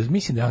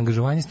 mislim da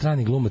angažovanje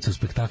stranih glumaca u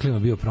spektaklima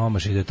bio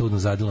promašaj i da je to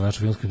unazadilo našu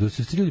filmsku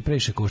industriju. Ti ljudi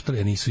previše koštali,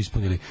 a nisu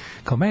ispunili.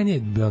 Kao meni je,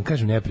 da vam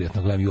kažem,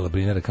 neprijatno gledam Jula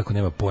Brinera kako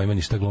nema pojma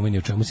ni šta glumi, ni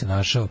u čemu se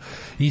našao.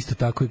 Isto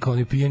tako i kao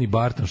oni pijeni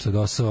Barton što je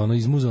dosao,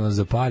 izmuzao nas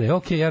za pare.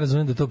 Ok, ja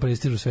razumijem da to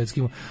prestižu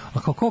svetskim, a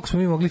kao koliko smo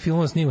mi mogli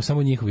filmova snimati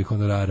samo njihovih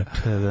honorara.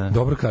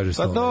 Dobro kaže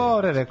Stola. Pa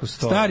dobro, rekao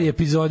Stola. Stari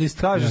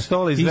epizodist. Kaže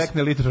Stola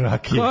izvekne litru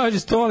rakije. Kaže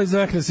Stola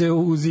izvekne se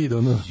u zid,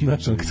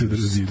 znači kad se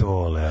udara zid.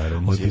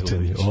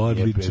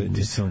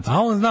 Odličan.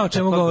 A on zna o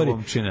čemu govori.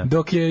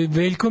 Dok je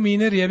Veljko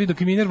Miner,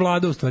 dok je Miner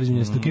vladao, u stvari,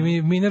 dok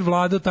je Miner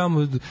vladao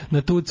tamo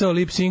natucao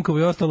lip sinkov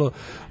i ostalo,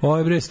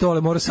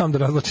 Stole mora sam da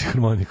razlači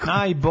harmoniku.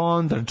 Aj,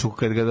 Bondarčuk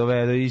kad ga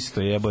dovede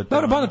isto jebote.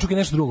 Dobro, Bondarčuk je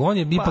nešto drugo. On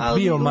je ipak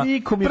bio,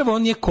 prvo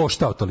on nije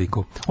koštao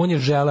toliko. On je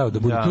želeo da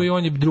bude tu i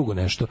on je drugo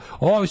nešto.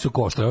 Ovi su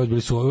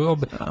koštali,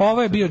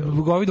 ovo je bio,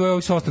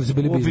 ovi su ostali su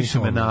bili biznis. Ubiše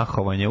me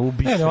nahovanje,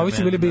 ubiše me. Ne, ovi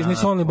su bili biznis,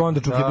 only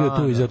Bondarčuk je bio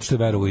tu i zato što je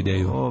verovao u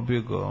ideju.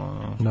 Obigo.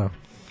 Da.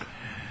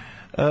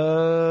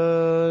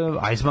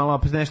 Ajde malo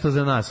opet nešto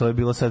za nas. Ovo je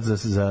bilo sad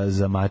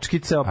za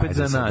mačkice, opet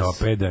za nas. Ajde sad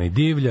opet, Dani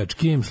Divljač,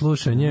 Kim,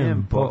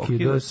 slušanjem,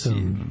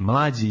 Pokidosom.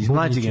 Mlađi, iz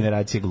mlađe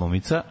generacije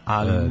glumica,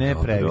 ali ne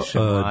previše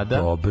mlada.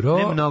 Dobro.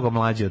 Ne mnogo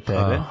mlađe od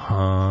tebe.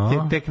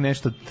 Tek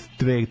nešto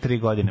 2-3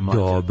 godine mlađe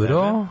od tebe.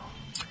 Dobro.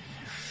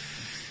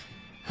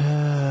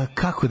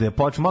 Kako da je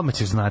počnem? Odmah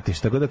ćeš znati.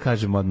 Šta god da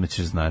kažem, odmah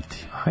ćeš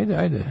znati.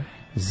 Ajde.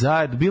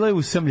 Bila je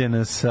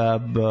usamljena sa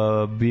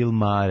Bill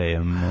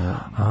Murrayem.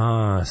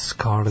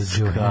 Scarlett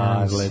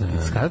Johansson.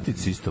 Scarlett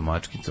je isto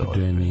mačkica.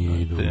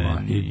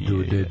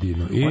 Idu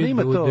dedino. Ona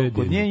ima to,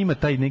 kod nje ima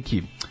taj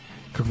neki,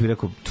 kako bih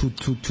rekao,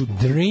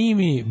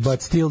 dreamy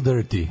but still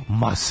dirty.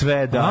 Ma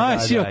sve, da.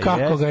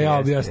 Kako ga ja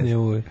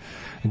objasnio.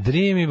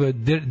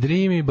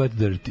 Dreamy but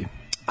dirty.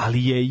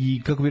 Ali je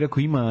i, kako bih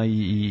rekao,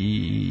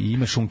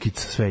 ima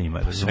šunkica, sve ima.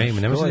 Sve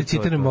ima, nema se da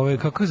citiram ove,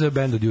 kako je za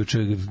bend od juče,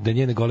 da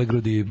njene gole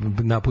grudi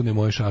napune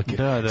moje šake.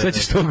 Sve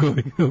ćeš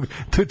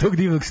tog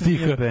divnog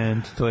stiha.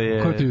 To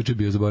je... Ko je to juče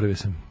bio, zaboravio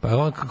sam.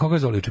 Pa koga je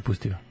Zoli juče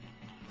pustio?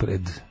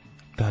 Pred...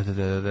 Da, to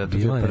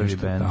je prvi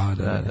bend.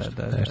 Da,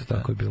 nešto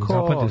tako je bilo.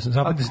 Zapamtio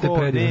sam te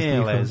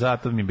predivne stiha.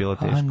 Zato mi je bilo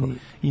teško.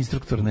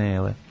 Instruktor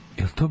Nele.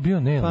 Je li to bio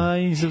Nele? Pa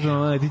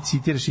instruktor, ti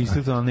citiraš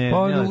instruktor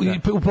Nele.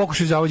 Pa u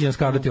pokušaju zavođenja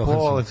Scarlett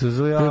Johansson.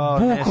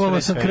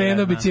 Bukvalno sam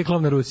krenuo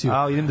biciklom na Rusiju.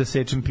 Idem da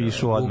sečem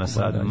pišu odmah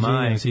sad.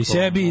 I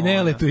sebi i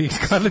Neletu i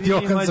Scarlett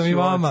Johansson i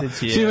vama.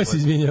 Svima se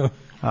izvinjao.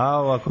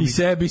 I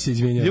sebi se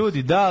izvinjao.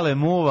 Ljudi, Dale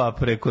muva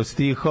preko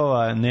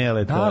stihova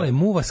Neleta. Dale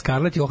muva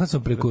Scarlett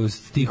Johansson preko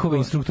stihova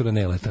instruktora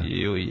Neleta.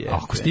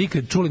 Ako ste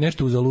ikad čuli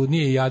nešto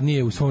uzaludnije i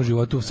jadnije u svom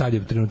životu, sad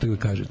je trenutak da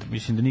kažete.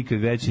 Mislim da nikad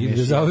veći neši jebat.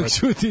 Da zauvek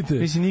šutite.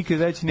 Mislim nikad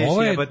veći neši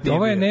jebat.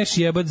 Ovo je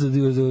neši jebat za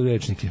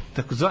rečnike.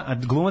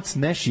 Takozvan glumac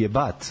neši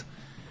jebat.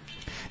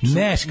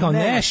 Neš, kao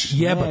Neš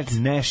jebat.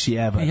 Neš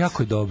jebat.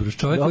 Jako je dobro.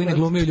 Čovjek koji ne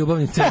glumi u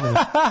ljubavnim scenama.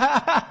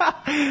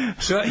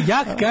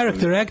 Jak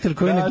character actor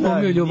koji ne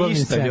glumi u ljubavnim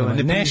scenama.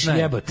 Neš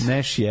jebat.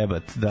 Neš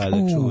jebat, da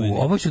čuveni.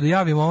 Ovo ću da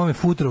javim ovome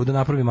Futrovu da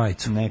napravi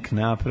majicu. Nek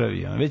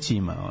napravi, već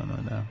ima ono,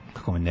 da.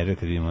 Kako me nervira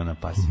kad ima na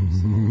pasi.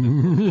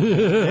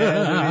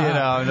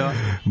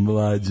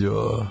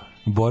 Mlađo.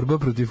 Borba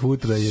protiv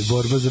Futra je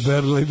borba za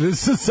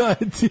Berlitz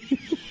Society.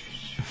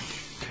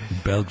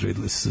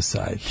 Belgradeless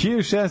Society.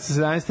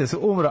 1617.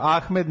 umro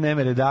Ahmed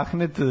Nemered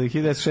Ahmed,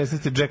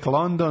 1916. Jack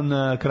London,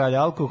 kralj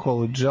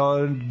alkoholu,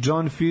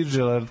 John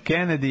Fitzgerald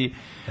Kennedy.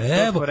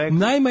 Evo,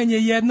 najmanje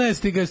jedna je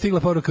stigla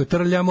poruka,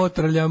 trljamo.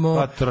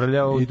 Pa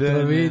trljao, i to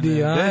vidi,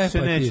 gde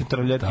se neće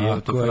trljati, evo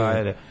tu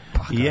frajere.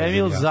 I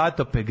Emil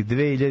Zatopek,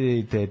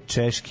 2000.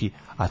 češki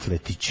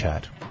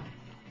atletičar.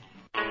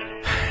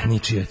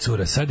 Ničija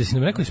cura. Sad jesi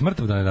nam rekao i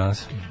smrtav dan je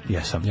danas?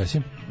 Jesam.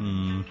 Jesi?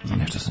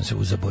 Nešto sam se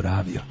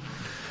uzaboravio.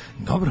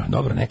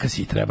 Dobro, neka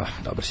si i treba.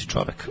 Dobar si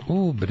čovek.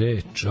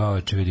 Bre,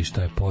 čoveče, vidi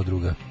šta je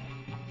podruga.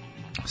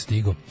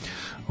 Stigo.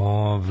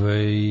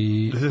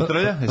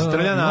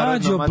 Strelja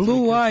narodno. Mlađo,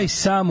 Blue Eye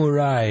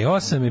Samurai.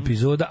 8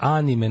 epizoda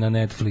anime na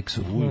Netflixu.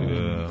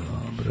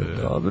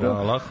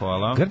 Dobro.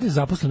 Hvala. Gde je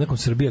zaposlen nekom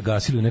Srbija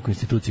gasili u nekoj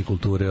instituciji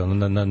kulture,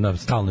 na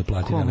stalnoj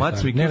plati.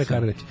 Ne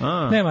Lekarveć.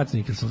 Ne, Mats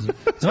Mikkelson.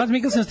 Za Mats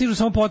Mikkelson stižu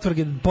samo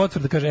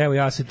potvrde, kaže, evo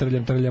ja se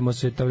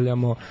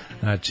trljamo.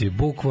 Znači,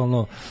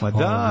 bukvalno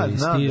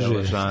stižu.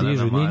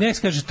 Ne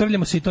kaže,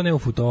 trljamo se i to ne u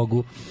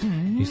futogu.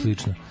 I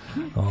slično.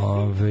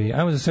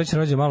 Ajmo za srećan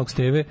rođendan malog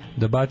Steve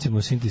da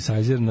bacimo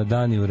synthesizer na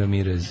Daniju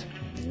Ramirez.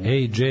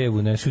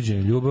 AJ-evu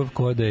nesuđenu ljubav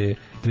koda je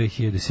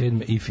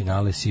 2007. i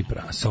finale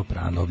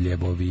Sopranov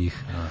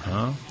ljebovih.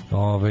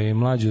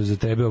 Mlađo za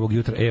tebe ovog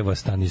jutra Eva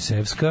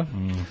Stanisevska.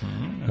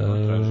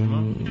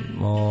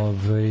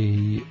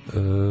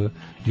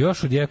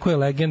 Još odjekuje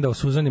legenda o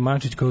Suzani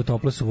Mančić koja u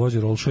Toplasu vozi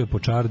rolšuje po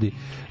čardi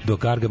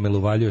dok Gargamel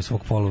uvaljuje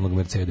svog polovnog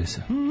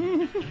Mercedesa.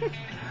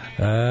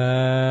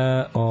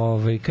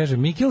 Kaže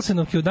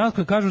Mikkelsenovki u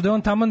Danskoj kažu da je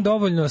on taman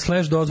dovoljno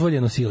 /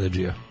 dozvoljeno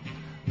siledžija,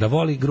 da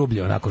voli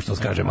grublje, onako što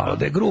se kaže malo,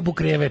 da je grub u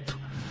krevetu.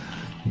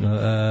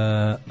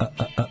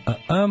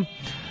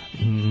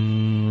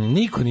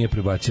 Niko nije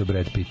prebacio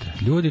Brad Pitta.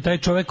 Ljudi, taj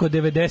čovek od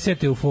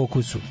 90. u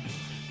fokusu.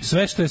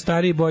 Sve što je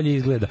stariji bolje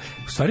izgleda.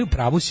 U stvari u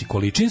pravu si,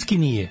 količinski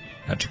nije.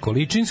 Znači,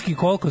 količinski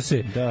koliko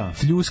se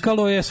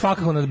fljuskalo je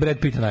svakako nad Brad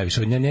Pitta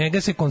najviše. Od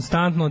njega se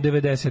konstantno od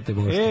 90.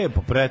 bošta.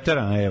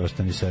 Popreterano, evo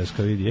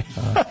Stanisevska vidi.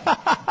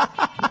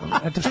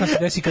 Eto šta se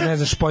desi kad ne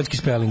znaš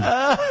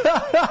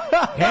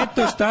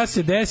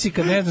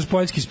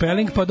poljski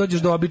spelling. Pa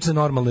dođeš do obične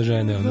normalne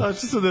žene.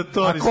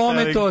 A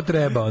kome to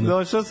treba?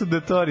 Došao su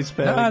detori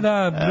spelling.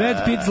 Da,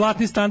 Brad Pitt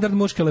zlatni standard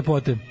muške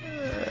lepote.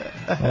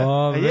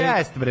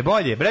 Jeste,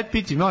 bolje. Brad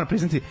Pitt, moram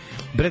priznati,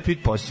 Brad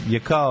Pitt je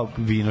kao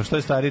vino, što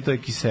je stariji, to je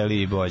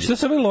kiseliji i bolje. Što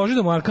se ovaj loži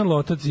da mu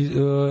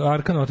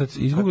Arkan otac,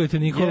 izgooglite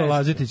Nikola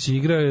Lazetić,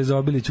 igrao je za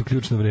Obilić u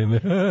ključno vreme.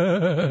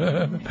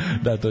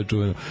 Da, to je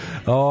čuveno.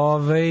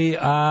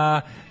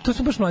 To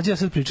smo baš mlađi, ja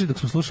sad pričali dok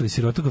smo slušali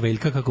Sirotog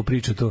Veljka kako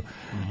priča to.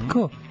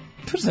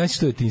 Znači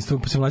što je tinstvo,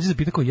 pa se Mlađa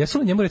zapita kao, jesu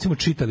li njemu recimo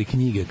čitali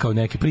knjige kao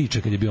neke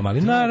priče kad je bio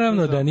mali?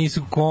 Naravno da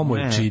nisu, komu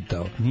je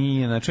čitao.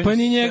 Nije, znači... Pa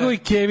ni njegovi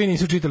Kevi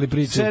nisu čitali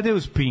priče. Sede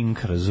uz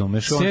Pink,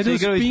 razumeš? Sede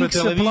uz Pink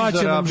sa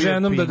plaćenom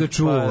ženom da ga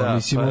čuva.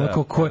 Mislim,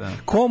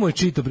 komu je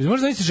čitao priče?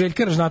 Možda znači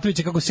Željka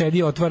Ražnatovića kako sedi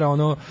i otvara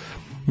ono,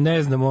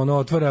 ne znam, ono,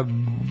 otvara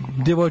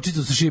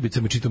devojčicu sa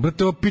šibicama, čitam,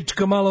 brate, ovo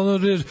pička malo,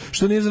 ono,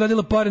 što nije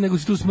zaradila pare, nego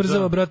se tu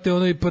smrzava, brate,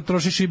 ono, i pa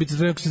troši šibice,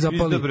 treba neko se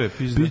zapali.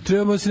 Pizda.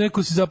 Treba se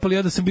neko se zapali,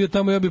 ja da sam bio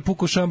tamo, ja bih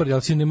pukao šambar,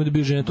 ali si nema da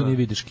bio žena, to nije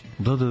vidiški.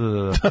 Da.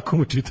 Tako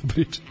mu čitam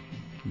priče.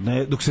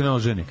 Ne, dok se ne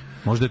oženi.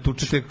 Možda je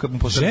tučete kad mu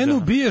posređa.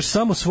 Ženu biješ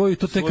samo svoju,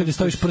 to tek kad je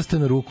staviš prste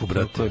na ruku,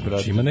 brate.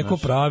 Znači, ima neko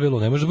pravilo,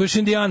 ne možeš da budeš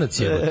indijanac,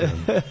 jebate.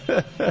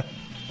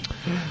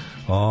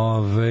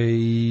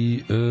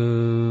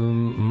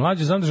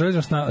 Mlađe, znam da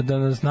želiš da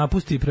nas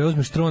napusti i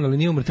preuzmeš tron, ali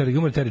nije umre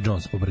Terry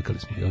Jones, pobrkali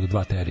smo od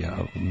 2 Terrya,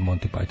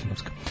 Monty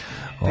Pythonovska.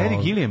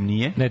 Terry Gilliam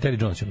nije? Ne,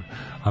 Terry Jones je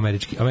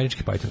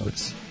američki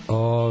Pythonovac.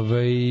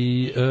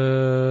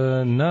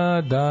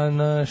 Na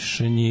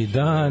današnji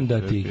dan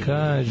da ti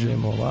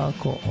kažem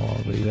ovako,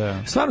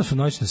 stvarno su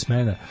noćna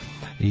smena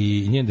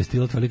i njen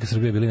destilat Velika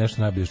Srbija bili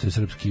nešto najbolje što je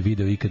srpski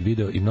video ikad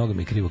video i mnogo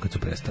mi je krivo kad su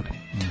prestali.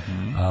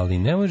 Ali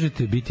ne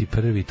možete biti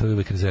prvi, to je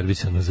uvek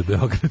rezervisano za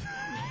Beograd.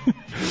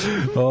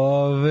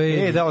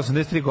 Da,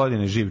 83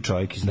 godine živ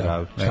čovjek i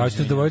zdrav. Kao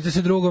ćete dovoljite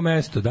se drugo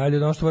mesto, dalje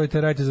od ono što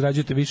volite radite,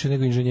 zarađujete više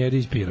nego inženjeri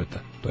iz Pirota,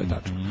 to je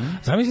tačno.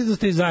 Zamislite da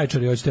ste iz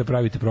Zaječara i hoćete da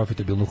pravite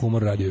profitabilnu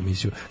humor radio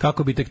emisiju,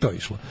 kako bi tek to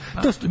išlo?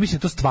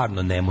 Mislim, to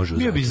stvarno ne može.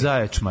 Bio bi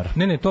Zaječmar.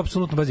 Ne, to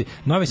apsolutno, bazi,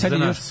 Novi Sad je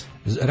još,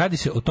 radi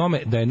se o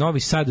tome da je Novi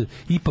Sad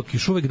ipak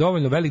još uvek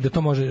dovoljno velik da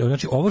to može,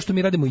 znači ovo što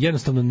mi radimo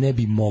jednostavno ne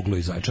bi moglo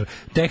iz Zaječara.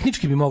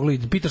 Tehnički bi moglo,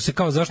 pitaš se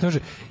kao zašto ne može,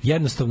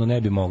 jednostavno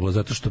ne bi moglo,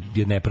 zato što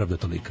je nepravda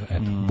tolika,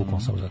 eto,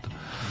 bukvalno samo zato.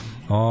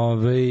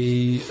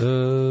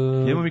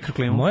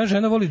 Moja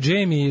žena voli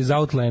Jamie iz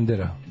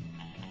Outlandera.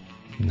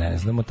 Ne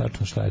znamo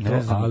tačno šta je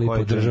to, ali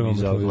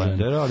podržavamo tvoju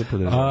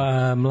ženu.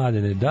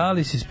 Mladene, da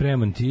li si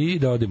spreman ti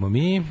da odemo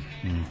mi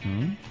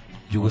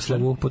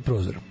Jugoslavu pod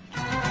prozorom?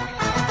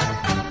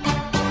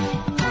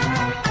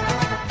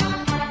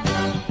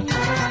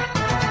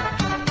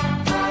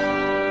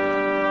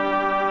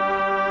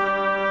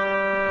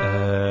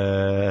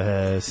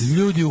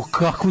 Ljudi, u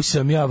kakvu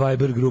sam ja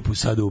Viber grupu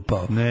sad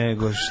upao?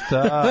 Nego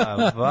šta?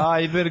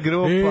 Viber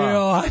grupa.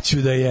 Ja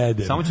ću da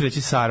jedem. Samo ću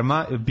reći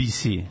Sarma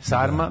BC.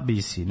 Sarma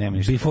BC. Nema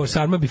ništa.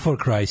 Sarma Before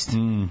Christ.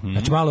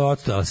 Znači malo je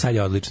odstao, ali sad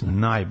je odlično.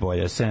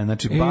 Najbolja se.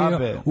 Znači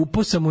babe.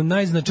 Upao sam u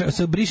najznačajnije.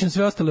 Sad brišem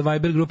sve ostale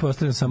Viber grupe,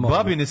 ostavljam samo.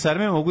 Babine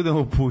Sarme mogu da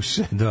mu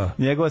puše. Da.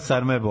 Njegova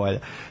Sarma je bolja.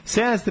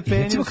 7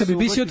 stepeni. Recimo kad bi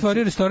BC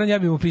otvorio restoran, ja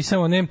bih mu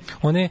pisao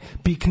one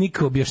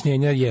piknik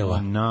objašnjenja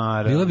jela.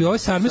 Bilo bi ove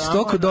Sarme su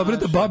toliko dobre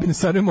da babine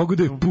Sarme mogu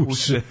da je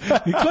puše.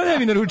 I ko ne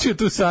bi naručio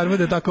tu sarmu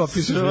da tako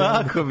opišeš?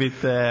 Svako bi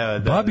teo,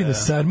 da. Babina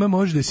sarma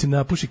može da se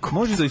napuši.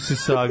 Može da se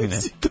sagne.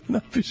 Da si to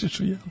napišeš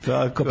u jelu.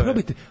 Tako je.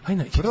 Probajte.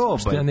 Ajde,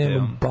 zašto ja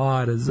nemam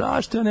para?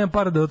 Zašto ja nemam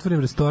para da otvorim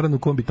restoran u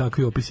kom bi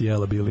takvi opisi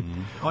jela bili?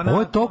 Ovo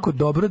je toliko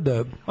dobro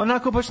da...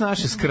 Onako baš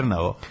naše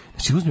skrnavo.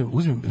 Znači,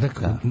 uzmem,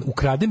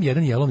 ukradem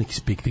jedan jelovnik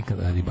iz piknika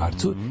na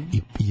ribarcu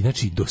i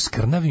znači,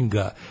 doskrnavim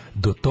ga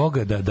do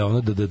toga da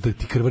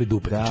ti krvari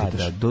dupe.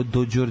 Do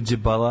Đorđe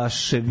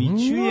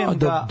Balaševićujem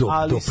ga,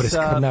 ali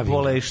sa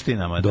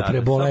boleštinama. Do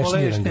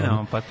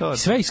preboleštinama. Pa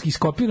sve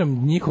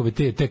iskopiram njihove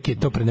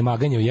to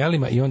prenemaganje u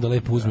jelima i onda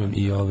lepo uzmem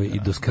i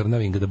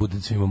doskrnavim ga da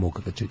bude svima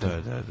muka kad čitam.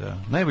 Da.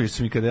 Najbolje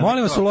su mi kada...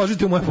 Molim vas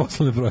uložiti u moje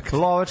poslovne projekte.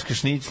 Lovačka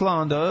šnicla,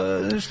 onda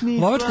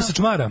šnicla... Lovačka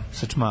sačmara.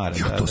 Sačmara,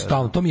 to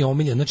stalno, to mi je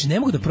omiljeno. Znači, ne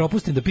mogu da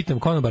propustim da pitam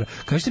konobara,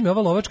 kažete mi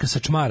ova lovačka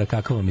sačmara,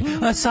 kakva vam je?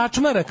 A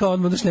sačmara, kao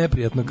odmah daš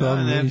neprijatno, kao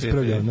odmah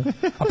ispravljeno.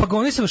 A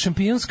pagonisava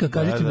šampionska,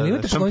 kažete mi,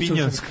 imate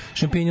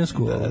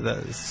šampionjsku? Da.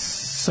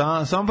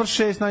 Sombor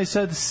 6, Novi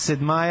Sad 7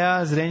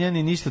 maja,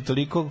 Zrenjanin ništa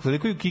toliko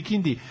i u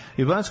Kikindi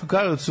i Banskom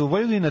Karlovcu,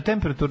 Vojvodina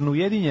temperaturno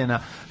ujedinjena,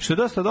 što je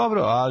dosta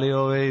dobro, ali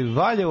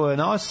Valjevo je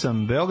na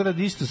 8, Beograd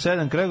isto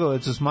 7,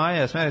 Kregovac 8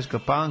 maja, Smederevska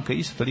Palanka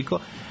isto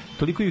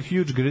toliko i u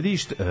Huge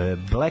Gradišt,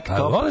 Blacktop.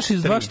 A voliš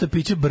iz 2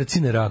 štapića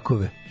brcine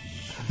rakove?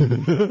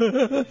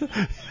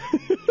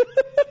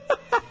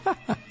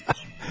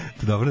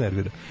 To dobro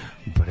nervira.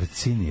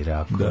 Brcini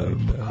rakovi. Da.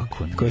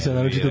 Koji se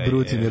naročito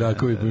brucini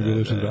rakovi.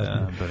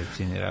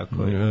 Brcini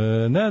rakovi.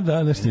 Na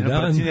današnji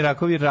dan. Brcini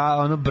rakovi,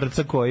 ono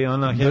brca koji je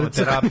ono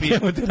hemoterapija,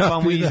 pa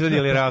mu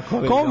izvedili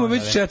rakove. Komu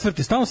već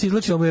 4. Stalno se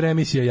izlačila mu je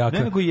remisija jaka.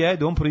 Ne nego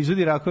jedu, on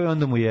proizvodi rakove,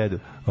 onda mu jedu.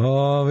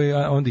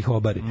 Onda ih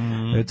obari.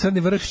 Crni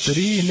vrh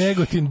 3,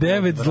 Negotin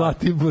 9,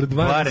 Zlatibor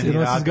 20,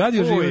 on se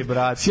zgadio život.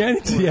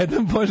 Sjenica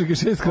 1, Požega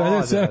 6,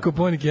 Kraljevo 7,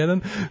 Koponik 1,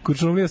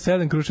 Kuršumlija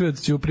 7,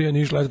 Kruševac, Ćuprija,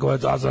 Niš,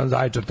 Leskovac,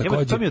 Zaječar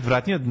također. To mi je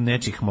odvratnije od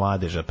nečih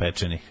mladeža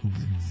pečenih.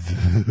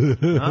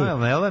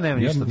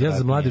 Ja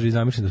za mladeže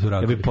zamišljam da su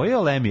radovi. Ja bih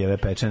pojeo Lemijeve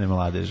pečene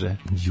mladeže.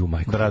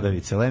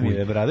 Bradavice,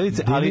 Lemijeve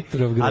bradavice, ali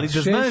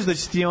da znaš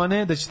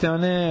da će te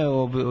one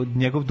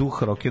njegov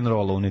duh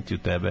rock'n'rolla uneti u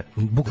tebe.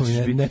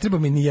 Bukvalno ne treba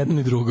mi ni jedno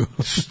ni drugo.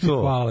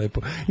 Što? Hvala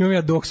lepo. Imam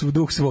ja duh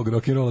svog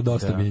rock'n'rolla,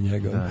 dosta mi je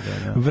njega. Da.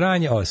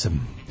 Vranje 8.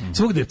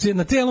 Svugde,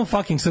 na celom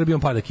fucking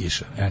Srbijom pada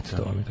kiša. Eto,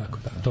 to vam je tako.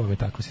 To vam je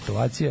takva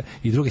situacija.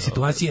 I druge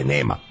situacije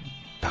nema.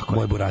 Tako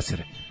moje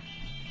burasire.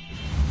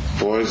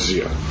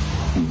 Poezija,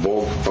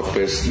 Bog pa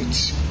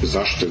pesnici.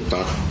 Zašto je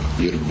tako?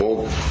 Jer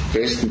Bog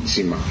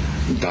pesnicima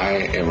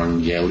daje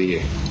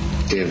evangelije,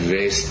 te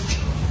vesti.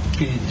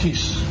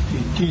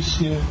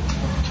 Pitis je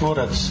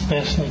tvorac,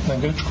 pesnik na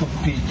grčkom,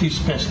 pitis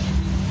pesnik.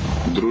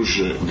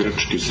 Druže,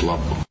 grčki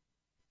slabo.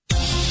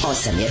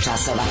 8 je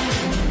časova.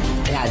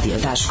 Radio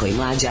Daško i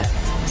Mlađa.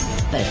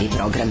 Prvi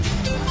program.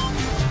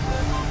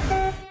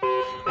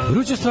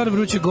 Vruća stvar,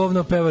 vruće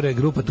govno, pevare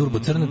grupa Turbo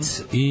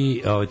Crnac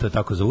i to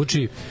tako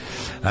zvuči.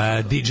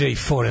 DJ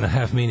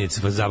 4.5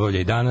 minutes vas zabavlja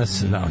i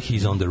danas. Now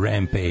he's on the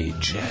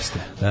rampage. Jeste.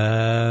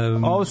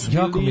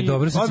 Jako mi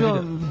dobro.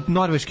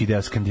 Norveški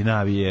deo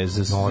Skandinavije.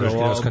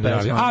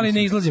 Ali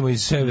ne izlazimo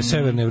iz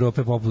severne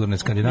Evrope, popularne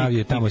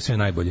Skandinavije, tamo je sve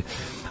najbolje.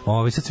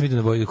 Sad sam vidio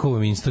na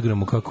Bojkovom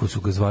Instagramu kako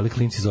su ga zvali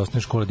klinci za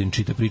osnovne škole da im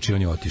čita priče i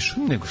on je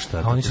otišao. Nego šta?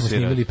 A oni su mu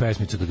snimili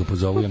pesmicu da ga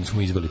pozovu i onda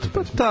smo izveli tu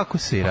pesmicu. Tako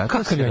se i radi.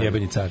 Kakav je on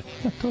jebeni car?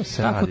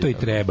 Kako to i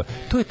treba.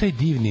 To je taj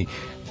divni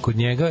kod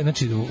njega,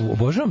 znači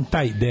obožavam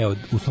taj deo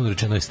uslovno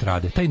rečeno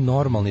estrade, taj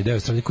normalni deo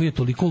estrade koji je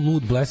toliko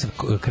lud, blesav,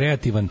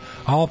 kreativan,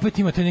 a opet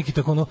ima taj neki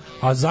tako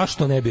a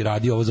zašto ne bi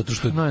radio ovo, zato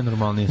što je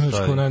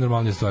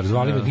najnormalnija stvar.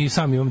 Zvali me i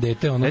sam imam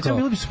dete, kao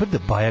bilo bi super da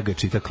Bajaga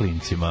čita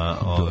klincima,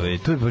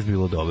 to je baš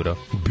bilo dobro.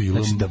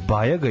 Znači da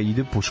Bajaga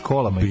ide po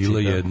školama i čita.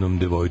 Bila jednom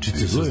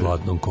devojčica sa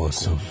zlatnom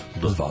kosom,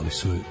 zvali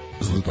su je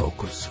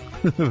Zlatokosa.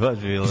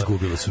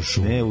 Izgubila se u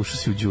šumu. Ne, ušao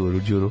si u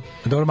đuru.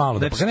 Dobro, malo.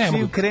 Znači,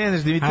 čim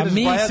kreneš da imitiraš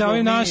Bajagu... A mi sa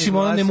ovim našim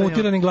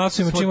nemutiranim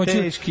glasovima,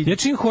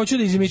 čim hoću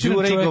da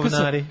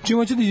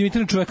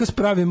izimitiram čoveka s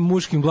pravim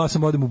muškim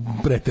glasom, odem u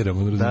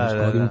preteramo,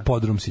 odem u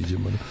podrum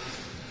siđemo.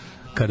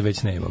 Kad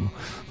već ne imamo.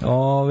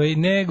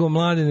 Nego,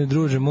 Mladene,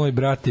 druže, moj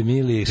brate,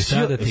 mili,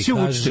 šta da ti kažem...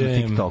 Svi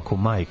učite na TikToku,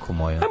 majko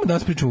moja. Ajmo da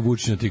nas pričamo o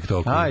Vučiću na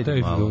TikToku.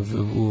 Ajde, malo.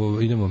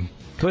 Idemo...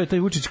 To je taj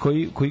Vučić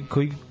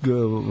koji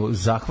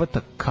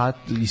zahvata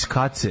iz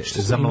kace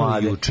za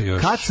mlade.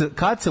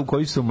 Kaca u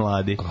kojoj su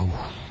mladi.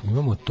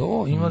 Imamo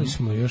to, imali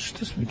smo još,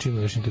 što smo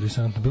čimali još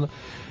interesantno bilo?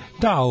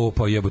 Da,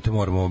 pa jebote,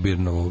 moramo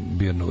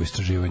Birnovo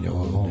istraživanje.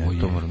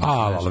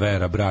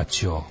 Alvera,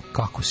 braćo,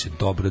 kako se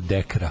dobro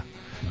dekra.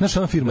 Znaš,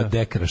 ona firma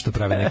Dekra što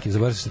pravi neki,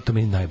 zaboravim se, to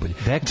meni najbolje.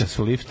 Dekra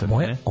su liftovi,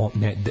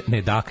 ne?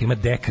 Ne, Daka, ima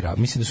Dekra.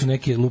 Mislim da su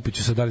neki,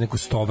 Lupiću sad dali neku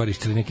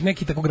stovarište ili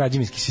neki tako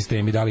građevinski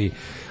sistemi,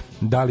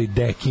 da li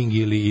decking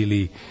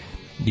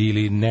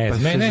ili ne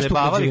znam, nešto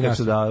zabavali kad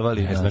su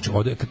davali. Znači,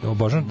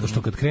 obožavam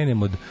što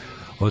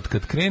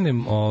kad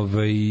krenem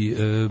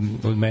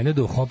od mene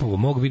do Hopovo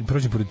mogu vidim,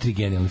 prođem pored 3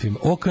 genijalne filme.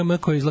 OKM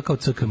koji izgleda kao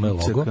CKM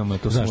logo. CKM,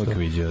 to sam uvijek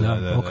vidio.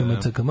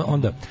 OKM, CKM,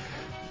 onda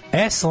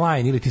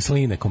S-Line ili ti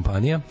Sline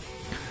kompanija,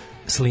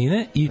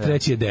 Sline i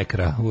treći je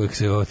Dekra. Uvijek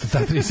se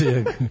ta tri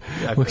se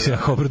uvijek se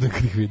jako obradujem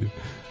kad ih vidim.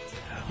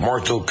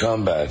 Mortal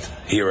Kombat,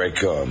 here I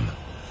come.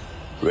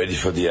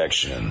 Ready for the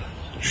action.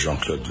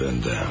 Jean-Claude Van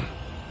Damme.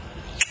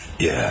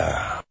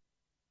 Yeah.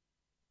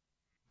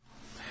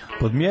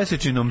 Pod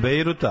mjesečinom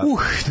Bejruta.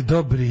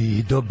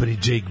 Dobri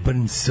Jake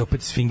Burns,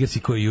 opet s Fingersi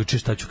koji juče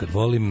šta ću kad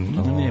volim.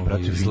 Ne,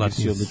 brate,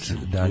 zlatni odlično.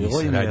 Dani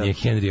saradnje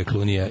Henrya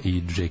Clooneyja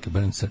i Jake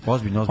Burnsa.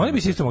 Ozbiljno. Oni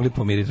bi se isto mogli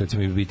pomiriti,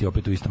 recimo, i biti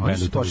opet u istom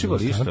bendu. Oni su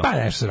pošivali isto. Pa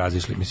nešto se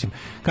razišli, mislim.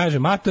 Kaže,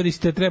 matori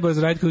ste, treba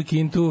zaraditi koju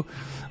kintu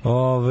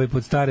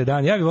pod stare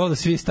dane. Ja bih volio da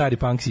svi stari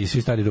punksi i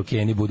svi stari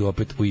rockeni budu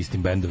opet u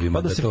istim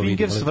bendovima. Pa da se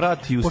Fingers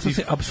vrati u Steve. Pošto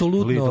se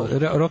apsolutno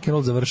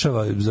rock'n'roll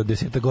završava za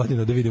 10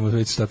 godina, da vidimo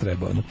već šta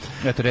treba.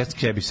 Eto,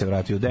 Rest bi se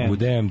vratio u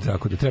DM,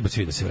 tako da treba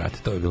svi da se vrate.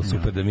 To je bilo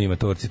super da mi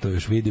matorci to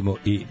još vidimo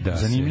i da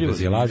se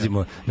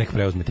razilazimo. Nek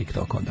preuzme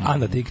TikTok onda. A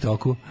na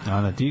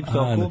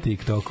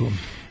TikToku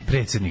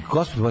predsjednik,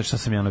 gospod, šta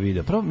sam ja na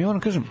video. Prvo, mi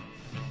moram kažem,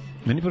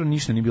 meni prvo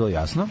ništa nije bilo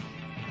jasno.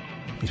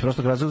 Iz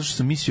prostog razloga što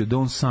sam mislio da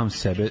on sam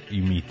sebe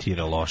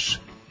imitira loše.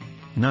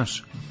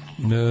 Znaš,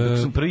 dok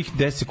sam prvih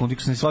 10 sekundi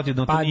ko sam shvatio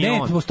da on to nije on.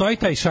 Pa ne, postoji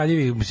taj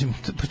šaljivi, mislim,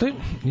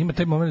 ima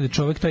taj moment da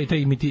čovjek, taj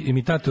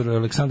imitator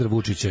Aleksandra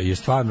Vučića je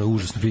stvarno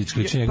užasno fizički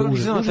ličenje. Prvo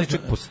nisam taj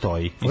čovjek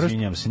postoji,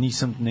 izvinjam se,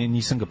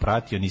 nisam ga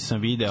pratio,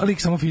 nisam video. Ali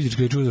samo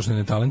fizički je užasno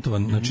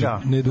netalentovan, znači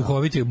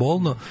neduhovit je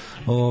bolno,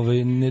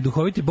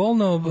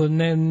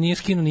 nije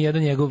skinuo ni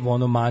jedan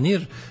njegov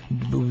manir,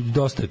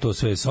 dosta je to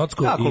sve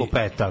socko. Tako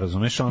lupeta,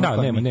 razumeš?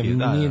 Da,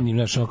 nije ni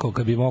nešto kao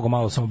kad bi mogao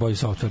malo samo bolji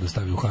software da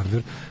stavi u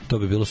hardware, to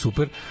bi bilo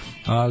super.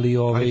 Ali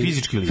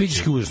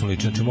fizički užasno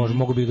ličan, znači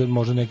mogu bi da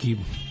možda neki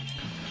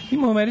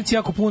ima u Americi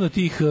jako puno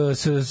tih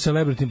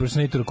celebrity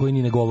impersonatora koji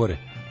ni ne govore.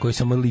 koji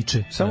samo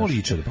liče. Samo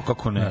liče, pa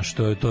kako ne? Znaš,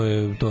 to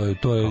je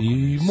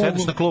i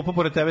sediš na klupu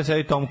pored tebe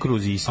sedi Tom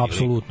Cruise isti.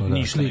 Apsolutno,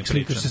 da.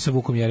 Slikaš se sa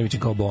Vukom Jeremićem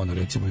kao Bono,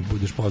 recimo, i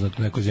budeš poznat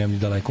u nekoj zemlji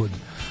daleko od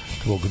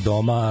tvog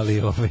doma,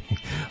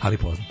 ali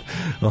poznat.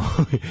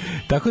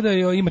 Tako da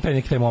ima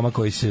taj momak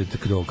koji se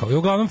kao i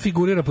uglavnom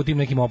figurira po tim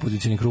nekim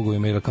opozicionim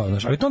krugovima ili kao,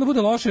 znaš, ali to onda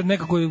bude loše jer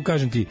nekako,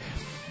 kažem ti,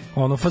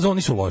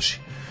 fazoni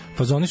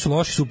su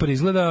loši, super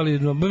izgleda, ali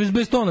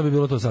bez tona bi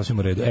bilo to sasvim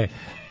u redu.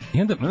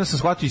 I onda sam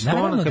shvatio iz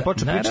tona, kad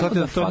počeo pričati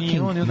da to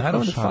nije on,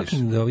 naravno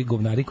da ovi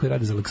govnari koji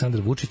rade za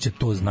Aleksandra Vučića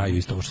to znaju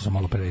isto ovo što smo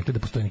malo pre rekli, da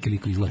postoji neki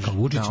lik koji izgleda kao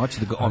Vučić,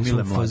 ali su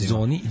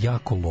fazoni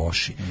jako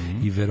loši.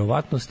 I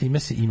verovatno s time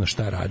se ima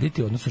šta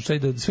raditi, odnosno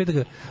sve da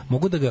ga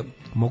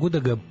mogu da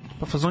ga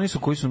pa fazoni su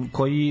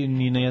koji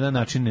ni na jedan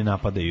način ne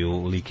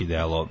napadaju lik i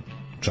delo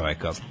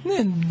čoveka.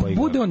 Ne,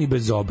 bude on i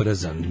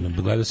bezobrazan.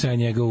 Gledao se ja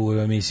njega u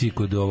emisiji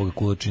kod ovoga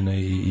Kulačina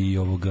i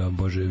ovoga,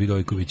 Bože,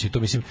 Vidojkovića. To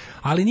mislim,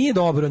 ali nije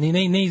dobro,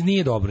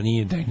 nije dobro,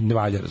 ne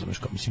valja, razumeš,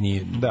 kao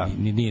mislim,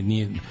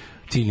 nije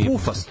ciljni.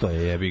 Pufasto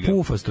je, jebi ga.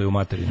 Pufasto je u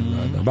materinu,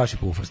 da, baš je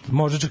pufast.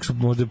 Možda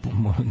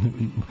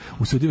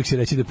usudio bih se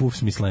reći da je puf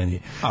smisleniji.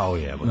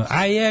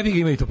 A jebi ga,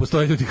 ima i to,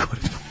 postoje ljudi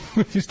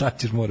koji šta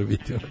ćeš, mora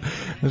biti.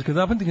 Znaš, kad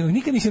zapamti,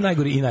 nikad nisi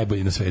najgori i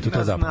najbolji na svetu,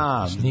 to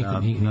zapamti.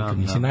 Nikad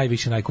nisi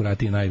najviše,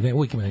 najkuratiji,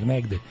 uvijek ima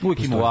negde.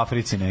 Uvijek ima u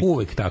Africi negde.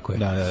 Uvijek, tako je.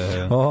 Da.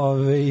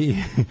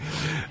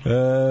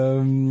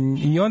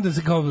 I onda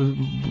se kao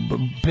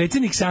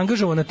predsjednik se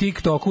angažovao na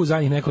TikToku u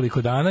zadnjih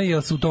nekoliko dana,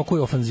 jer se u toku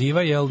je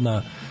ofanziva, jel,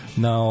 na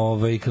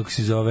kako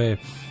se zove,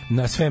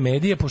 na sve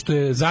medije, pošto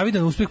je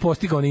zavidan uspeh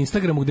postigao na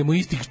Instagramu, gde mu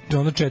istih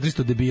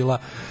 400 debila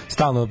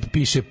stalno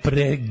piše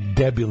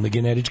predebilne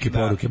generičke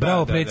poruke.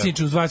 Bravo,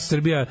 predsjedniče, uz vas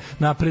Srbija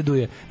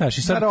napreduje. Znaš,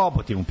 i sad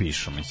roboti mu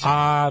pišu, mislim.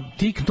 A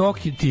TikTok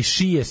ti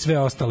šije sve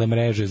ostale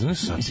mreže. Znaš,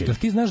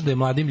 ti znaš da je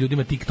mladim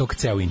ljudima TikTok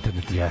ceo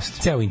internet.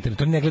 Jeste. Ceo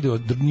internet, oni ne gledaju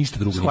ništa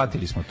drugo.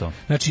 Shvatili smo to.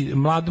 Znači,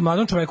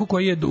 mladom čoveku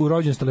koji je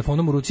urođen s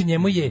telefonom u ruci,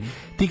 njemu je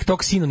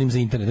TikTok sinonim za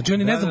internet. Znači,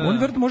 oni ne znam, oni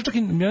verovatno možda čak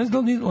i ne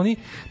znam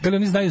da li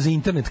oni znaju za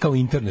internet kao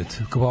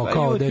internet,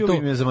 kao da je to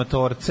je za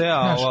motorce,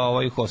 a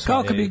ovaj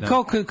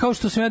kao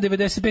što sam ja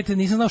 95.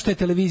 nisam znao šta je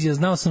televizija,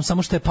 znao sam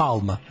samo šta je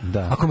Palma.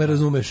 Ako me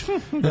razumeš.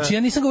 Znači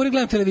ja nisam govorio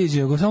gledam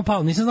televiziju, nego samo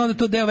Palma. Nisam znao da je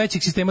to deo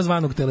većeg sistema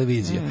zvanog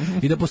televizija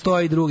i da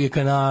postoje i drugi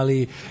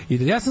kanali.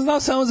 Ja sam znao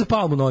samo za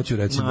Palmu noću,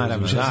 recimo.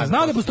 Ja sam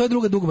znao da postoje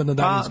druga dugmad na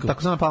daljinskom.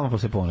 Tako znam Palma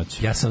posle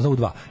ponoći. Ja sam znao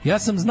dva. Ja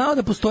sam znao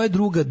da postoje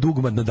druga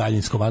dugmad na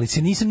daljinskom, ali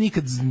se nisam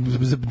nikad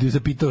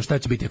zapitao šta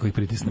će biti ako ih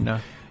pritisnem.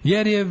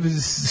 Jer je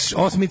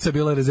osmica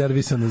bila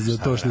rezervisana za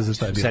to što za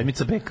šta je bilo.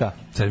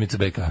 Sedmica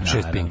BK,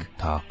 6 ping.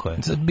 Tako je.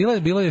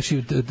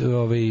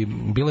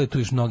 Bilo je tu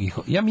još mnogih.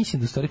 Ja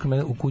mislim da stvari kod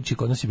mene u kući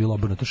kod nas je bilo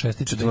obrnuto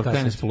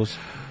 6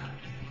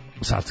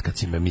 sad kad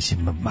si me,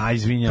 mislim,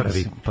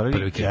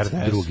 prvi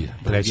drugi,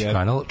 treći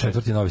kanal,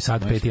 četvrti Novi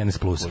Sad, peti NS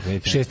Plus,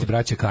 šesti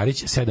braća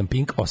Karić, 7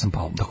 Pink, 8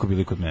 Palm. Tako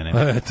bili kod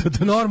mene.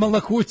 To normalna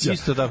kuća.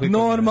 Isto tako.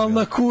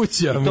 Normalna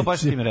kuća. I to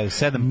baš ti mi redi,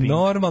 7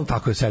 Pink.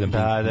 Tako je, 7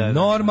 Pink.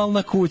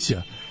 Normalna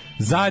kuća.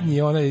 Zadnji,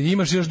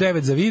 imaš još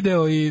 9 za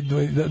video i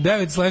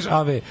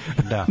 9/AV.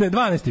 Ne,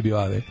 12 je bio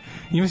AV.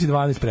 Ima si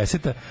 12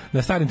 preseta.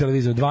 Na starim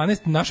televizijama 12,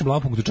 našem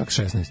Blampunktu čak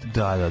 16.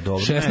 Da,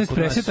 dobro.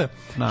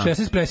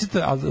 16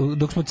 preseta, ali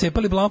dok smo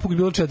cepali Blampunk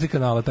bilo 4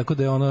 kanala, tako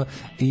da je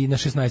i na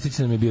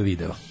 16 nam je bio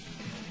video.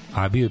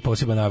 A bio je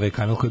poseban AV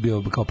kanal koji je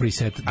bio kao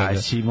preset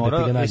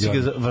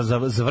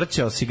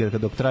zavrćao si ga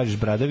dok tražiš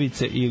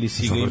bradavice ili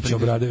si ga zavrćao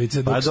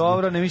bradavice pa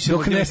dobro, ne mislim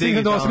dok ne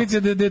stigne do osmice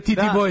da ti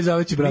boj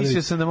zavrći bradavice.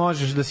 Mislio sam da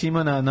možeš da si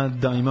ima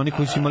da ima oni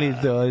koji su imali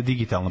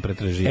digitalno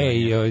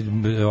pretraživanje.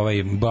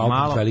 Ovaj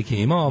Balkan veliki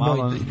imao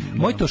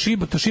moj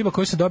Toshiba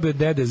koji sam dobio od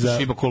dede za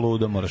Toshiba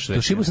koludo moraš reći.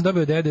 Toshiba sam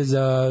dobio od dede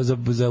za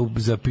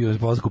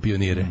polazak u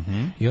pionire.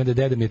 I onda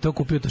deda mi je to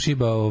kupio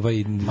Toshiba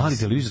mali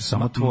televizor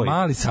samo tvoj.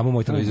 Mali samo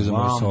moj televizor za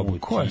moju sobu.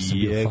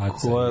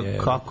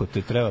 Kako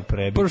te treba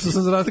prebiti. Prvo što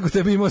sam za razliku od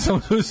tebe imao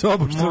samo svoju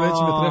sobu, što već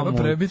me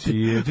treba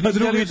prebiti. A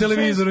drugi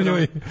televizor u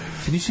njoj.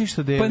 Ti nisi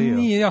ništa delio. Pa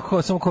nije, ja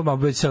samo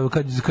kod već kad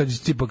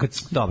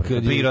dobro,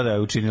 priroda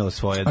je učinila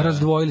svoje.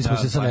 Razdvojili smo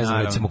se sa, ne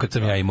znam, recimo kad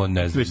sam ja imao,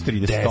 ne znam, već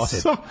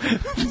 38.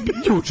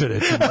 Juče,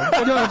 recimo.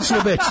 Kad je ona otišla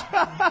u Beč.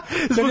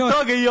 Zbog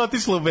toga i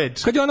otišla u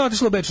Beč. Kad je ona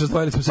otišla u Beč,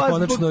 razdvojili smo se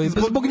konačno.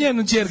 Zbog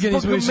njenu ćerke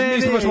nismo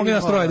baš mogli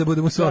nas troje da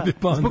budemo u sobi.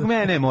 Zbog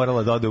mene je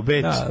morala da ode u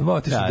Beč.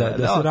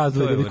 Da se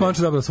razdvoji, da bi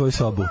konačno dobila svoju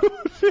sobu.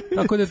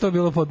 Tako da je to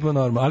bilo potpuno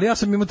normalno. Ali ja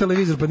sam imao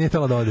televizor, pa nije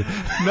htjela da ode.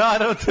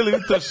 Naravno,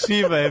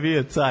 Toshiba je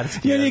bio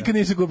carski. Ja nikad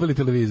nisam kupili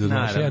televizor.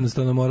 Znači,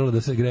 jednostavno moralo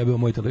da se grebe u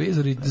moj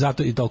televizor i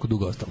zato i toliko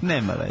dugo ostalo.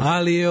 Nema veze.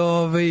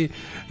 Ali,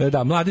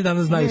 da, mladi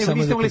danas znaju samo...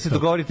 Niste mogli se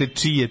dogovorite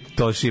čiji je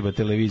Toshiba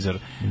televizor.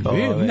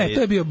 Ne,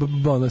 to je bio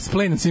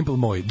plain and simple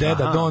moj.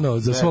 Deda donao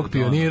za svog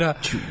pionira.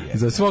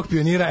 Za svog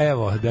pionira,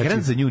 evo.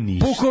 Gran za nju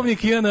ništa.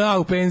 Pukovnik JNA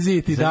u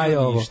penziji ti daje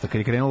ovo. Ništa. Kad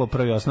je krenulo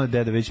prvi osnov,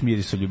 deda već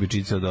mirisu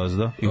ljubičice od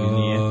ozdo. Ili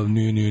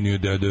nije.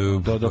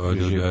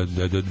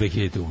 Deda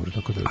 2000 umro.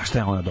 A šta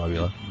je ona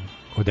dobila?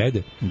 Od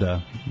dede?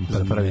 Da,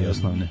 za prvi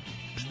osnovne.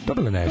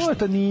 Dobila nešto.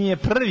 To nije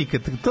prvi,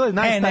 to je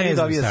najstariji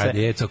dobio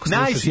sve.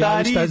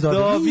 Najstariji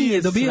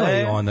dobila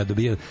je ona,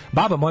 dobila.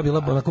 Baba moja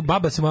bila, onako,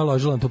 baba se moja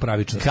ložila na tu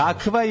pravičnost.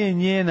 Kakva je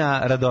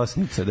njena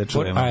radosnica, da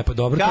čujemo? Pa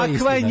dobro, to je istina.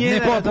 Kakva je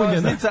njena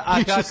radosnica,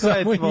 a kakva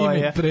je tvoja?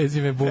 Ime,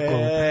 prezime,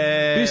 bukvalno.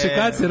 Piše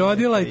kad se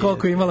rodila i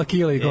koliko je imala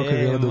kila i koliko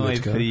je bila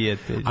dugačka. Moj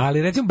prijatelj.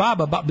 Ali recimo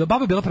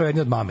baba je bila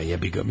pravednija od mame,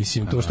 jebi ga,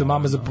 mislim, to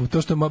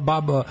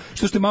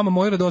što je mama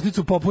moju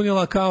radosnicu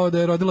popunila kao da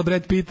je rodila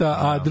Brad Pitta,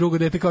 a drugo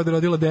dete kao da je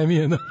rodila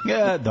Demijana.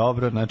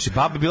 Dobro, znači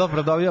baba je bila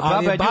prodavlja,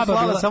 baba je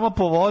slala samo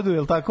po vodu,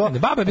 je l' tako? Ne,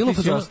 baba je bila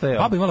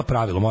baba imala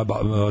pravilo, moja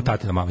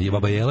tatina mama, je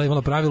baba Jela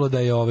imala pravilo da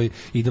je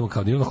idemo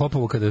kao na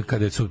Hopovo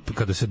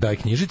kada se daje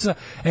knjižica,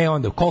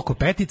 onda koliko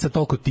petica,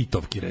 toliko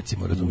titovki,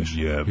 recimo, razumeš?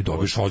 I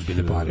dobiješ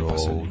ozbiljne pare, pa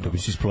se to bi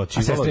se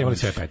isplaćivalo. A sestre imali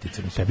sve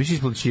petice. Sve bi se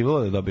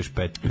isplaćivalo da dobiješ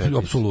petice.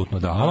 Apsolutno,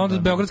 da. A onda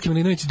beogradski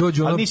Milinovići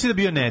dođu Ali nisi da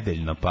bio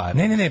nedeljno par.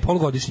 Ne,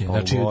 polugodišnje.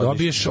 Znači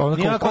dobiješ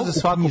koliko za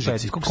svaku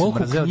peticu, koliko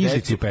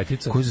knjižicu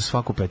petica. Koji za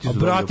svaku peticu.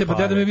 Brate, pa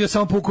deda mi je bio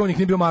samo pukovnik,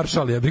 nije bio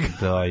maršal, jebi ga.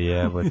 Da,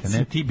 jebote.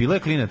 Ne, ti bilo je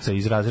klinaca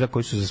iz razreda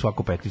koji su za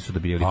svaku peticu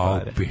dobijali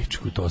pare. A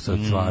pičku, to sad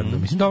stvarno.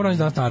 Mislim, dobro, oni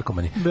danas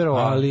narkomani.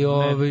 Ali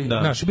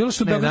znaš, bilo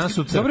što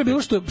dobro je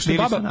bilo što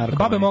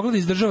baba mogla da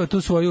izdržava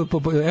tu svoju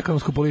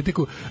ekonomsku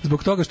politiku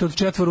zbog toga što od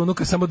 4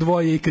 unuka samo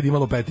 2 ikad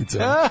imalo petice.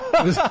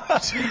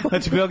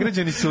 Znači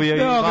Beograđani su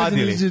je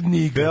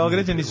vadili.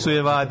 Beograđani su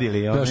je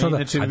vadili.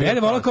 A dede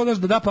vola kao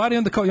da pare i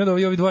onda kao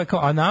ovi dvoje kao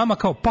a nama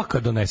kao pa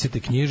kad donesete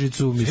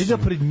knjižicu, mislim. Sve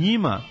da pred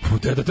njima.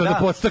 Da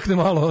podstakne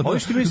malo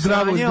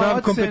zdrav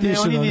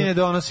competition. Oni ne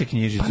donose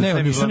knjižicu. Pa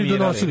ne, nisu ni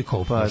donosili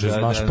koliko.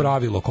 Znaš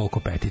pravilo koliko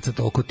petica,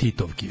 toliko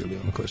titovki ili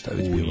ono koje šta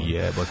već bilo.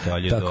 Jebote,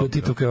 ali je dobro. Tako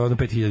titovka je ono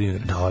 5.000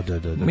 dinara.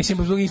 Da.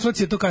 Mislim, zbog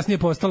inflacije to kasnije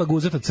postala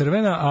guzata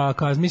crvena,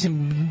 a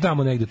mislim,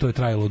 damo negde, to je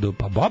trajalo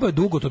pa baba je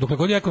dugo, to dokle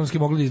god je ekonomski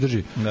mogla da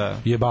izdrži.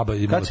 Je baba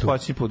imala to. Kad si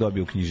posljednji put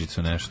dobio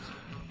knjižicu nešto?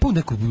 Po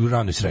nekoj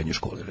ranoj srednjoj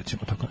školi,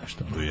 recimo, tako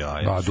nešto.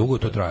 Da, dugo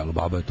to trajalo,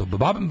 baba je to.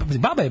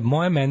 Baba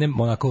je mene,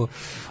 onako,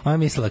 ona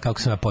mislila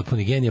kako sam ja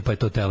potpuni genije, pa je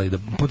to tela i da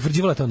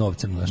potvrđivala to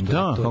novcem. Znaš,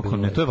 da, kako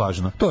ne, to je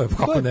važno. To je,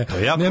 kako ne,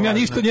 nemam ja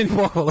ništa njenih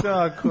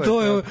pohvala.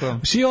 To je,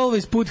 she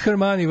always put her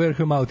money where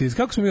her mouth is.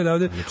 Kako smo mi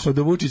odavde od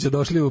Vučića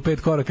došli u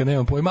 5 koraka,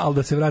 nemam pojma, ali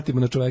da se vratimo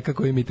na čoveka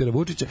koji imitira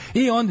Vučića.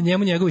 I onda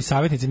njemu njegovi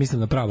savjetnici,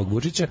 mislim na pravog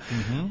Vučića,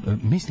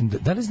 mislim,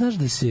 da li znaš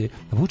da se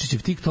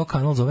Vučićev TikTok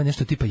kanal zove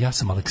nešto tipa Ja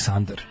sam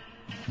Aleksandar?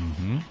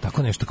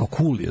 Tako nešto kao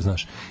cool je,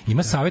 znaš.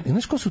 Ima savjet,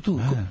 znaš ko su tu?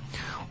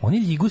 Oni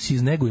ljigusi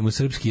iznegujemo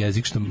srpski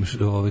jezik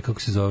što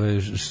kako se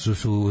zove, što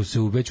su se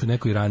već u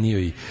nekoj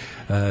ranijoj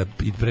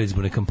i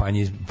predizbornoj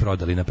kampanji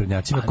prodali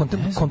naprednjacima.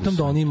 Kontam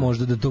da oni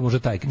možda da to može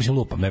taj, mislim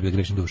lupam, ne bih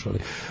grešno dušo,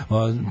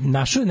 ali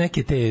našao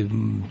neke te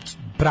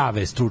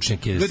prave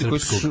stručnjake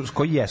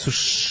srpskog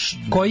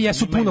koji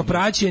jesu puno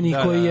praćeni,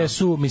 koji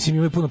jesu, mislim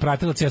imaju puno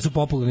pratilaca, jesu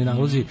popularni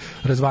nalozi,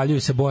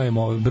 razvaljuju se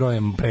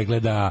brojem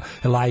pregleda,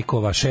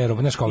 lajkova,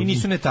 šerova, znaš kao. I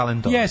nisu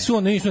netalentovani.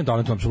 Nisu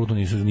netalentovani, apsolutno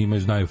nisu,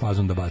 imaju, znaju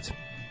fazon da bace.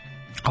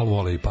 Ali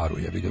vole i paru,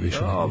 jebi ga više.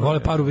 Vole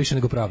paru više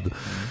nego pravdu.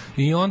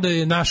 I onda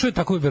je našo je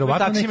tako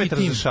verovatno neki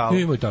tim.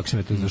 Imaju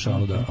taksimetar za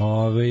šalu, da.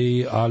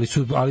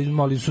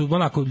 Ali su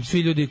onako svi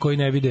ljudi koji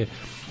ne vide,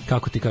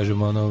 kako ti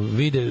kažemo, ono,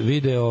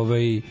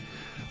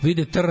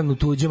 vide trn u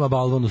tuđem, a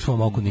balvan u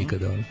svom oku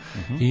nikada.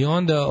 I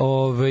onda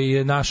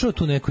je našao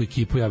tu neku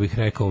ekipu, ja bih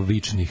rekao,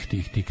 vičnih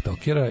tih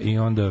tiktokera i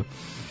onda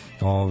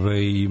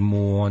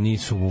oni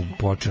su mu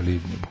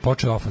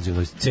počeo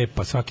ofanzivno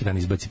cepa, svaki dan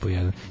izbaci po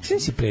jedan. Sve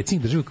si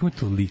predsjednik države koji ima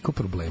toliko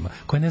problema,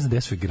 koja ne zna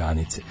gde su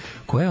granice,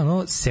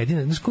 koja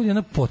sedi, znaš koja je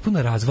ona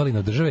potpuno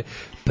razvalina države,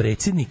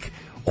 predsjednik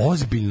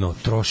ozbiljno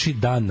troši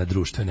dan na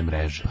društvene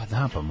mreže. Pa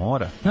da, pa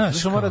mora.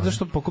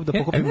 Zašto pokupi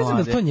mlade? Ne znam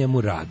da to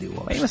njemu radi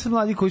uopšte. Pa ima sad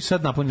mladi koji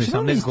sad napunili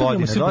 18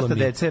 godina, dosta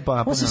dece pa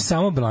napunili. On se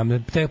samo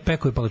blame,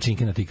 pekuje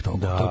palačinke na TikToku.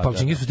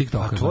 Palačinke su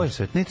TikToka. A tvoj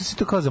svet, ne, to si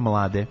to kao za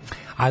mlade.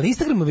 Ali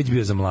Instagram je već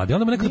bio za mlade,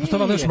 onda bi nekada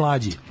postojalo još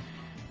mlađi.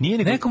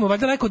 Nekomu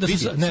valjda rekao da su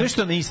sve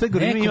što na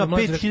Instagramu ima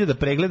 5000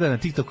 pregleda, na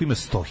TikToku ima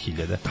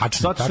 100.000.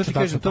 Tačno.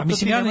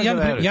 Mislim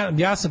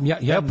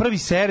ja prvi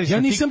servis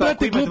na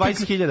TikToku ima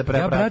 20.000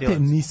 pratilaca. Ja brate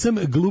nisam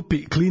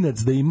glupi klinac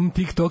da imam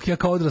TikTok, ja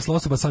kao odrasla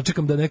osoba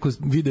sačekam da neko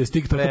video s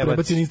TikToka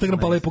prebaci na Instagram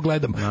pa lepo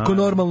gledam. Ko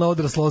normalna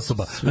odrasla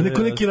osoba, a ne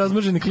ko neki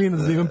razmaženi klinac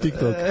da imam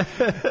TikTok.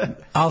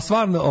 Al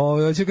stvarno,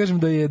 hoću kažem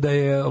da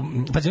je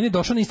pa on je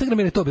došao na Instagram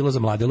jer je to bilo za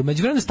mlade, ali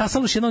međuvremenu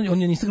stasalo još jedno,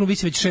 on je na Instagramu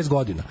visi već 6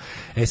 godina.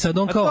 Sad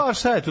on kao a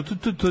šta je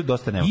to je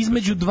dosta neobično.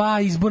 Između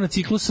dva izborna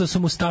ciklusa su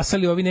mu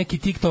stasali ovi neki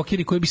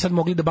tiktokeri koji bi sad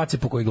mogli da bace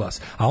po koji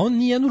glas. A on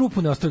nijednu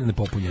rupu ne ostavlja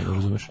nepopunjenu,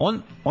 razumeš?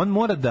 On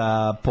mora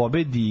da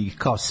pobedi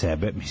kao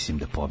sebe, mislim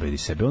da pobedi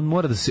sebe. On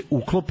mora da se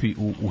uklopi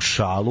u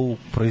šalu,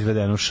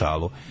 proizvedenu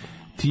šalu.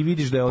 ti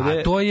vidiš da je ovde...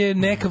 A to je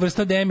neka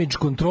vrsta damage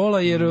kontrola,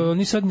 jer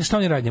oni sad, šta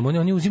oni rade?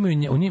 Oni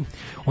uzimaju,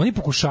 oni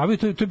pokušavaju,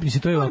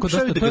 to je ovako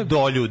dosta... Da ga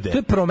doljude. To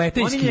je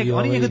prometejski.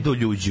 Oni njega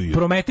doljuđuju.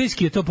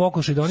 Prometejski je to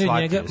pokušaj da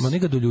oni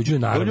ga doljuđuju,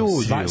 naravno.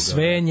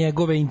 Sve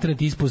njegove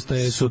internet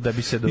ispostave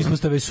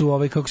su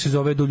kako se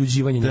zove,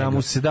 doljuđivanje njega.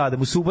 Da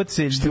mu se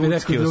ubace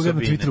ljudske osobine. Na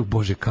Twitteru,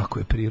 bože, kako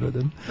je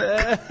prirodan.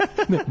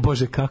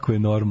 Bože, kako je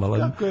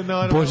normalan.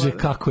 Bože,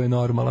 kako je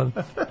normalan.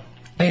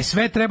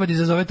 Sve treba da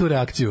izazove tu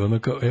reakciju. Ono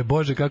kao,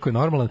 bože, kako je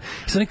normalan.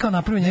 Sad oni kao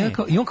napravi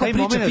njega, i on kao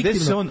priča fiktivno. Gde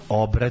se on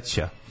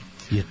obraća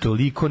je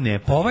toliko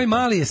nepoznat. Ovaj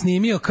mali je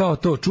snimio kao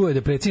to, čuje da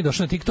je predsjednik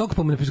došao na TikTok,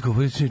 pa mu napisao kao,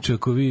 predsjedniče,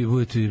 ako vi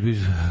budete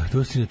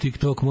došli na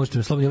TikTok, možete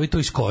me slobodno, ovaj to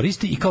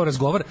iskoristi i kao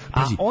razgovara,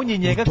 pazi, on je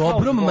njega u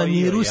dobrom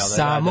maniru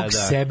samog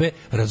sebe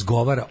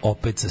razgovara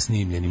opet sa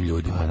snimljenim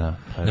ljudima.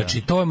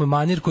 Znači, to je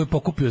manir koji je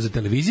pokupio za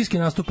televizijski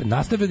nastupe,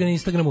 nastavio ga na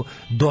Instagramu,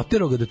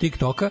 doterao ga do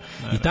TikToka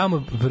i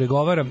tamo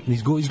pregovara,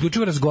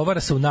 isključivo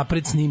razgovara sa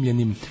unapred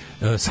snimljenim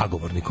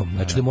sagovornikom.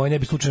 Znači, da moj ne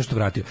bi slučajno nešto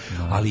vratio.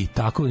 Ali i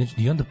tako,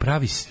 i onda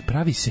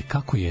pravi se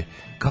kako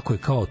je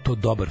kao to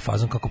dobar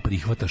fazon, kako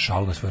prihvata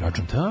šalu na svoj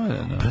račun.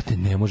 Brate,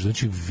 ne može,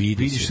 znači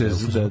vidiš se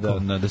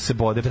da se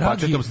bode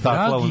pačetom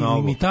stakla u nogu. Dragi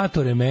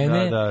imitatore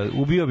mene,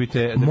 ubio bi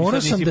te.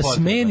 Morao sam da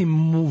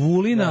smenim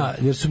Vulina,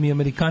 jer su mi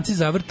Amerikanci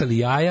zavrtali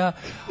jaja,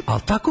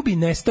 ali tako bi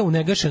nestao u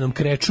negašenom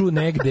kreču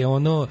negde,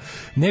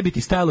 ne bi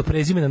ti stajalo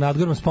prezime na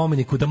nadgornom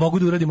spomeniku, da mogu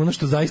da uradim ono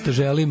što zaista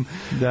želim,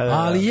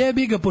 ali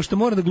jebi ga, pošto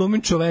moram da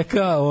glumim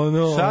čoveka,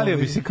 šalio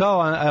bi se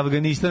kao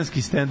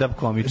afganistanski stand-up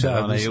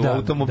komičar, u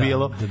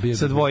automobilu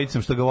sa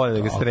dvojicom što ga vole da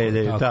ga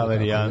streljaju, ta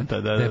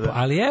varijanta.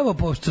 Ali evo,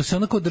 pošto se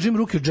onako držim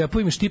ruke u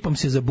džepovima i štipam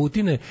se za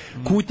butine,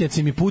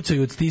 kutnjaci mi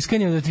pucaju od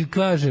stiskanja, da ti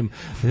kažem,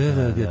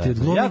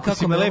 jako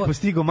si me lepo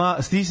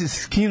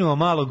skinuo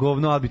malo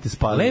govno, ali bi te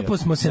spalio. Lepo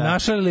smo se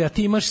našalili, a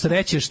ti imaš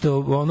sreće što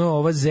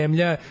ova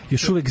zemlja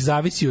još uvek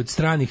zavisi od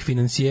stranih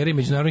finansijera i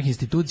međunarodnih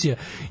institucija,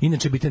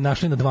 inače bi te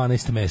našli na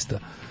 12 mesta.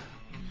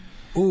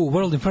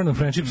 World Inferno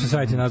Friendship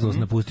Society, nažalost,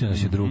 napustio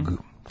nas je drug,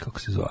 kako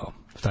se zvao?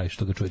 Taj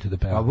što ga čujete da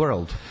peva.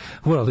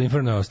 World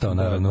Inferno je ostao,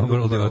 naravno.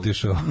 World je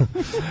otišao.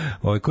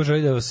 Ko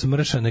želi da vas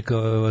smrša, neka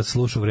vas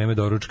sluša u vreme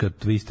doručka,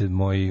 vi ste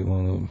moji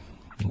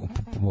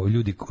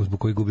ljudi zbog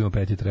koji gubimo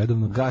apetit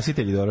redovno.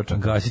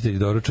 Gasitelji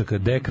doručaka,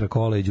 dekra,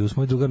 kola i džus.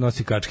 Moj drugar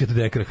nosi kačket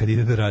dekra kad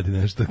ide da radi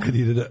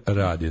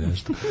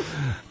nešto.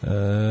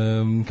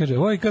 Kaže,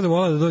 kada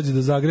vola da dođe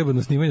do Zagreba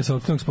na snimanje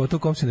sopstvenog spota u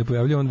kom se ne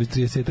pojavlja, on bi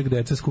 30-ak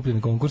deca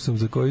skupljeni konkursom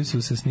za koji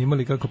su se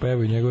snimali kako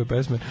pevaju njegove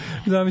pesme.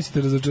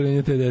 Zamislite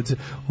razočarenje te dece.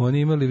 Oni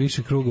imali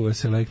više krugova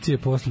selekcije,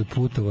 posle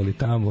putovali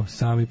tamo,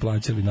 sami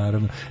plaćali,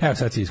 naravno. Evo,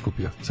 sad si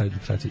iskupio.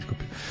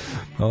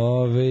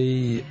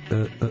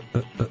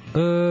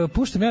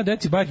 Puštam ja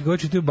deci bajke koje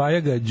čitaju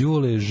Bajaga,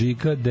 Đule,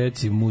 Žika,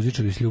 deci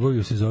muzičari s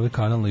ljubavlju, se zove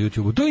kanal na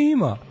YouTube-u. To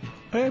ima!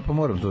 Pa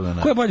moram to da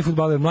naći. Ko je bolji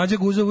fudbaler, Mladja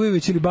Guzo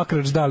Vujović ili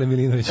Bakrač Dale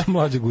Milinović?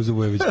 Mladja Guzo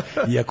Vujović.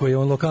 Iako je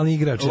on lokalni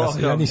igrač,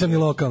 ja nisam ni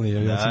lokalni,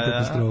 ja sam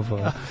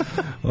katastrofa.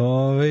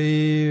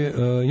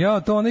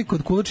 To onaj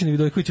kod Kulačine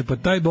Vidojkovića, pa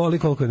taj boli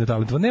koliko je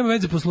netalentovan. Nema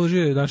veze,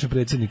 poslužio je našem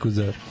predsjedniku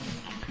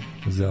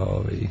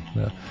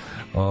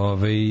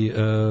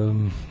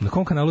na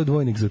kom kanalu je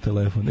dvojnik za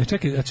telefon?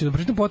 Čekaj, ja ću da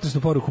pročitam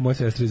potresnu poruku moje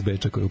sestre iz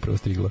Beča koja je upravo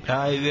stigla.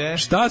 Ajde.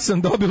 Šta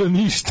sam dobila?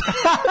 Ništa.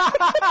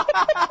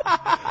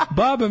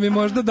 Baba mi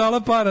možda dala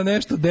para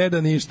nešto,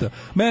 deda ništa.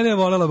 Mene je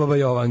volela baba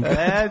Jovanka.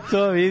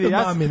 Eto, vidi,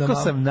 kako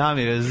sam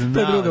namire znao. To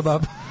je druga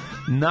baba.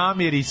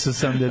 Namirisu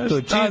sam da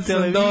to šta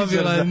sam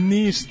dobila?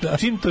 Ništa.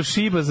 Čim to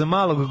šiba za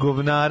malog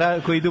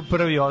govnara koji ide u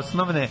prvi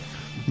osnovne.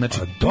 Znači,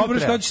 dobro,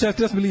 što ću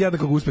sestri, ja sam bili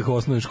jednakog uspeha u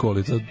osnovnoj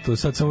školi. To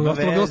sad samo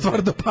bilo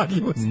stvar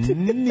dopadljivosti.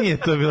 Nije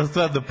to bilo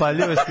stvar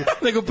dopadljivosti.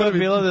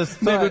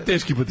 nego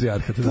teški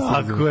patrijarhat.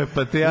 Tako je,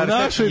 patrijarhat.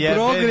 U našoj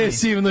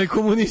progresivnoj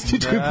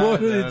komunističkoj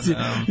porodici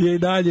je i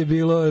dalje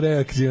bilo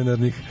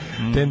reakcionarnih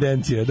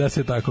tendencija, da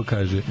se tako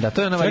kaže. Da,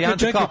 to je ona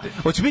varijanta kao,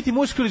 hoće biti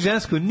muško ili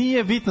žensko,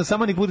 nije bitno,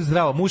 samo nek bude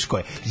zdravo, muško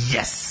je.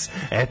 Yes!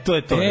 To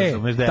je to.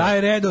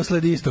 Taj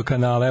redosled isto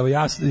kanala, evo,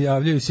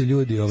 javljaju se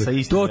ljudi.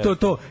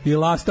 To. I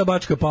Lasta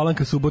Bačka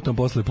Palanka subotom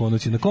posle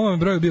ponoći. Na kom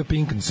broju bio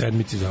Pink?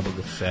 Sedmici,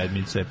 zaboga.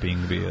 Sedmica je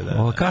Pink bio,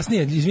 da.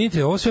 Kasnije,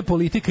 izvinite, ovo sve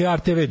politika i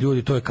RTV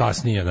ljudi, to je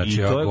kasnije.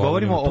 Znači,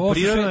 govorimo o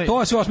prirodnoj... To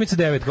je sve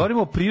 8-9.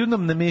 Govorimo o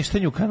prirodnom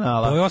nameštanju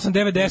kanala. To je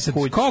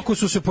 8-9-10. Kako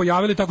su se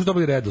pojavili, tako su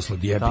dobili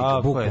redosled.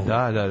 Jebika, bukvalno.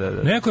 Da.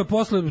 Neko je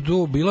posle,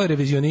 bilo je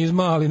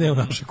revizionizma, ali ne u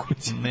našoj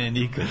kući. Ne,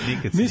 nikad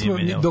se nije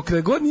menjalo. Dok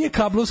god nije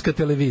kablovska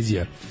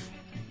televizija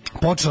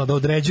počela da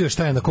određuje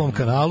šta je na kom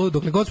kanalu,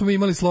 dokle god smo mi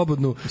imali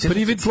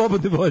privid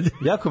slobodne volje.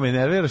 Jako me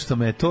nervira što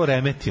me to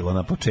remetilo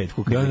na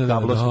početku.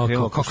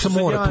 Kako se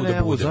mora tu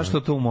da bude? Zašto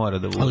to mora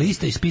da bude? A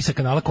lista i spisak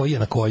kanala koji je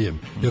na kojem.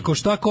 Jako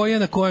šta koji je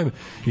na kojem?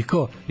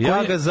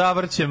 Ja ga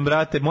zavrćem,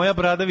 brate. Moja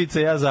bradavica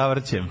ja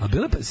zavrćem. A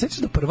bila sećaš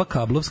da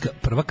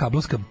prva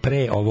kablovska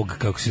pre ovog,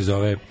 kako se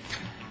zove,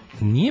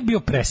 nije bio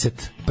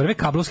preset. Prve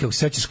kablovske, kako se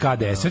sećaš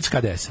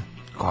KDS,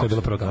 To je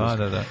bila prva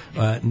kablovska.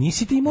 Da.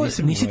 Nisi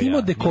ti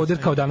imao dekoder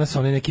kao danas,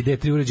 onaj neki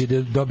D3 uređaj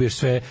da dobiješ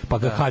sve, pa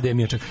ga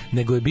HDMI čak.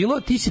 Nego je bilo,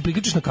 ti si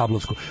priključiš na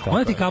kablovsku.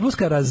 Onda ti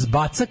kablovska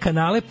razbaca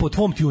kanale po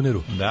tvom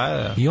tuneru.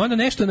 Da. I onda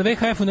nešto na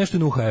VHF-u, nešto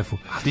na UHF-u.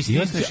 A ti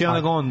stisneš i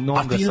onda ga on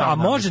ga sam. A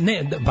može,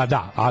 ne, pa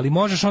da, ali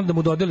možeš onda da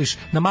mu dodeliš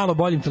na malo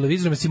boljim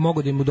televizorom, si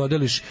mogo da mu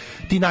dodeliš,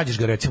 ti nađeš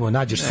ga recimo,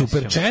 nađeš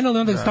super channel i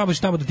onda ga staviš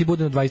tamo da ti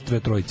bude na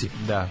 23.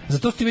 Da.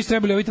 Zato su ti već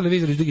trebali ovi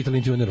televizori s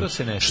digitalnim tunerom.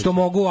 Što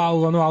mogu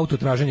auto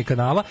traženje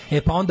kanala,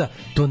 pa onda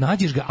to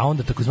nađeš ga, a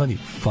onda takozvani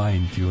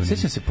fine tuning.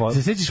 Sećaš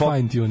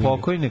fine tuning.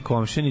 Pokojne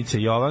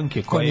komšenice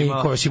Jovanke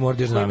koja si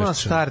mordiš imala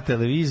star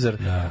televizor,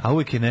 a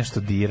uvijek je nešto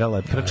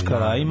dirala,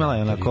 trčkala, imala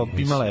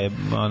je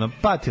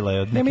patila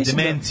je od neke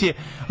demencije,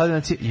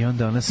 i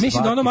onda ona svaki...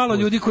 Mislim da ono malo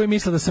ljudi koji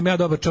misle da sam ja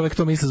dobar čovek,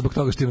 to misle zbog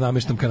toga što im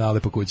nameštam kanale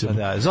po kućama.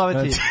 Da,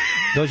 zove ti,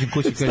 dođem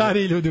kući, kaže,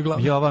 stariji ljudi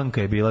uglavnom.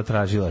 Jovanka je bila,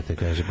 tražila te,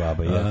 kaže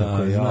baba, ja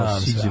tako ja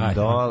siđem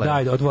dole.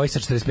 Daj, odvoji sa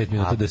 45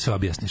 minuta da sve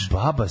objasniš.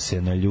 Baba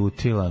se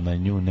naljutila na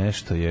nju,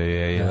 nešto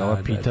je ova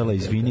pitala,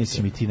 izvini,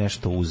 si mi ti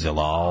nešto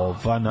uzela, a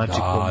ova, znači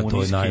komunistkinja.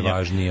 To je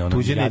najvažnije.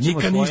 Tuđe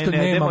nikad ništa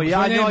nemamo,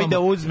 ja njoj da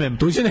uzmem.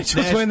 Tuđe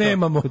nećemo, svoje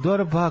nemamo.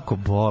 Dobro, bako,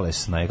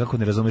 bolesna je, kako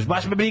ne razumeš,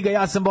 baš me briga,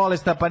 ja sam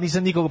bolesna, pa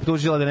nisam nikog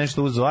optužila da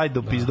nešto uzo, ajde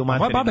do pizdu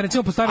materinu. Moja baba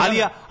recimo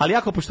postavila... Ali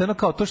jako pošteno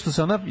kao to što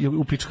se ona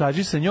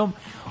upličkaži sa njom,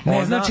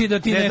 ne znači da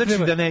ti ne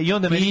treba. Da ne, i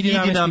onda meni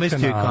idi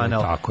namestio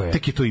kanal.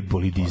 Tek je to i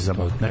bolidizam.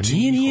 Znači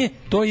nije,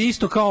 to je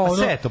isto kao ono.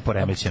 Sve je to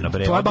poremećeno,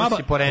 bre. Tvoja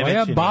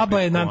baba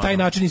je na taj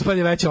način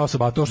ispadne veća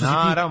osoba, a to što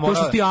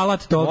si ti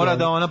alat toga. Mora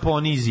da ona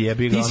ponizi,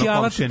 jebi ga,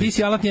 ono komšeni. Ti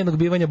si alat njenog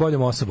bivanja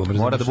boljom osobom,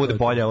 razumiješ? Mora da bude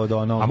bolja od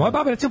ono. A moja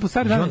baba recimo po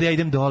stari dan. Onda ja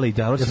idem dole i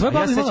da. Ja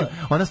sećam,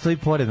 ona stoji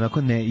pored,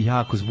 onako ne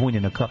jako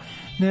zbunjena kao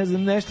ne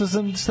znam, nešto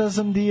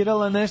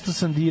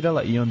sam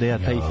dirala i onda ja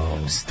taj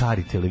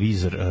stari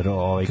televizor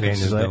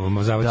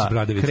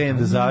krenem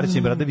da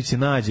zavrćem Bradavice,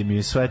 nađem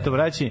i sve to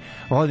vraćam,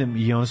 odem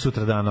i on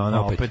sutra dan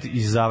ona opet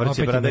iz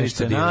zavrće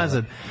Bradavice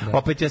nazad,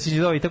 opet ja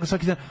siđem dole i tako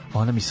svaki dan,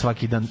 ona mi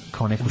svaki dan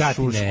kao neku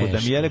šušku da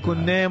mi je rekao,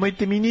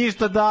 nemojte mi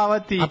ništa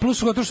davati. A plus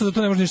to što za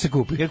to ne može ništa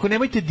kupiti. Rekao,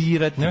 nemojte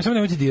dirati.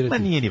 Nemojte dirati. Ma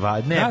nije ni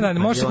važno. Da, ne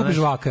možeš se kupiš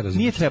žvaka, razumiješ.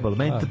 Nije trebalo.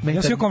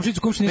 Ja sam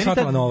komšinicu nije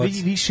shvatala novac.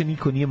 Više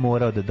niko nije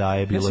morao da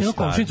daje bilo šta. Ja sam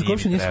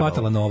komšinicu nije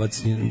shvatala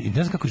novac i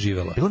ne znam kako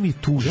živela. Bilo mi je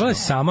tužno. Živela je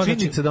sama.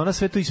 Činjenica da ona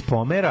sve to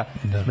ispomera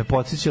me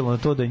podsjećalo na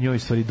to da je njoj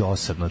stvari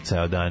dosadno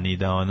ceo dan i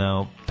da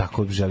ona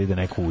tako želi da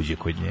neko uđe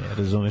kod nje,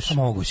 razumeš?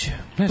 Moguće.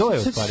 To je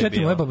u stvari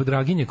bilo. Moja baba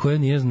Draginje koja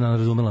nije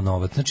razumela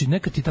novac. Znači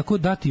nekad ti tako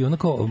dati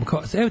onako,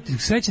 evo ti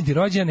srećan ti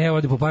rođendan, evo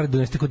ode po pare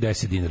donesti kod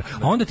 10 dinara.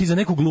 A onda ti za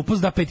neku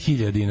glupost da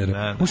 5000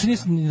 dinara. Uopšte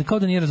nije kao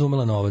da nije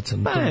razumela novac.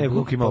 Ne,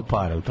 koliko imao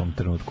para u tom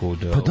trenutku.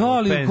 Pa da,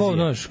 ali kao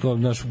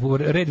naš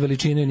red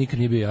veličine nikad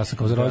nije bio jasan,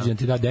 kao za rođendan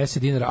ti da 10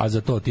 dinara, a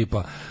za to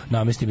tipa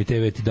namesti mi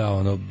TV ti da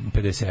ono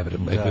 50 evra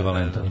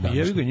ekvivalentno.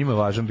 Ja bih ga njima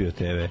važan bio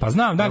TV. Pa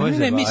znam, da,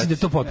 ne mislim da je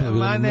to potpuno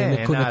bilo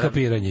neko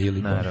nekapiranje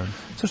ili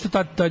sve što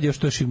tad još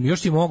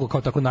ti mogu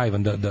kao tako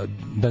naivan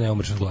da ne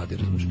umreš od gladi,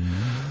 razumiješ.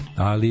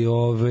 Ali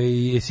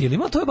jesi li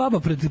imala tvoja baba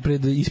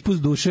pred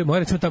ispust duše, moja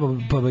recimo ta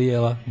baba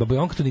Jela, baba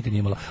Jonka to nikad nije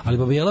imala, ali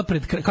baba Jela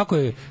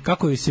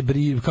kako je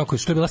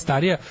što je bila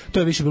starija, to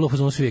je više bilo u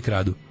fazonu svi je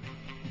kradu.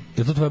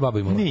 Je to tvoja baba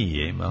imala?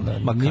 Nije imala.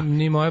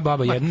 Ni moja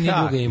baba, jedna ni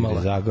druga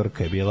imala.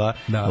 Zagorka je bila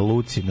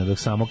lucidna dok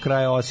samo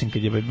kraja, osim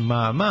kad je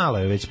malo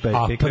je već a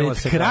pred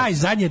kraj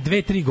zadnje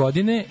 2-3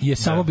 godine je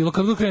samo bilo,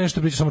 kad krene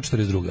nešto priča, samo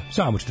 42.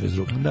 Samo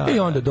 42. I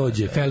onda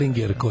dođe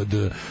Fellinger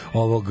kod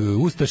ovog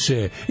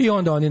Ustaše i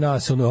onda oni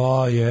nas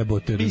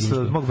jebote.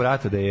 Pisao od mog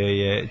brata da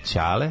je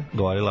Ćale,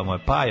 govorila moja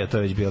Paja, to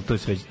je već bilo, to je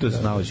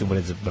znao da će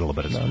umreti vrlo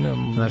brzo.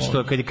 Znači,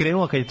 to kad je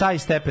krenulo, kad je taj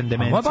stepen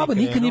demencije. Moja baba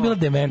nikad nije bila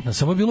dementna,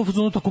 samo je bilo u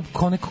fazonu tako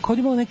kao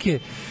imala neke,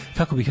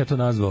 kako bih ja to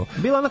nazvao?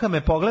 Bila ona kad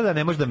me pogleda,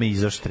 ne može da me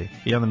izoštri.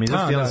 I onda me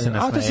izoštri, onda se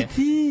nasmeje. A to si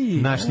ti.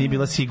 Naš nije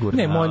bila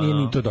sigurna. Ne, moja nije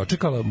ni to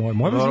dočekala. Moja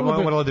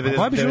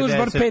bi žila još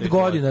bar 5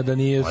 godina da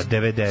nije...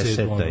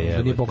 90-a je.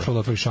 Da nije pokušala da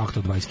otvori šahtu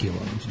od 20 kila.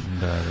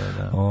 Da.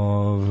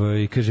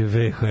 Kaže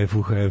VHF,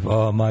 UHF,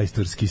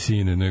 majstorski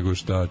sine, nego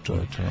šta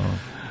čoveče.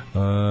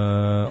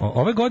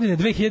 Ove godine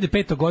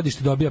 2005.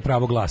 godište dobija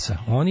pravo glasa.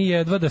 Oni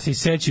jedva da se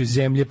isećaju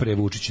zemlje pre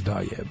Vučića.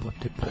 Da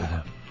jebote.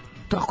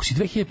 Tako si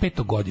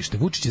 2005. godište.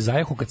 Vučić je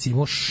zajahu kad si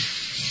imao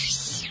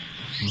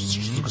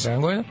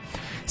 7 godina.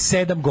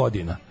 7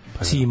 godina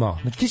si imao.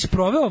 Znači ti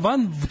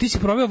si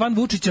proveo van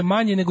Vučića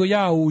manje nego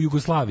ja u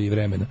Jugoslaviji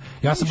vremena.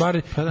 Ja sam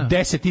bar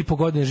 10,5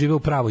 godina živeo u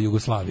pravoj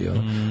Jugoslaviji.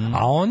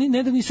 A oni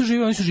ne da nisu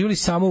živeli, oni su živeli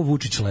samo u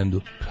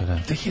Vučićlendu.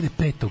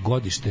 2005.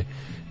 godište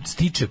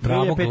stiče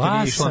pravo glasa. 2005.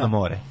 nije išlo na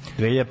more.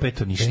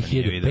 2005. ništa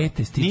nije vidio.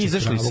 2005. stiče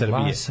pravo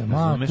glasa.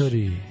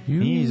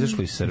 Nije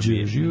izašlo iz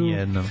Srbije.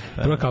 Nijednom.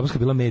 Prva kabelska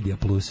bila Media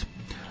Plus.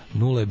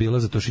 0 je bila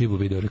za Toshiba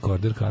video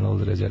rekorder,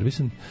 kanal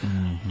rezervisan.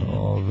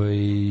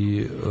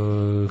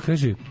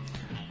 Kaže,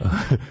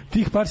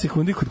 tih par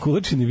sekundi kod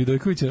Kulačini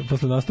Vidojkovića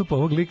posle nastupa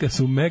ovog lika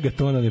su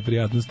megatona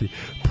neprijatnosti.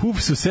 Pup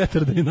su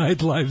Saturday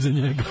Night Live za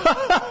njega.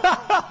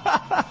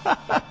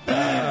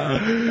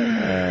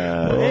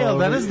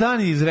 danas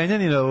dan iz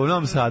Zrenjanina u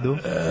Novom Sadu?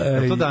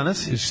 Je to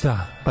danas?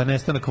 Šta? Pa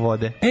nestanak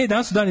vode.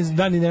 Danas su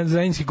dani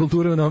zrenjanske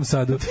kulture u Novom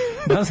Sadu.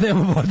 Danas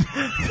nema vode.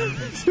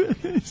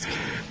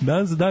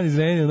 Danas su dani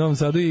Zrenjanina u Novom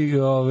Sadu i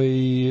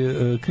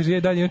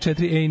kaže, dalje imam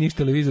 4 niš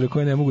televizora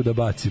koje ne mogu da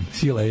bacim.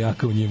 Sila je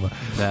jaka u njima.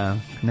 Da,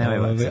 nemoj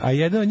baciti. A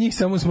jedan od njih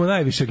samo smo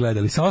najviše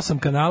gledali. Sa 8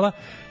 kanala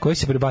koji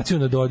se prebacio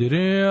na dodir.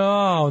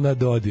 Na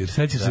dodir.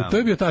 Sećaš se, to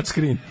je bio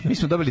touchscreen. Mi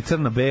smo dobili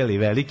crno-beli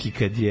veliki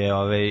kad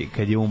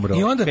je umro.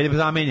 I onda kad je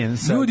zamenjen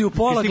sa ljudi u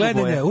pola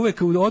gledanja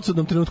uvek u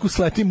odsudnom trenutku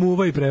sleti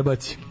muva i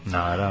prebaci.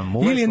 Naravno.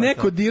 Ili je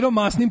neko dirao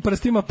masnim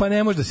prstima pa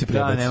ne može da se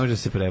prebaci. Da, ne može da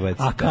se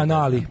prebaci. A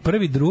kanali,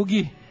 prvi,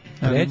 drugi,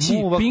 treći,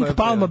 Pink,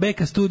 Palma,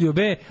 Beka, Studio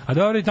B, a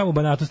dobro i tamo u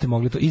Banatu ste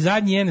mogli to. I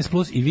zadnji NS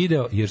Plus i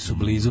video, jer su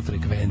blizu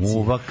frekvencije.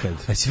 Muvakad.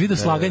 A si vidio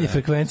slaganje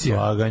frekvencija?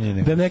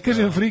 Slaganje. Da ne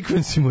kažem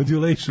frequency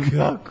modulation.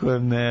 Kako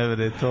ne,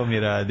 bre, to mi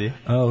radi.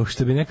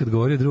 Što bi nekad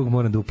govorio drug,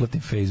 moram da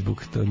uplatim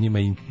Facebook. To njima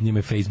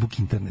je Facebook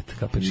internet.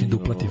 Kapiraš, da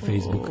uplatim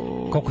Facebook.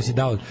 Koliko si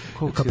dao?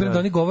 Kapiram da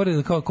oni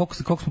govore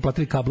koliko smo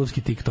platili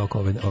kablovski TikTok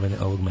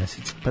ovog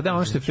meseca. Pa da,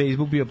 ono što je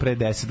Facebook bio pre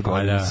 10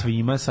 godina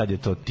svima, sad je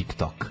to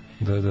TikTok.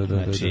 Da.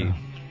 Znači,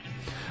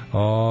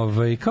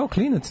 kao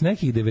klinac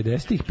nekih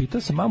 90-ih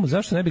pitao sam mamu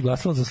zašto ne bi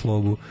glasala za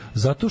Slogu.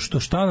 Zato što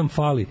šta nam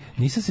fali?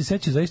 Nisam se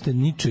sećao zaista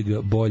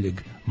ničega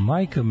boljeg.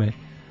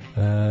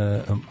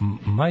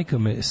 Majka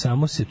me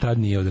samo se tad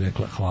nije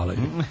odrekla. Hvala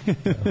joj.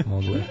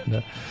 Mogla je,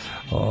 da.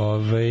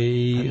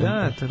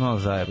 Da, to je malo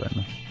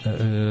zajebano.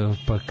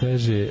 Pa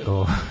kaže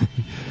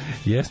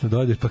jesno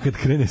dođe, pa kad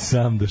krene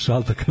sam da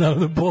šalta kanal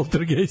na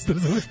Poltergeister,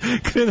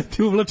 krene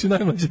ti uvlači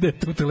najmlađe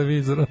dete u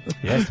televizoru.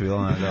 Jeste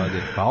bilo na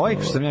dodir. Pa ovaj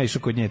što sam ja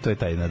išao kod nje, to je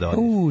taj na dodir.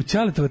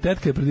 Ćaletova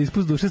tetka je pred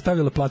ispust duše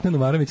stavila platnenu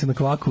maramicu na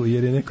kvaku,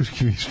 jer je neko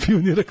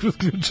špionira kroz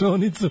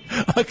ključonicu,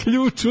 a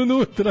ključ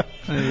unutra.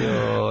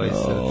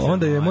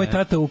 Onda je moj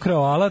tata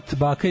ukrao alat,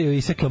 baka je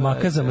isekla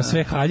makazama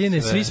sve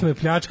haljine, svi smo je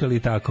pljačkali i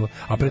tako,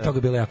 a pre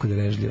toga bila jako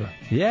derežljiva.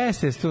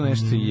 Jeste, tu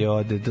nešto i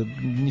ode.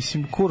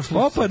 Mislim, kurs...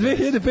 Opa,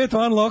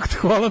 2005 unlocked,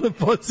 hvala na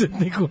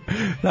podsjetniku.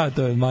 Da,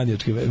 to je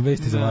manijačke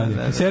vesti za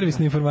manijake.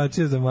 Servisna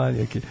informacija za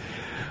manijake.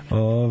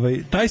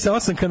 Taj sa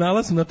 8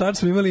 kanala smo na tač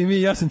smo imali i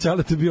mi, ja sam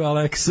Ćalete bio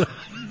Aleksa.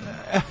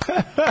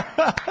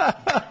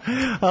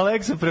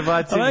 Alexa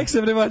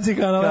prebaci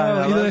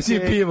kanala i da si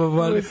pivo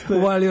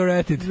while you're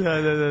at it.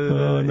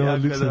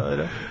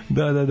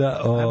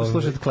 Da. Ajmo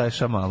slušati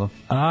Clash-a malo.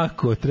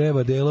 Ako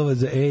treba delova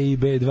za E i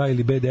B2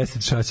 ili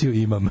B10 šasiju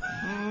imam.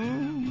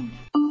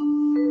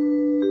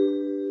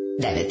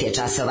 9 je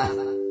časova.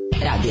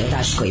 Radio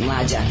Daško i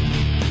Mlađa.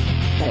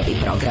 Prvi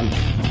program.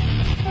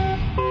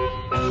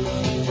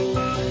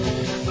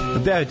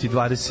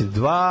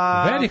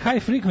 9:22. Very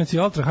high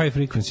frequency, ultra high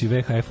frequency,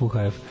 VHF,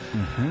 UHF.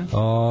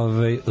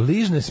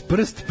 Ližne s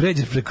prst,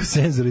 pređeš preko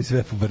senzora i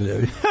sve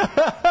pobrljavi.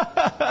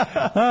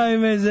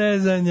 Ajme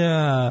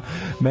zezanja.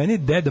 Meni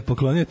deda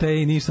poklonio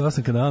taj ništa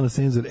 8 kanala na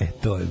senzor.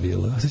 To je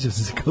bilo. Osjećam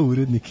se kao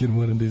urednik jer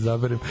moram da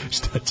izaberem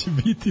šta će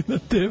biti na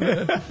TV.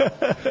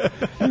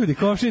 Ljudi,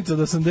 komšinica od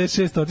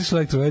 86 otišla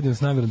elektrovedijom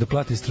s namjerom da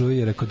plati struju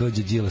jer ako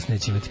dođe Đilas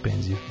neće imati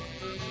penziju.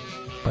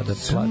 Pa da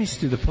plati.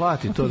 Misli da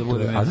plati to da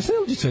bude. A zašto ne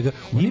uđi svega?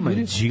 Ima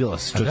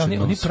Đilas.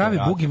 Oni prave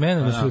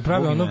Boogiemana,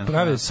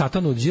 prave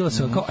satanu od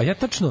Đilasa, a ja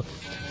tačno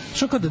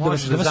što kao da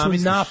vas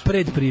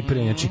napred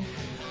pripremim. Znači,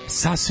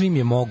 sasvim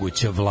je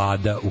moguća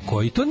vlada u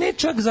kojoj to ne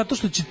čak zato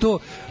što će to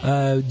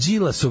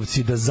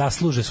Đilasovci da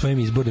zasluže svojim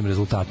izbornim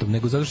rezultatom,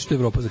 nego zato što će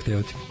Evropa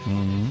zahtevati.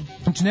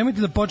 Znači,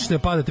 nemojte da počnete da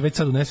padate već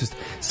sad u nesvest.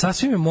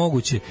 Sasvim je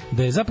moguće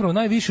da je zapravo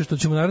najviše što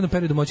ćemo u narednom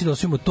periodu moći da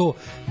osvojimo to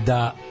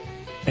da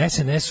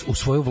SNS u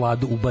svoju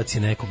vladu ubaci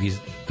nekog iz,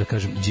 da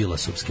kažem,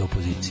 Đilasovske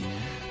opozicije.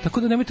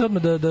 Tako da nemojte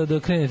odmah da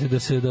krenete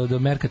da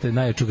merkate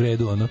najjaču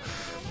gredu,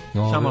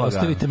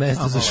 ostavite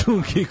mesta za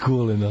šunke i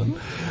kulen.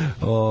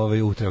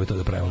 Treba to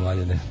da pravimo,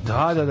 Mlađane.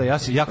 Da, ja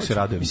jako se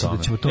radujem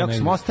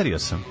tome. Ostario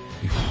sam.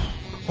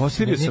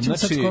 Ostario sam,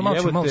 znači,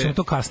 malo ćemo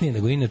to kasnije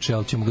nego inače,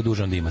 ali ćemo ga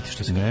dužan da imati,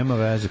 što se kaže. Nema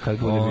veze, kad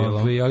bude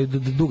bilo. Ali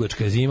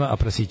dugačka je zima, a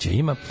prasića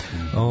ima.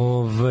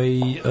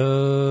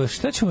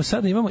 Šta ćemo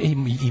sada,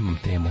 imam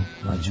temu,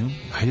 Mlađo.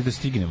 Hajde da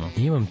stignemo.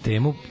 Imam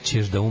temu,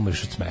 ćeš da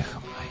umreš od smeha.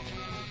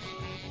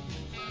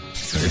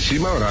 Jesi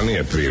imao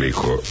ranije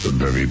priliku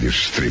da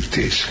vidiš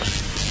striptease?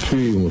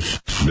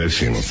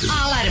 Desimo ti.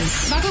 Alarm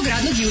svakog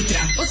radnog jutra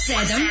od 7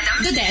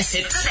 do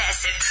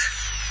 10.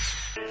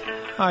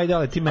 Ajde,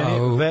 ali ti meni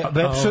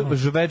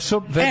web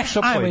shop.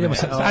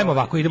 Ajmo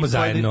ovako, idemo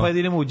zajedno. Pa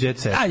idemo u jet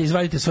set. Ajde,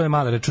 izvadite svoje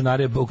male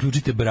računare,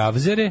 uključite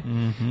bravzere,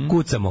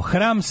 kucamo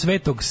Hram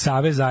Svetog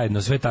Save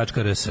zajedno,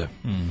 sve.rs.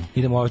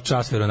 Idemo ovaj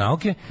čas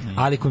veronauke,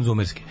 ali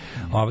konzumerski.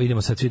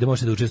 Idemo sad svi, da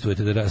možete da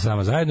učestvujete s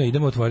nama zajedno,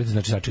 idemo otvoriti,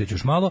 znači sačekajte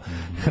još malo,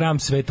 Hram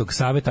Svetog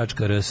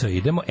Save.rs.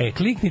 Idemo,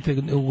 kliknite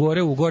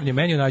u gornjem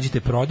meniju, nađite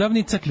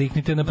prodavnica,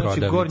 kliknite na prodavnicu.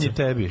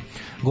 Znači,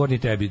 gornji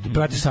tebi.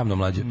 Pratiš sa mnom,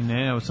 Mlađe?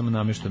 Ne, evo samo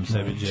namještam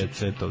sebi jet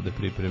set ovde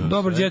pripremio. pripremam.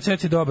 Dobro, Jet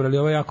Set je dobro, ali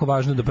ovo je jako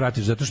važno da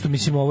pratiš, zato što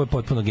mislim ovo je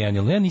potpuno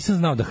genijalno. Ja nisam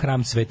znao da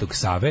hram Svetog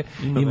Save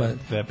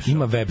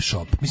ima web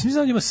shop. Mislim,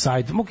 znam da ima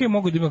sajt,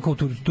 mogu da ima kao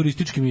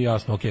turistički mi je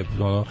jasno,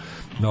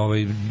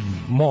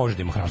 može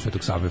da ima hram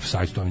Svetog Save,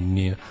 sajt to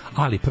nije,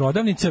 ali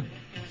prodavnice,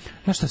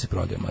 znaš šta se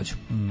prodaje, Mlađo?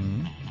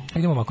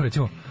 Idemo ovako,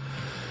 recimo,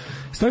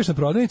 staviš na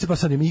prodavnice, pa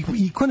sad ima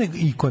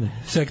ikone.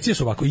 Sekcije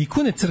su ovako: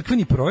 ikone,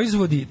 crkveni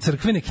proizvodi,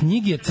 crkvene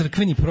knjige,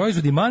 crkveni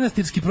proizvodi,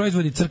 manastirski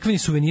proizvodi, crkveni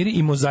suveniri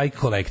i mozaik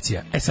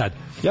kolekcija. Sad.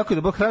 Jako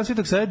je da hram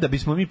Svetog Save da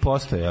bismo mi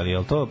postojali, je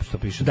li to što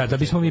piše? Da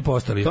bismo mi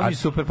postojali. To mi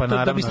super, pa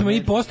naravno. Da bismo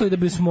mi postojali, da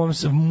bismo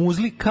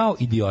muzli kao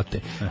idiote.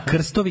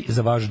 Krstovi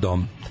za vaš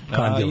dom.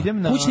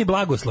 Kandila. Kućni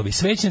blagoslovi,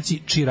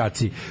 svećnjaci,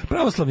 čiraci,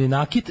 pravoslavni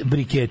nakit,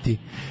 briketi,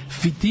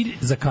 fitilj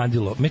za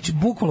kandilo.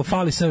 Bukvalno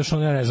fali sve još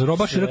ne znam,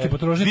 roba široke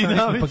potrošnje,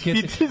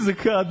 paketi. Fitilj za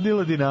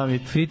kandilo,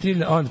 dinamit.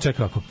 Fitilj, onda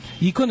čekaj ovako.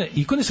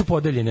 Ikone su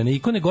podeljene na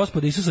ikone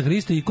Gospoda Isusa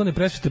Hrista, ikone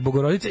Presvete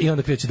Bogorodice i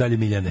onda kreće dalje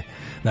Miljane.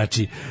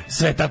 Znači,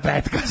 Sveta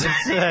Petka.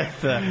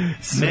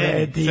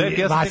 Sveti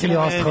Vasilij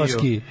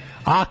Ostroški,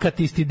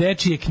 akatisti,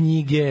 dečije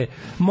knjige,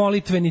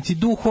 molitvenici,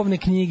 duhovne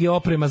knjige,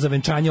 oprema za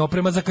venčanje,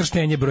 oprema za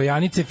krštenje,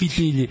 brojanice,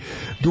 fitilji,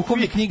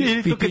 duhovne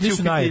knjige, fitilji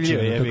su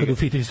najjače.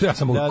 Ja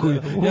sam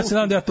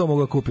nadam da ja to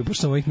mogu kupiti,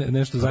 pošto sam ovih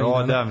nešto zadnjih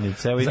dana.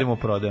 Prodavnice, evo idemo u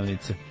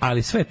prodavnice.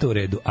 Ali sve to u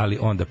redu, ali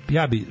onda,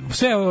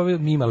 sve ovo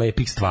ima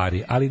lepih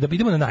stvari, ali da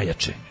idemo na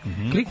najjače.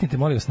 Kliknite,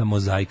 molim vas, na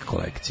mozaik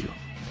kolekciju.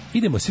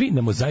 Idemo svi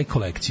na mozaik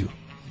kolekciju.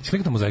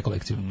 Kliknite na mozaik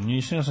kolekciju.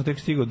 Nisam, ja sam tek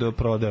stigao do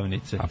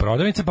prodavnice. A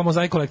prodavnica pa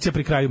mozaik kolekcija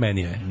pri kraju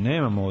menija je.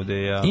 Nemam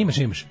ovde ja.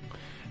 Imaš.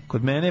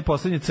 Kod mene je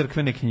poslednje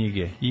crkvene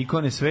knjige.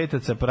 Ikone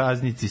svetaca,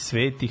 praznici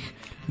svetih,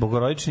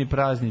 bogorodični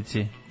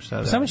praznici. Šta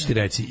da? Samo ću ti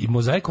reći, i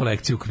mozaik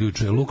kolekcija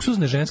uključuje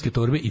luksuzne ženske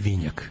torbe i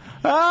vinjak.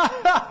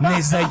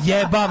 Ne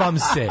zajebavam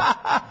se.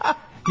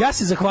 Ja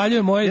se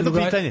zahvaljujem moje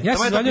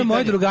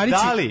drugarici,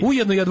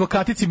 ujedno i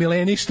advokatici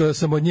Mileni, što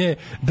sam od nje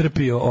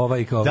drpio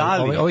ovaj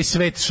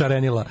svet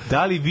šarenila.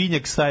 Da li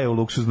vinjak staje u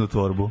luksuznu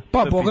torbu?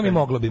 Pa, boga mi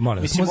moglo bi,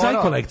 molim vas. Mozaik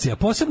kolekcija,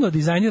 posebno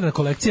dizajnirana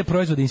kolekcija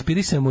proizvoda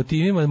inspirisana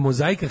motivima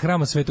mozaika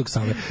hrama Svetog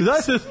Save.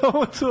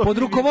 Pod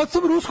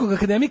rukovodstvom ruskog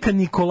akademika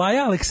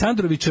Nikolaja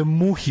Aleksandrovića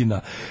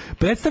Muhina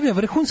predstavlja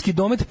vrhunski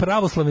domet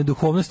pravoslavne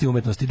duhovnosti i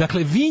umetnosti.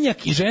 Dakle,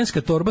 vinjak i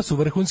ženska torba su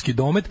vrhunski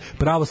domet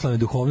pravoslavne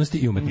duhovnosti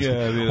i umetnosti.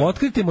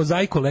 Otkrite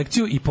mozaik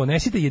kolekciju i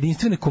ponesite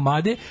jedinstvene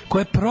komade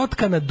koja je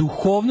protkana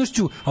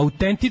duhovnošću,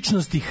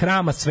 autentičnosti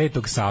hrama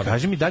Svetog Save.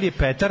 Kaži mi, da li je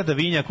petarda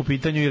vinjak u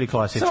pitanju ili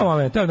klasičan? Samo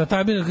moment,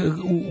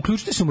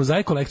 uključite se u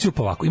mozaik kolekciju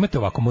po ovako. Imate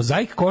ovako,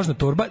 mozaik kožna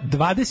torba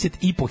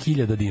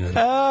 20.500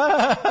 dinara.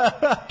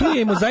 Tu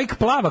je i mozaik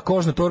plava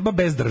kožna torba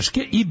bez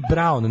drške i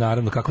brown,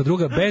 naravno, kako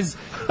druga, bez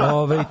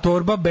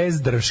torba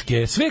bez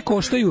drške. Sve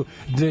koštaju,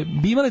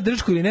 imale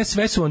dršku ili ne,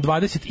 sve su vam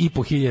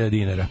 20.500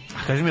 dinara.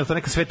 Kaži mi, je li to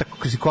neka sveta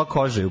koja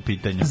koža je u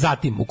pitanju?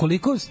 Zatim,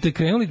 ukoliko ste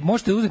krenuli,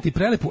 možete uzeti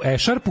prelepu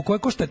ešarpu koja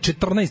košta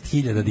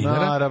 14.000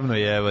 dinara. Naravno,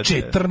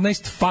 jevate.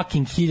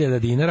 14.000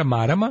 dinara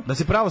marama. Da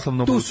se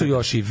pravoslavno tu su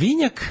još i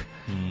vinjak,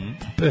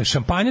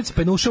 šampanjac,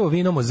 penuševo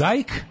vino,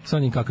 mozaik. Sa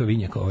onim kakav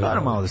vinjak ovaj.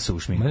 Naravno, malo da se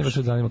ušminkaš.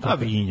 A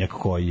vinjak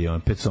koji je,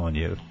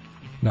 peconijev.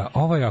 Da,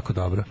 ovo je jako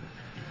dobro.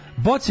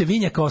 Boce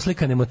vinjaka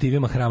oslikane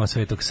motivima hrama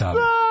Svetog Save.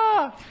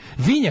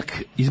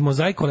 Vinjak iz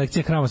mozaik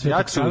kolekcije hrama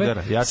Svetog Save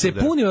se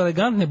puni u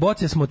elegantne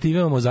boce s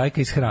motivima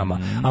mozaika iz hrama.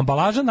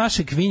 Ambalaža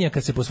našeg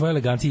vinjaka se po svojoj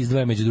eleganciji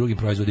izdvaja među drugim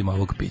proizvodima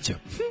ovog pića.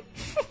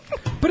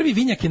 Prvi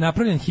vinjak je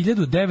napravljen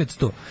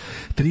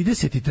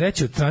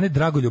 1933. od strane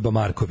Dragoljuba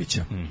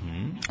Markovića.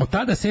 Od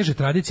tada seže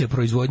tradicija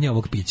proizvodnje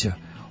ovog pića.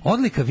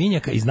 Odlika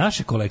vinjaka iz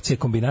naše kolekcije,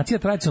 kombinacija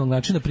tradicionalnog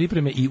načina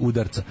pripreme i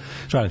udarca.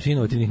 Šalim se,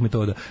 inovativnih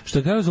metoda. Što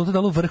je kao rezultat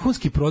dalo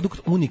vrhunski produkt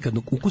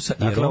unikatnog ukusa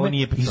i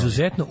arome,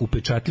 izuzetno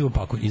upečatljivo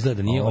pakovanju.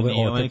 Izgleda nije, ovo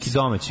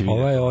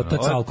je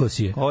otac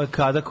Alkosije. Ovo je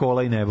Kada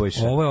Kola i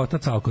Nebojša. Ovo je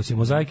otac Alkosije.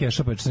 Mozaik je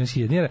šapa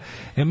 14.000 dinara.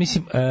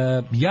 Mislim,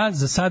 ja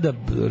za sada,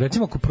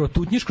 recimo, ako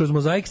protutnjiš kroz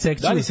mozaik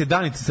sekciju... Da li se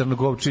Danica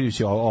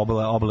Crnogovčević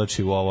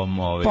oblači u ovom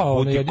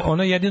butiku?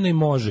 Ona jedino i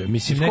može.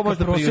 Mislim, neka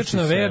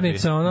prosječna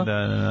vernica,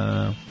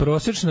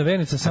 prosječna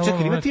vernica.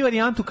 Čekaj, ima ti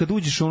varijantu kad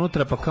uđeš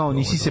unutra pa kao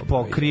nisi se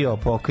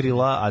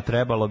pokrila, a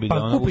trebalo bi da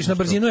ona... Pa kupiš na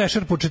brzinu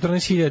ešarp po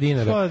 14.000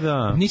 dinara. Pa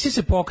da. Nisi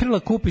se pokrila,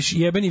 kupiš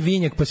jebeni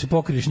vinjak pa se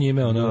pokriješ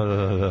njime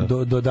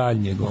do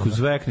daljnjeg.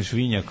 Zvekneš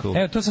vinjak.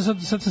 Evo, to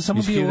sam sad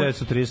samo bio... Iz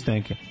 1930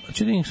 neke.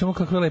 Hoću da im samo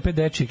kakve lepe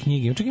dečije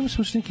knjige. Čekaj, ima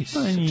samo neki...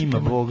 Ima,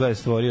 Boga je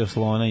stvorio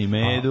slona i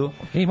medu.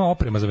 Ima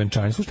oprema za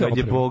venčanje. Kad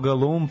je Boga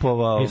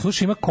lumpovao.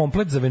 Slušaj, ima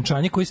komplet za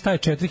venčanje koji staje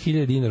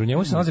 4.000 dinara. U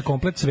njemu se nalaze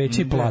komplet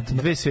sveće i platno.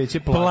 Dve sveće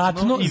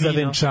platno za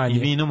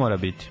venčanje. Vino mora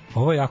biti.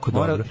 Ovo je jako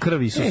dobro. Mora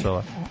krv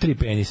Isusova. 3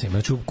 penisa ima.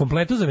 Znači, u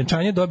kompletu za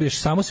venčanje dobiješ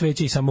samo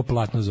sveće i samo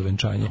platno za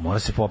venčanje. Mora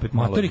se popiti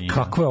malo vina. Matori,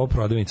 kakva je ovo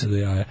prodavnica do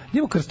jaja.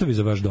 Ima krstovi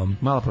za vaš dom.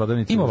 Mala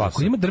prodavnica. Ima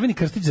ovako, ima drveni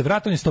krstić za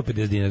vrat, on je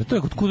 150 dinara. To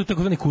je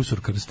takozvani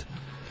kusur krst.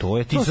 To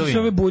je tisovina. To su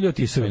sve ove bulje od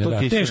tisovina,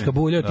 da. Teška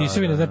bulja od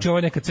tisovina, znači ovo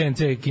je neka CNC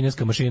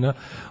kineska mašina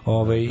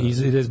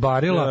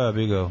izrezbarila. Da,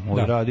 bi ga,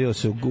 odradio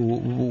se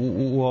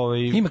u ovaj...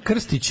 Ima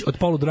krstić od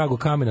poludragog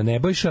kamena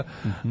Nebojša,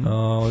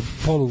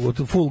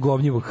 od full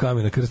govnjivog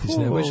kamena krstić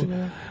Nebojša.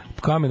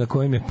 kamen na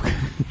kojem je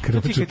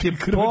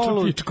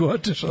krvačopičko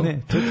očeš.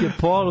 Ne, to ti je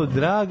polu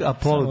drag, a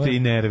polu te i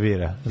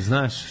nervira.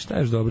 Znaš? Šta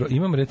je dobro?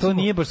 Imam recimo... To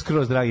nije baš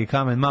skroz dragi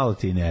kamen, malo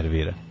ti i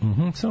nervira.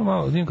 Samo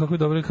malo, vidim kako je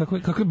dobro,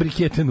 kakve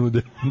brikete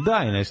nude.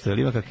 Daj nešto,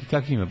 ali ima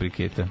kakve ima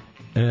brikete?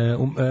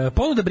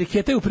 Ponuda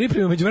briketa je u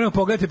pripremi, međuvremeno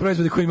pogledajte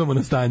proizvode koje imamo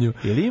na stanju.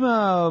 Jel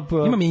ima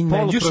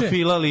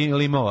poluprofila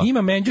limova?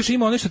 Ima menđuše,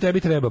 ima ono što tebi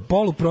treba.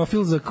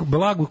 Poluprofil za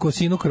blagu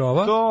kosinu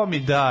krova. To mi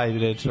daj,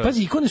 reći.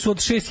 Pazi, ikone su od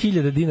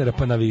 6.000 dinara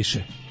pa na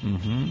više.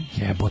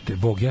 Jebote,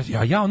 Bog, ja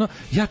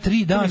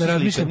 3 dana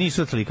razmišljam.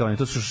 Nisu odslikavane,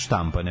 to su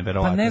štampane,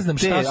 verovatno. Pa ne znam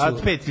šta su. A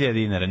 5.000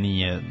 dinara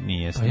nije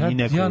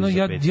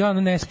ja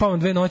ne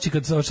spavam 2 noći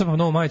kad odštampam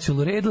novu majicu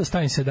Loredla,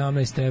 stavim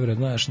 17 evra,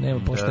 znaš, nema,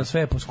 pošto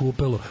sve je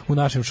poskupelo u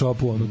našem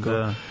šopu, ono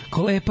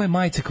kao lepa je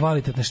majica,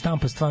 kvalitetna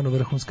štampa, stvarno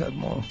vrhunska.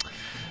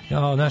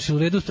 Ja, naši u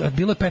redu,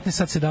 bilo je 15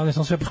 sad 17,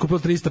 on sve poskupilo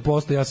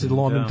 300%, ja se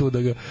lomim tu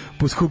da ga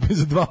poskupim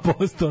za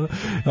 2%,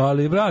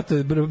 ali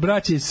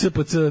braće iz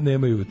SPC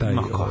nemaju taj...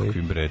 Ma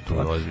kakvim bre, tu je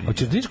ozbiljno.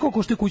 Hoćeš da vidiš koliko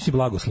koštaju kućni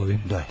blagoslovi?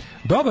 Daj.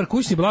 Dobar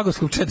kućni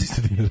blagoslov,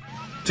 400 dinara.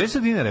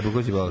 400 dinara je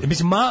kućni blagoslov.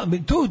 Mislim,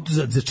 tu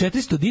za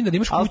 400 dinara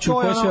imaš kuću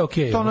koja je sve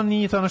okej. To ono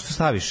nije to ono što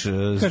staviš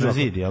za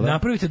zid, jel?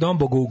 Napravite dom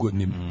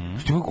bogougodnim.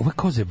 Ovo je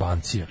kao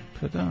zebancija.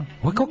 Da.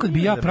 Ovo je kao kad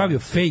bi ja pravio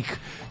fake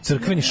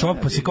crkveni šop,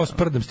 pa se kao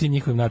sprdam s tim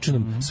njihovim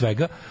načinom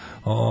svega.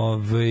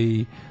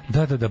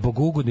 Da,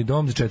 bogougodni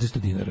dom za 400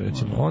 dinara,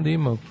 recimo. Onda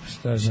ima...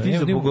 Ti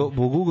za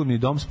bogougodni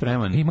dom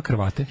spreman? Ima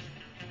kravate.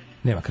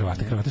 Nema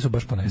kravate su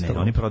baš ponestale. Ne,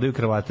 oni prodaju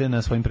kravate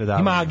na svojim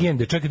predavanjima. Ima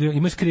agende, čekaj,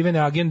 ima skrivene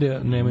agende,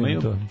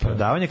 nemaju to.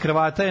 Predavanje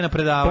kravata je na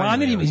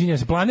predavanju.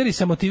 Planeri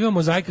sa motivom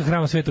mozaika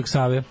Hrama Svetog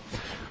Save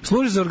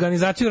služi za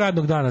organizaciju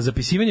radnog dana,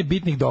 zapisivanje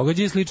bitnih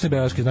događaja i slične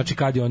beleške. Znači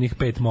kad je onih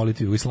 5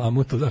 molitvi u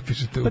islamu, to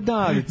zapišete u... Pa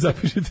da,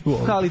 zapišete u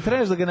ovo. Ali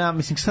trebaš da ga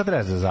mislim, sad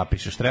trebaš da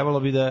zapišeš. Trebalo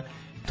bi da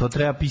to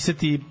treba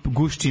pisati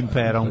gušćim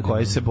perom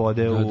koji se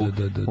bode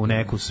u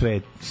neku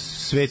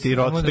sveti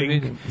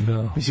rotring.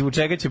 Mislim, u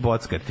čega će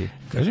bockati?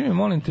 Kaži mi,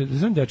 molim te,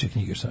 znam dečje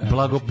knjige.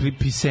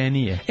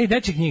 Blagopisenije.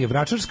 Dečje knjige,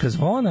 Vračarska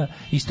zvona,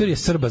 istorija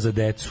Srba za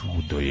decu.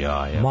 Do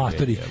jaja.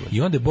 Matori.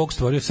 I onda je Bog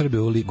stvorio Srbe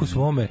u liku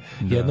svome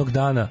jednog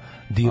dana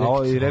direkt.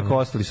 A i rekao,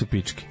 ostali su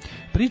pički.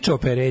 Priča o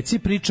pereci,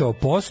 priča o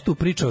postu,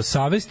 priča o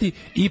savesti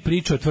i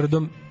priča o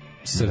tvrdom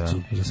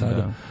srcu. Za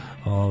sada.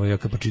 Ja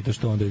kad pročitaš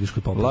to, onda ideš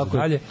kod popa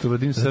dalje.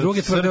 Za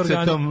druge tvrde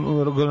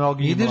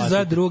organe. Ideš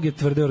za druge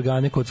tvrde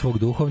organe kod svog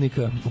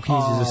duhovnika u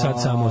knjizi za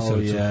sad samo o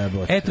srcu.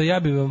 Eto, ja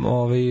bih vam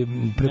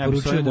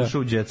preporučio da...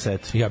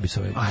 Ja bih se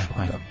ovaj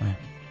ušao.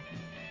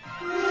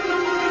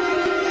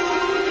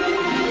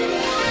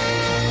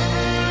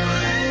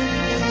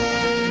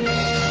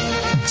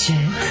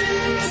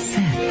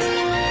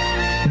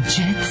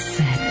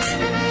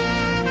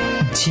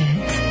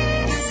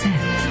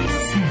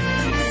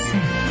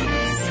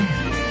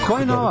 Ko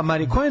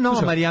je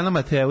nova Marijana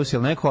Mateus,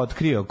 ili neko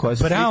otkrio koja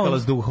se slikala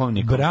s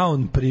duhovnikom?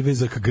 Brown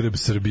privezak grb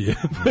Srbije.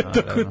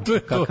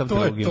 Kakav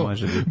drugi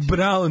može biti?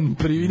 Brown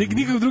privezak,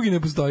 nikakav drugi ne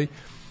postoji.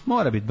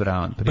 Mora biti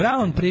Brown privezak.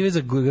 Brown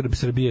privezak grb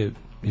Srbije.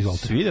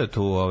 Si vidio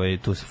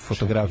tu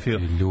fotografiju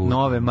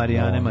nove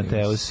Marijane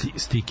Mateus,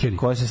 stikeri,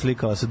 koja se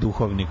slikala sa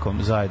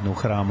duhovnikom zajedno u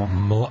hramu,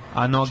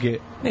 a noge...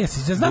 Ne,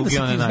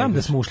 znam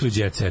da smo ušli u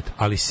jet set,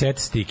 ali set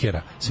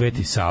stikera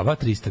Sveti Sava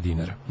 300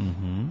 dinara.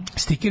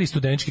 Stikeri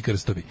studenički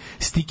krstovi,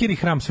 stikeri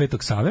Hram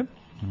Svetog Save.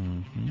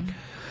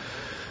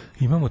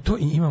 Imamo to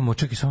i imamo,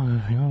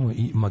 imamo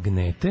i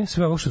magnete.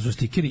 Sve ovo što su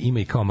stikeri ima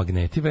i kao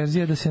magneti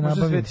verzija da se nabavi.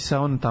 Možda Sveti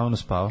Sava on tamo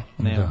spava.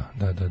 Da.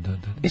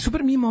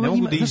 Super, mi imamo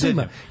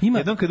ima.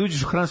 Jednom kad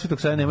uđeš u Hram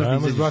Svetog Save ne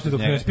možeš da izađeš.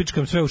 Ne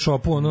spičkam sve u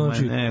šopu,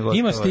 znači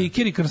ima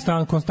stikeri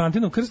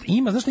Konstantinov krst,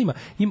 ima, znaš šta ima?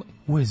 Ima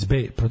USB,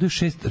 prodaju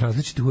 6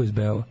 različitih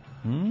USB-ova.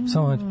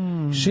 Samo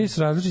 6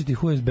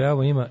 različitih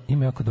USB-ova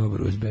ima jako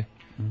dobar USB.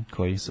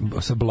 Koji?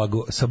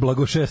 Sa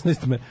blago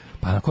 16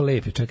 pa onako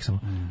lepi, čekaj samo.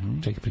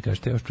 Čekaj,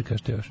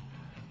 prikažite još.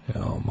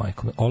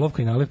 Majko,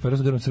 olovka i nalepka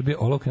Razvodorom Srbije,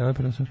 olovka i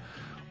nalepka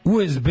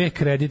USB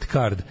credit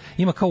card.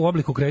 Ima kao u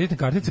obliku kreditne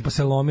kartice, pa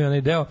se lomi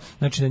onaj deo.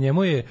 Znači, na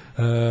njemu je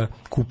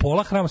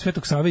kupola Hrama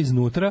Svetog Save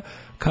iznutra,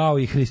 kao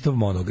i Hristov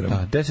monogram.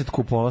 Da, 10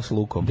 kupola s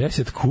lukom.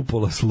 10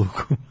 kupola s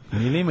lukom.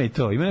 Ili ima i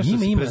to? Ima nešto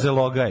se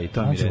prezeloga i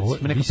to mi reći.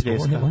 Ima neka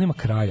pljeska. On nema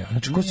kraja.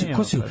 Znači,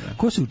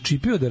 ko se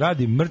učipio da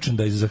radi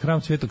merchandise za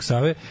Hram Svetog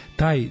Save,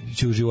 taj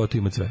će u životu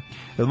imati sve.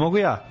 Jel mogu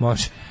ja?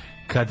 Može.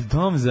 Kad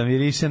dom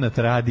zamiriše na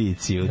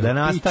tradiciju, da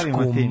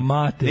nastavimo tim.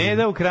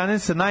 Neda Ukranen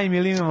sa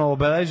najmilijima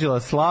obeležila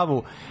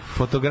slavu,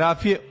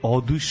 fotografije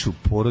odušu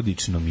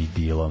porodičnom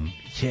idilom.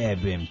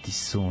 Jebem ti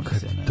sunce.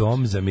 Kad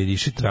dom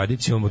zamiriše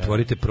tradicijom,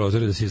 otvorite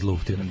prozore da se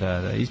izluftira.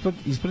 Da.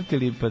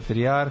 Ispratili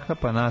patrijarha,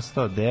 pa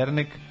nastao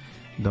dernek,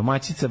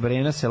 domaćica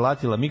Brena se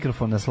latila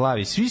mikrofon na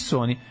slavi. Svi su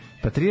oni,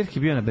 patrijarh je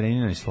bio na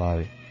Breninoj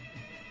slavi.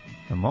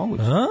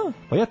 Moguće?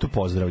 Pa ja tu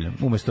pozdravljam,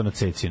 umesto na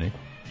Cecinoj.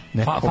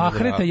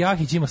 Fahreta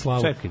Jahić ima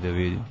slavu. Čekaj da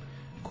vidim.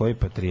 Koji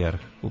patrijarh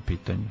u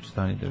pitanju?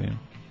 Stani da vidim.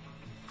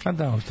 A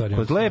da, u stvari.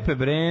 Kod lepe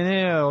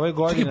Brene ove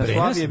godine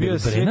slavi je bio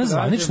svijet. Brena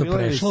zvanično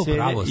prešla u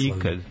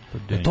pravoslavlje.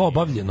 Je to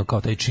obavljeno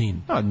kao taj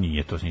čin? A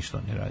nije to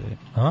ništa ne radi.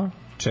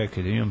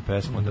 čekaj da imam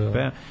pesmu da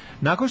pevam.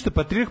 Nakon što je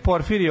Patrijarh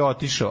Porfirije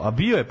otišao, a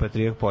bio je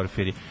Patrijarh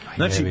Porfirije,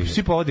 znači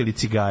svi povodili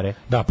cigare.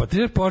 Da,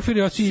 Patrijarh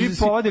Porfirije svi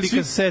povodili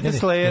kasete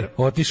Slayer.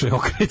 Otišao je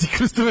okreći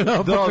krstove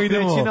napako,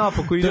 idemo. Kreći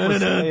napako, idemo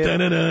Slayer.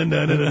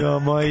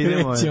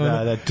 Idemo,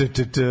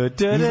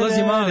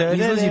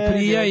 izlazi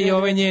Prija i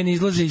ovaj njen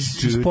izlazi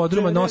iz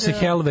podruma, nose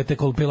helvete,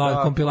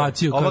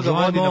 kompilaciju. Ova ga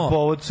vodi na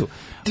povodcu.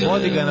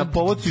 Vodi ga na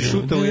povodcu i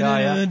šuta u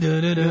jaja.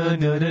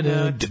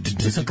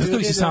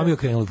 Krstovi se sami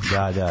okrenuli.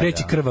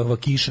 Kreći krvava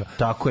kiša.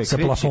 Tako je. Sa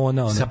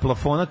plafona. Sa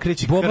plafona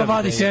kreći krv. Boba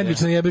vadi sendvič,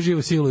 najebe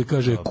živu silu i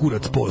kaže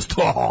kurac post.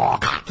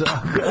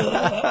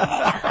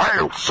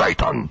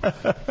 Satan!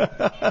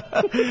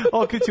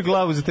 Okreću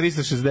glavu za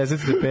 360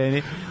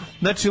 stepeni.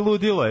 Znači,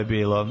 ludilo je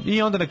bilo.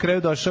 I onda na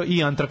kraju došao i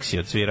Antrax je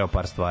odsvirao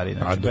par stvari.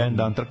 Znači, band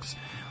Antrax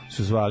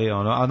su zvali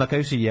a na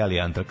kraju su jeli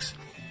Antrax.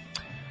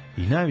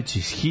 I najveći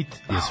hit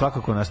je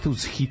svakako nastao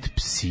uz hit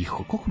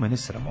Psiho. Koliko mene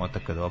sramota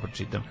kada ovo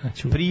pročitam.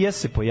 Prija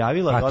se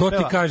pojavila. A to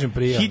ti kažem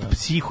Prija. Hit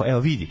Psiho, evo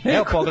vidi.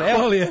 Evo pogledaj.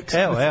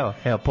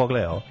 Evo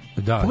pogledaj ovo.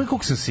 Da. Pogledaj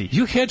koliko sam si.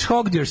 You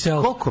hedgehogged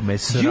yourself. Koliko me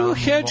sramota. You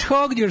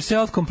hedgehogged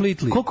yourself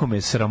completely. Koliko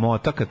me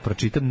sramota kad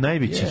pročitam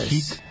najveći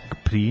hit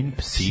Prin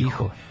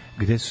Psiho.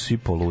 Gde su svi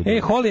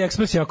poludili. Holy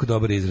Express je jako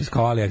dobar izraz.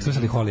 Kao AliExpress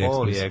ali Holy Express.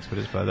 Holy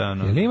Express, pa da.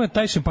 Jel ima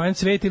taj šampanjac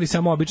cvet ili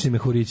samo obični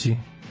mehurići?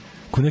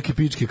 Ko neke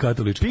pičke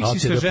katoličke. Piksi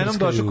sa ženom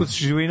došao kod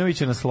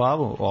Živinovića na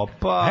slavu.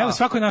 Opa. Evo,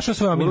 svako je našao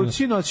svoju omiljenu.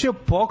 Luci nosio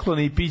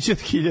poklone i piće od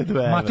 1000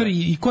 evra.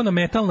 Matori, ikona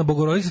metalna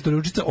Bogorodica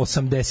Trojučica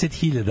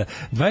 80.000.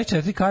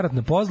 24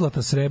 karatna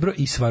pozlata, srebro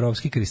i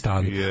Svarovski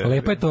kristali.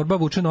 Lepa je torba,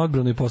 vuče na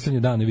odbranu i poslednje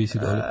dane visi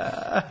dole.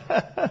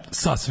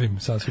 Sasvim,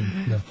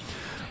 da.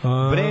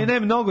 Brena je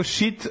mnogo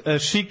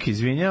šik,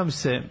 izvinjavam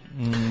se.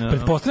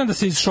 Pretpostavljam da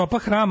se iz šopa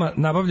hrama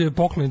nabavljaju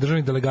pokloni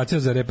državnih delegacija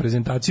za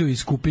reprezentaciju i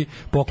skupi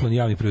pokloni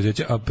javnih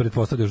preduzeća, a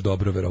pretpostavlja još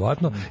dobro,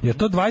 verovatno. Jer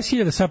to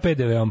 20.000 sa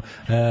PDV-om.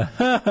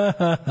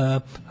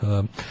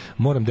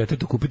 Moram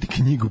detetu kupiti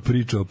knjigu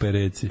priča o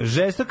pereci.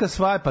 Žestoka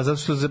svajpa, zato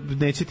što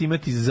nećete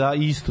imati za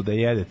istu da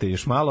jedete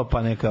još malo,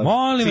 pa neka...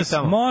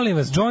 Molim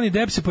vas, Johnny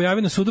Depp se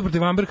pojavio na sudu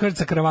protiv Amber Heard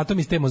sa kravatom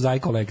iz te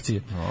mozaik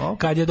kolekcije.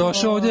 Kad je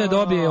došao ovdje da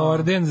dobije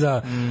orden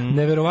za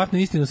neverovatnu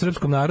istinu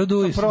srpskom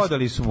narodu,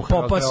 prodali su mu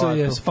kravatu. Popasao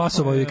je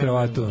spasovao i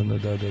kravatu.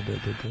 Da.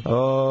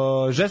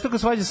 Žestoka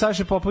svađa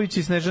Saše Popović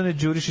i Snežane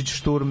Đurišić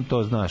Šturm,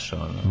 to znaš.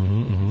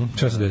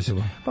 Šta se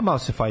desilo? Pa malo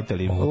se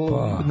fajtali.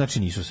 Znači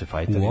nisu se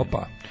fajtali.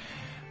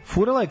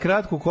 Furala je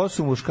kratku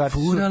kosu, muškarci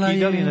su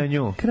kidali na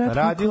nju.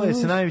 Radila je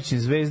sa najvećim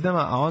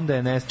zvezdama, a onda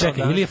je nestala.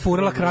 Čekaj, ili je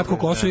furala kratku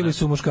kosu ili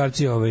su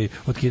muškarci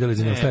otkidali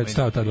za nju. Šta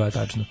je ta dva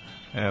tačno?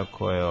 Evo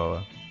ko je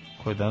ova.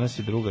 Ko je danas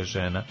i druga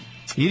žena.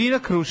 Irina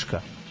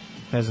Kruška.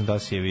 Ne znam da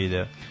si je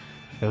video.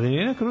 Je li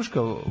Irina Kruška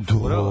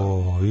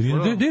furala?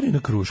 Irina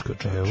Kruška,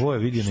 čovječ. Evo je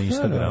vidio na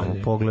Instagramu,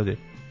 pogledaj.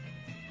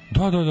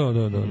 Da.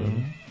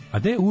 A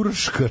gde je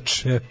Urška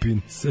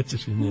Čepin?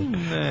 Sećaš i nje?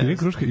 Irina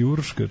Kruška i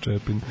Urška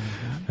Čepin.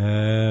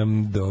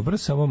 Dobro,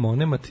 samo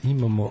monemat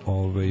imamo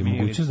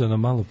mogućnost da nam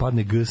malo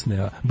padne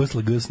gsne,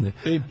 bsla gsne.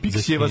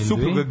 Piksijeva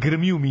supruga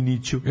grmi u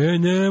miniću.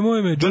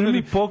 Nemoj me,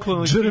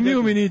 grmi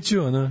u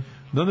miniću, ona.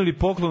 Doneli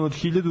poklon od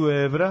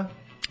 1000 evra.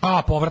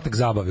 Povratak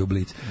zabave u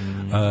Blic.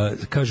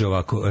 Kaže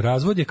ovako,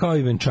 razvod je kao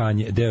i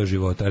venčanje, deo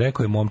života.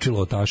 Rekao je Momčilo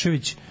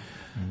Otašević.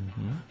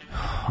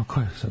 Ko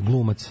je sad,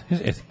 glumac?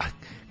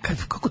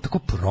 Kako tako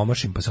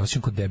promašim, pa se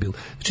osjećam kao debil.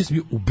 Znači, ja sam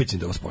bio ubeđen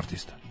da je ovo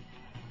sportista.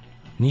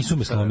 Nisu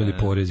me slomili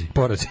porazi.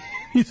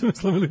 Nisu me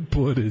slomili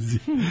porezi.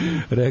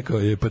 Rekao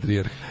je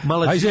Patrijarh.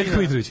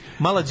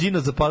 Mala Đina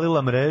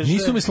zapalila mreže.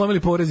 Nisu me slomili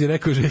porezi,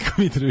 rekao je Željko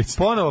Mitrović.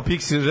 Ponovo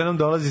Piksi ženom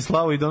dolazi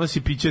slavu i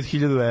donosi piće od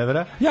 1000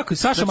 evra. Jako,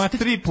 Saša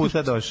Matić 3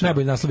 puta došao.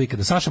 Najbolji naslov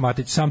ikada. Saša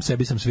Matić, sam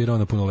sebi sam svirao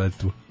na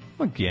punoletstvu.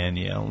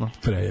 Genijalno.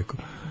 Prejako.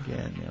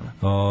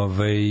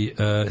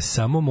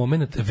 Samo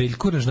moment,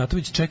 Veljko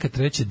Ražnatović čeka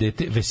treće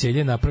dete,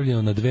 veselje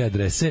napravljeno na 2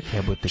 adrese.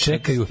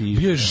 Čekaju,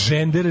 bio je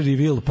gender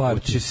reveal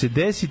party. Će se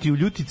desiti u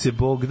Ljutice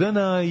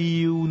Bogdana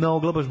i na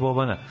Oglabaš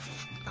Bobana.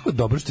 Kako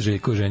dobro što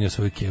Željko ženio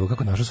svoju kevu,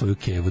 kako našao svoju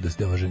kevu da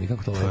se oženi,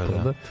 kako to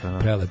lepo,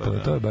 prelepo,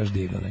 to je baš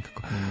divno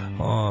nekako.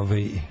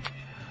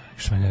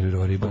 Što me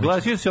nervirao riba.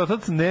 Oglasio se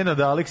otac Nenad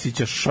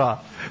Aleksića Ša.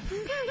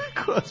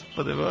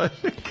 Gospode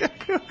Bože,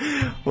 kako...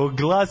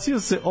 Oglasio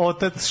se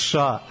otac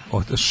Ša.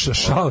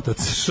 Šaotac.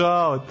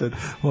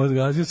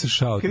 Oglasio se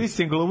Šaotac.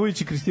 Kristijan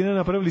Golubović i Kristina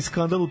napravili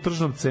skandal u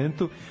tržnom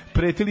centru,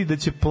 pretili da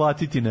će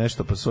platiti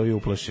nešto, pa su ovi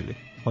uplašili.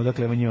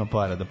 Odakle ima njima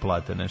para da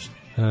plate nešto.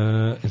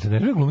 Da ne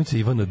reda glumica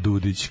Ivana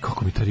Dudić,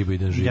 kako mi ta riba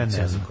ide na živce. Ja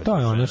ne znam. To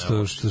je ono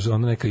što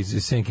ona neka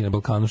iz Senki na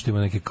Balkanu, što ima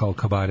neke kao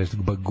kabare,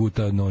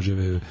 baguta,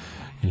 noževe,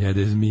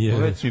 jede zmije.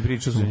 Već mi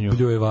pričao za nju.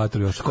 Pljuje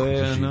vatru, još kako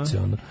te živce.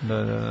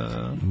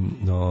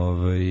 Da.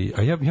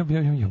 A ja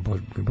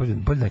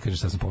bolje ne kažem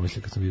šta sam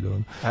pomislio kad sam vidio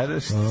ono. A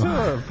što?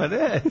 Pa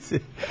reci.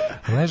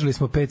 Ležali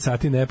smo 5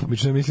 sati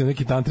nepomično, mislim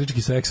neki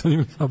tantrički seks, oni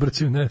mi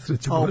obraćaju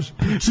nesreću.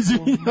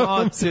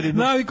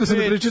 Naviku sam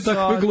da pričaju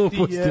takve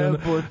gluposti.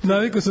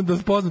 Naviku sam da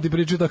poznati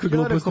pričaju takve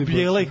gluposti. Ja rekao,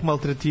 Bijela ih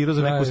maltretirao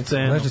za neku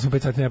scenu. Ležali smo 5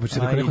 sati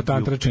nepomično, neko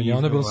tantračenje,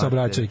 ono je bilo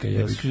saobraćajka.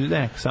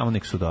 Ne, samo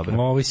nek su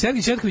dobre.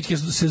 Sergij Četković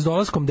se s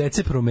dolaskom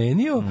dece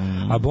promenio,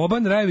 a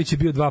Boban Rajević je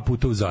bio 2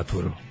 puta u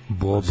zatvoru.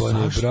 Boban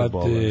je,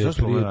 brate,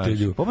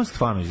 prijatelju. Boban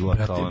stvarno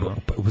izgleda kao ono.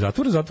 U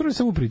zatvoru je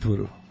samo u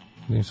pritvoru.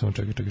 Ne, samo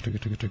čekaj.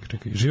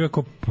 Žive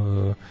kao...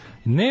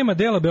 nema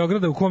dela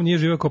Beograda u kom nije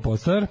žive kao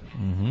podstanar.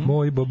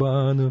 Moj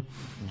Boban.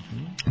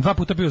 2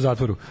 puta bio u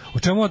zatvoru. O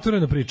čemu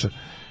otvorena priča?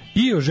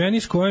 I o ženi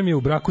s kojom je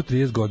u braku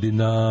 30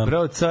 godina.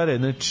 Bravo care,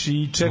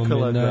 znači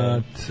čekala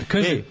ga.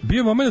 Kaže,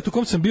 bio moment u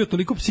kom sam bio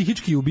toliko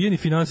psihički ubijen i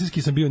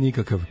finansijski sam bio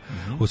nikakav.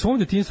 U svom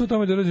detinjstvu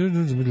tamo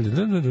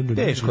je...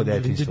 Teško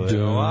detinjstvo.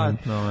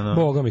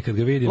 Boga mi kad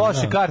ga vidim.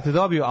 Loše karte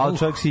dobio, ali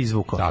čovjek se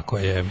izvukao. Tako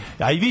je.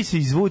 A i vi se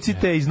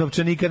izvucite iz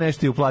novčanika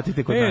nešto i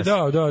uplatite kod nas.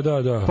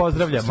 Da.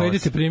 Pozdravljamo.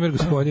 Sledite primjer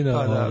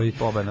gospodina.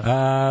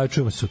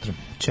 Čujemo se sutra.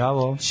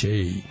 Ćao.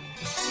 Ćej.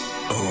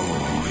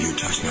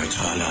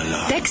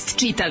 Tekst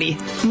čitali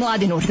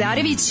Mladin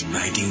Urdarević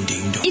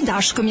i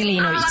Daško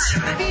Milinović.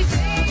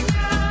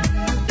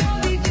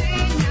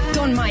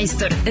 Ton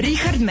majstor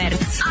Richard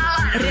Merc.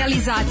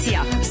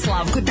 Realizacija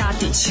Slavko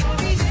Tatić.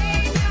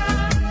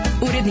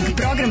 Urednik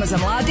programa za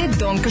mlade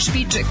Donka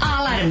Špiček.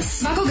 Alarms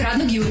svakog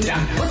radnog jutra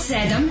od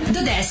 7 do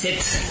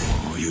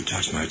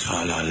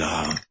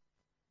 10.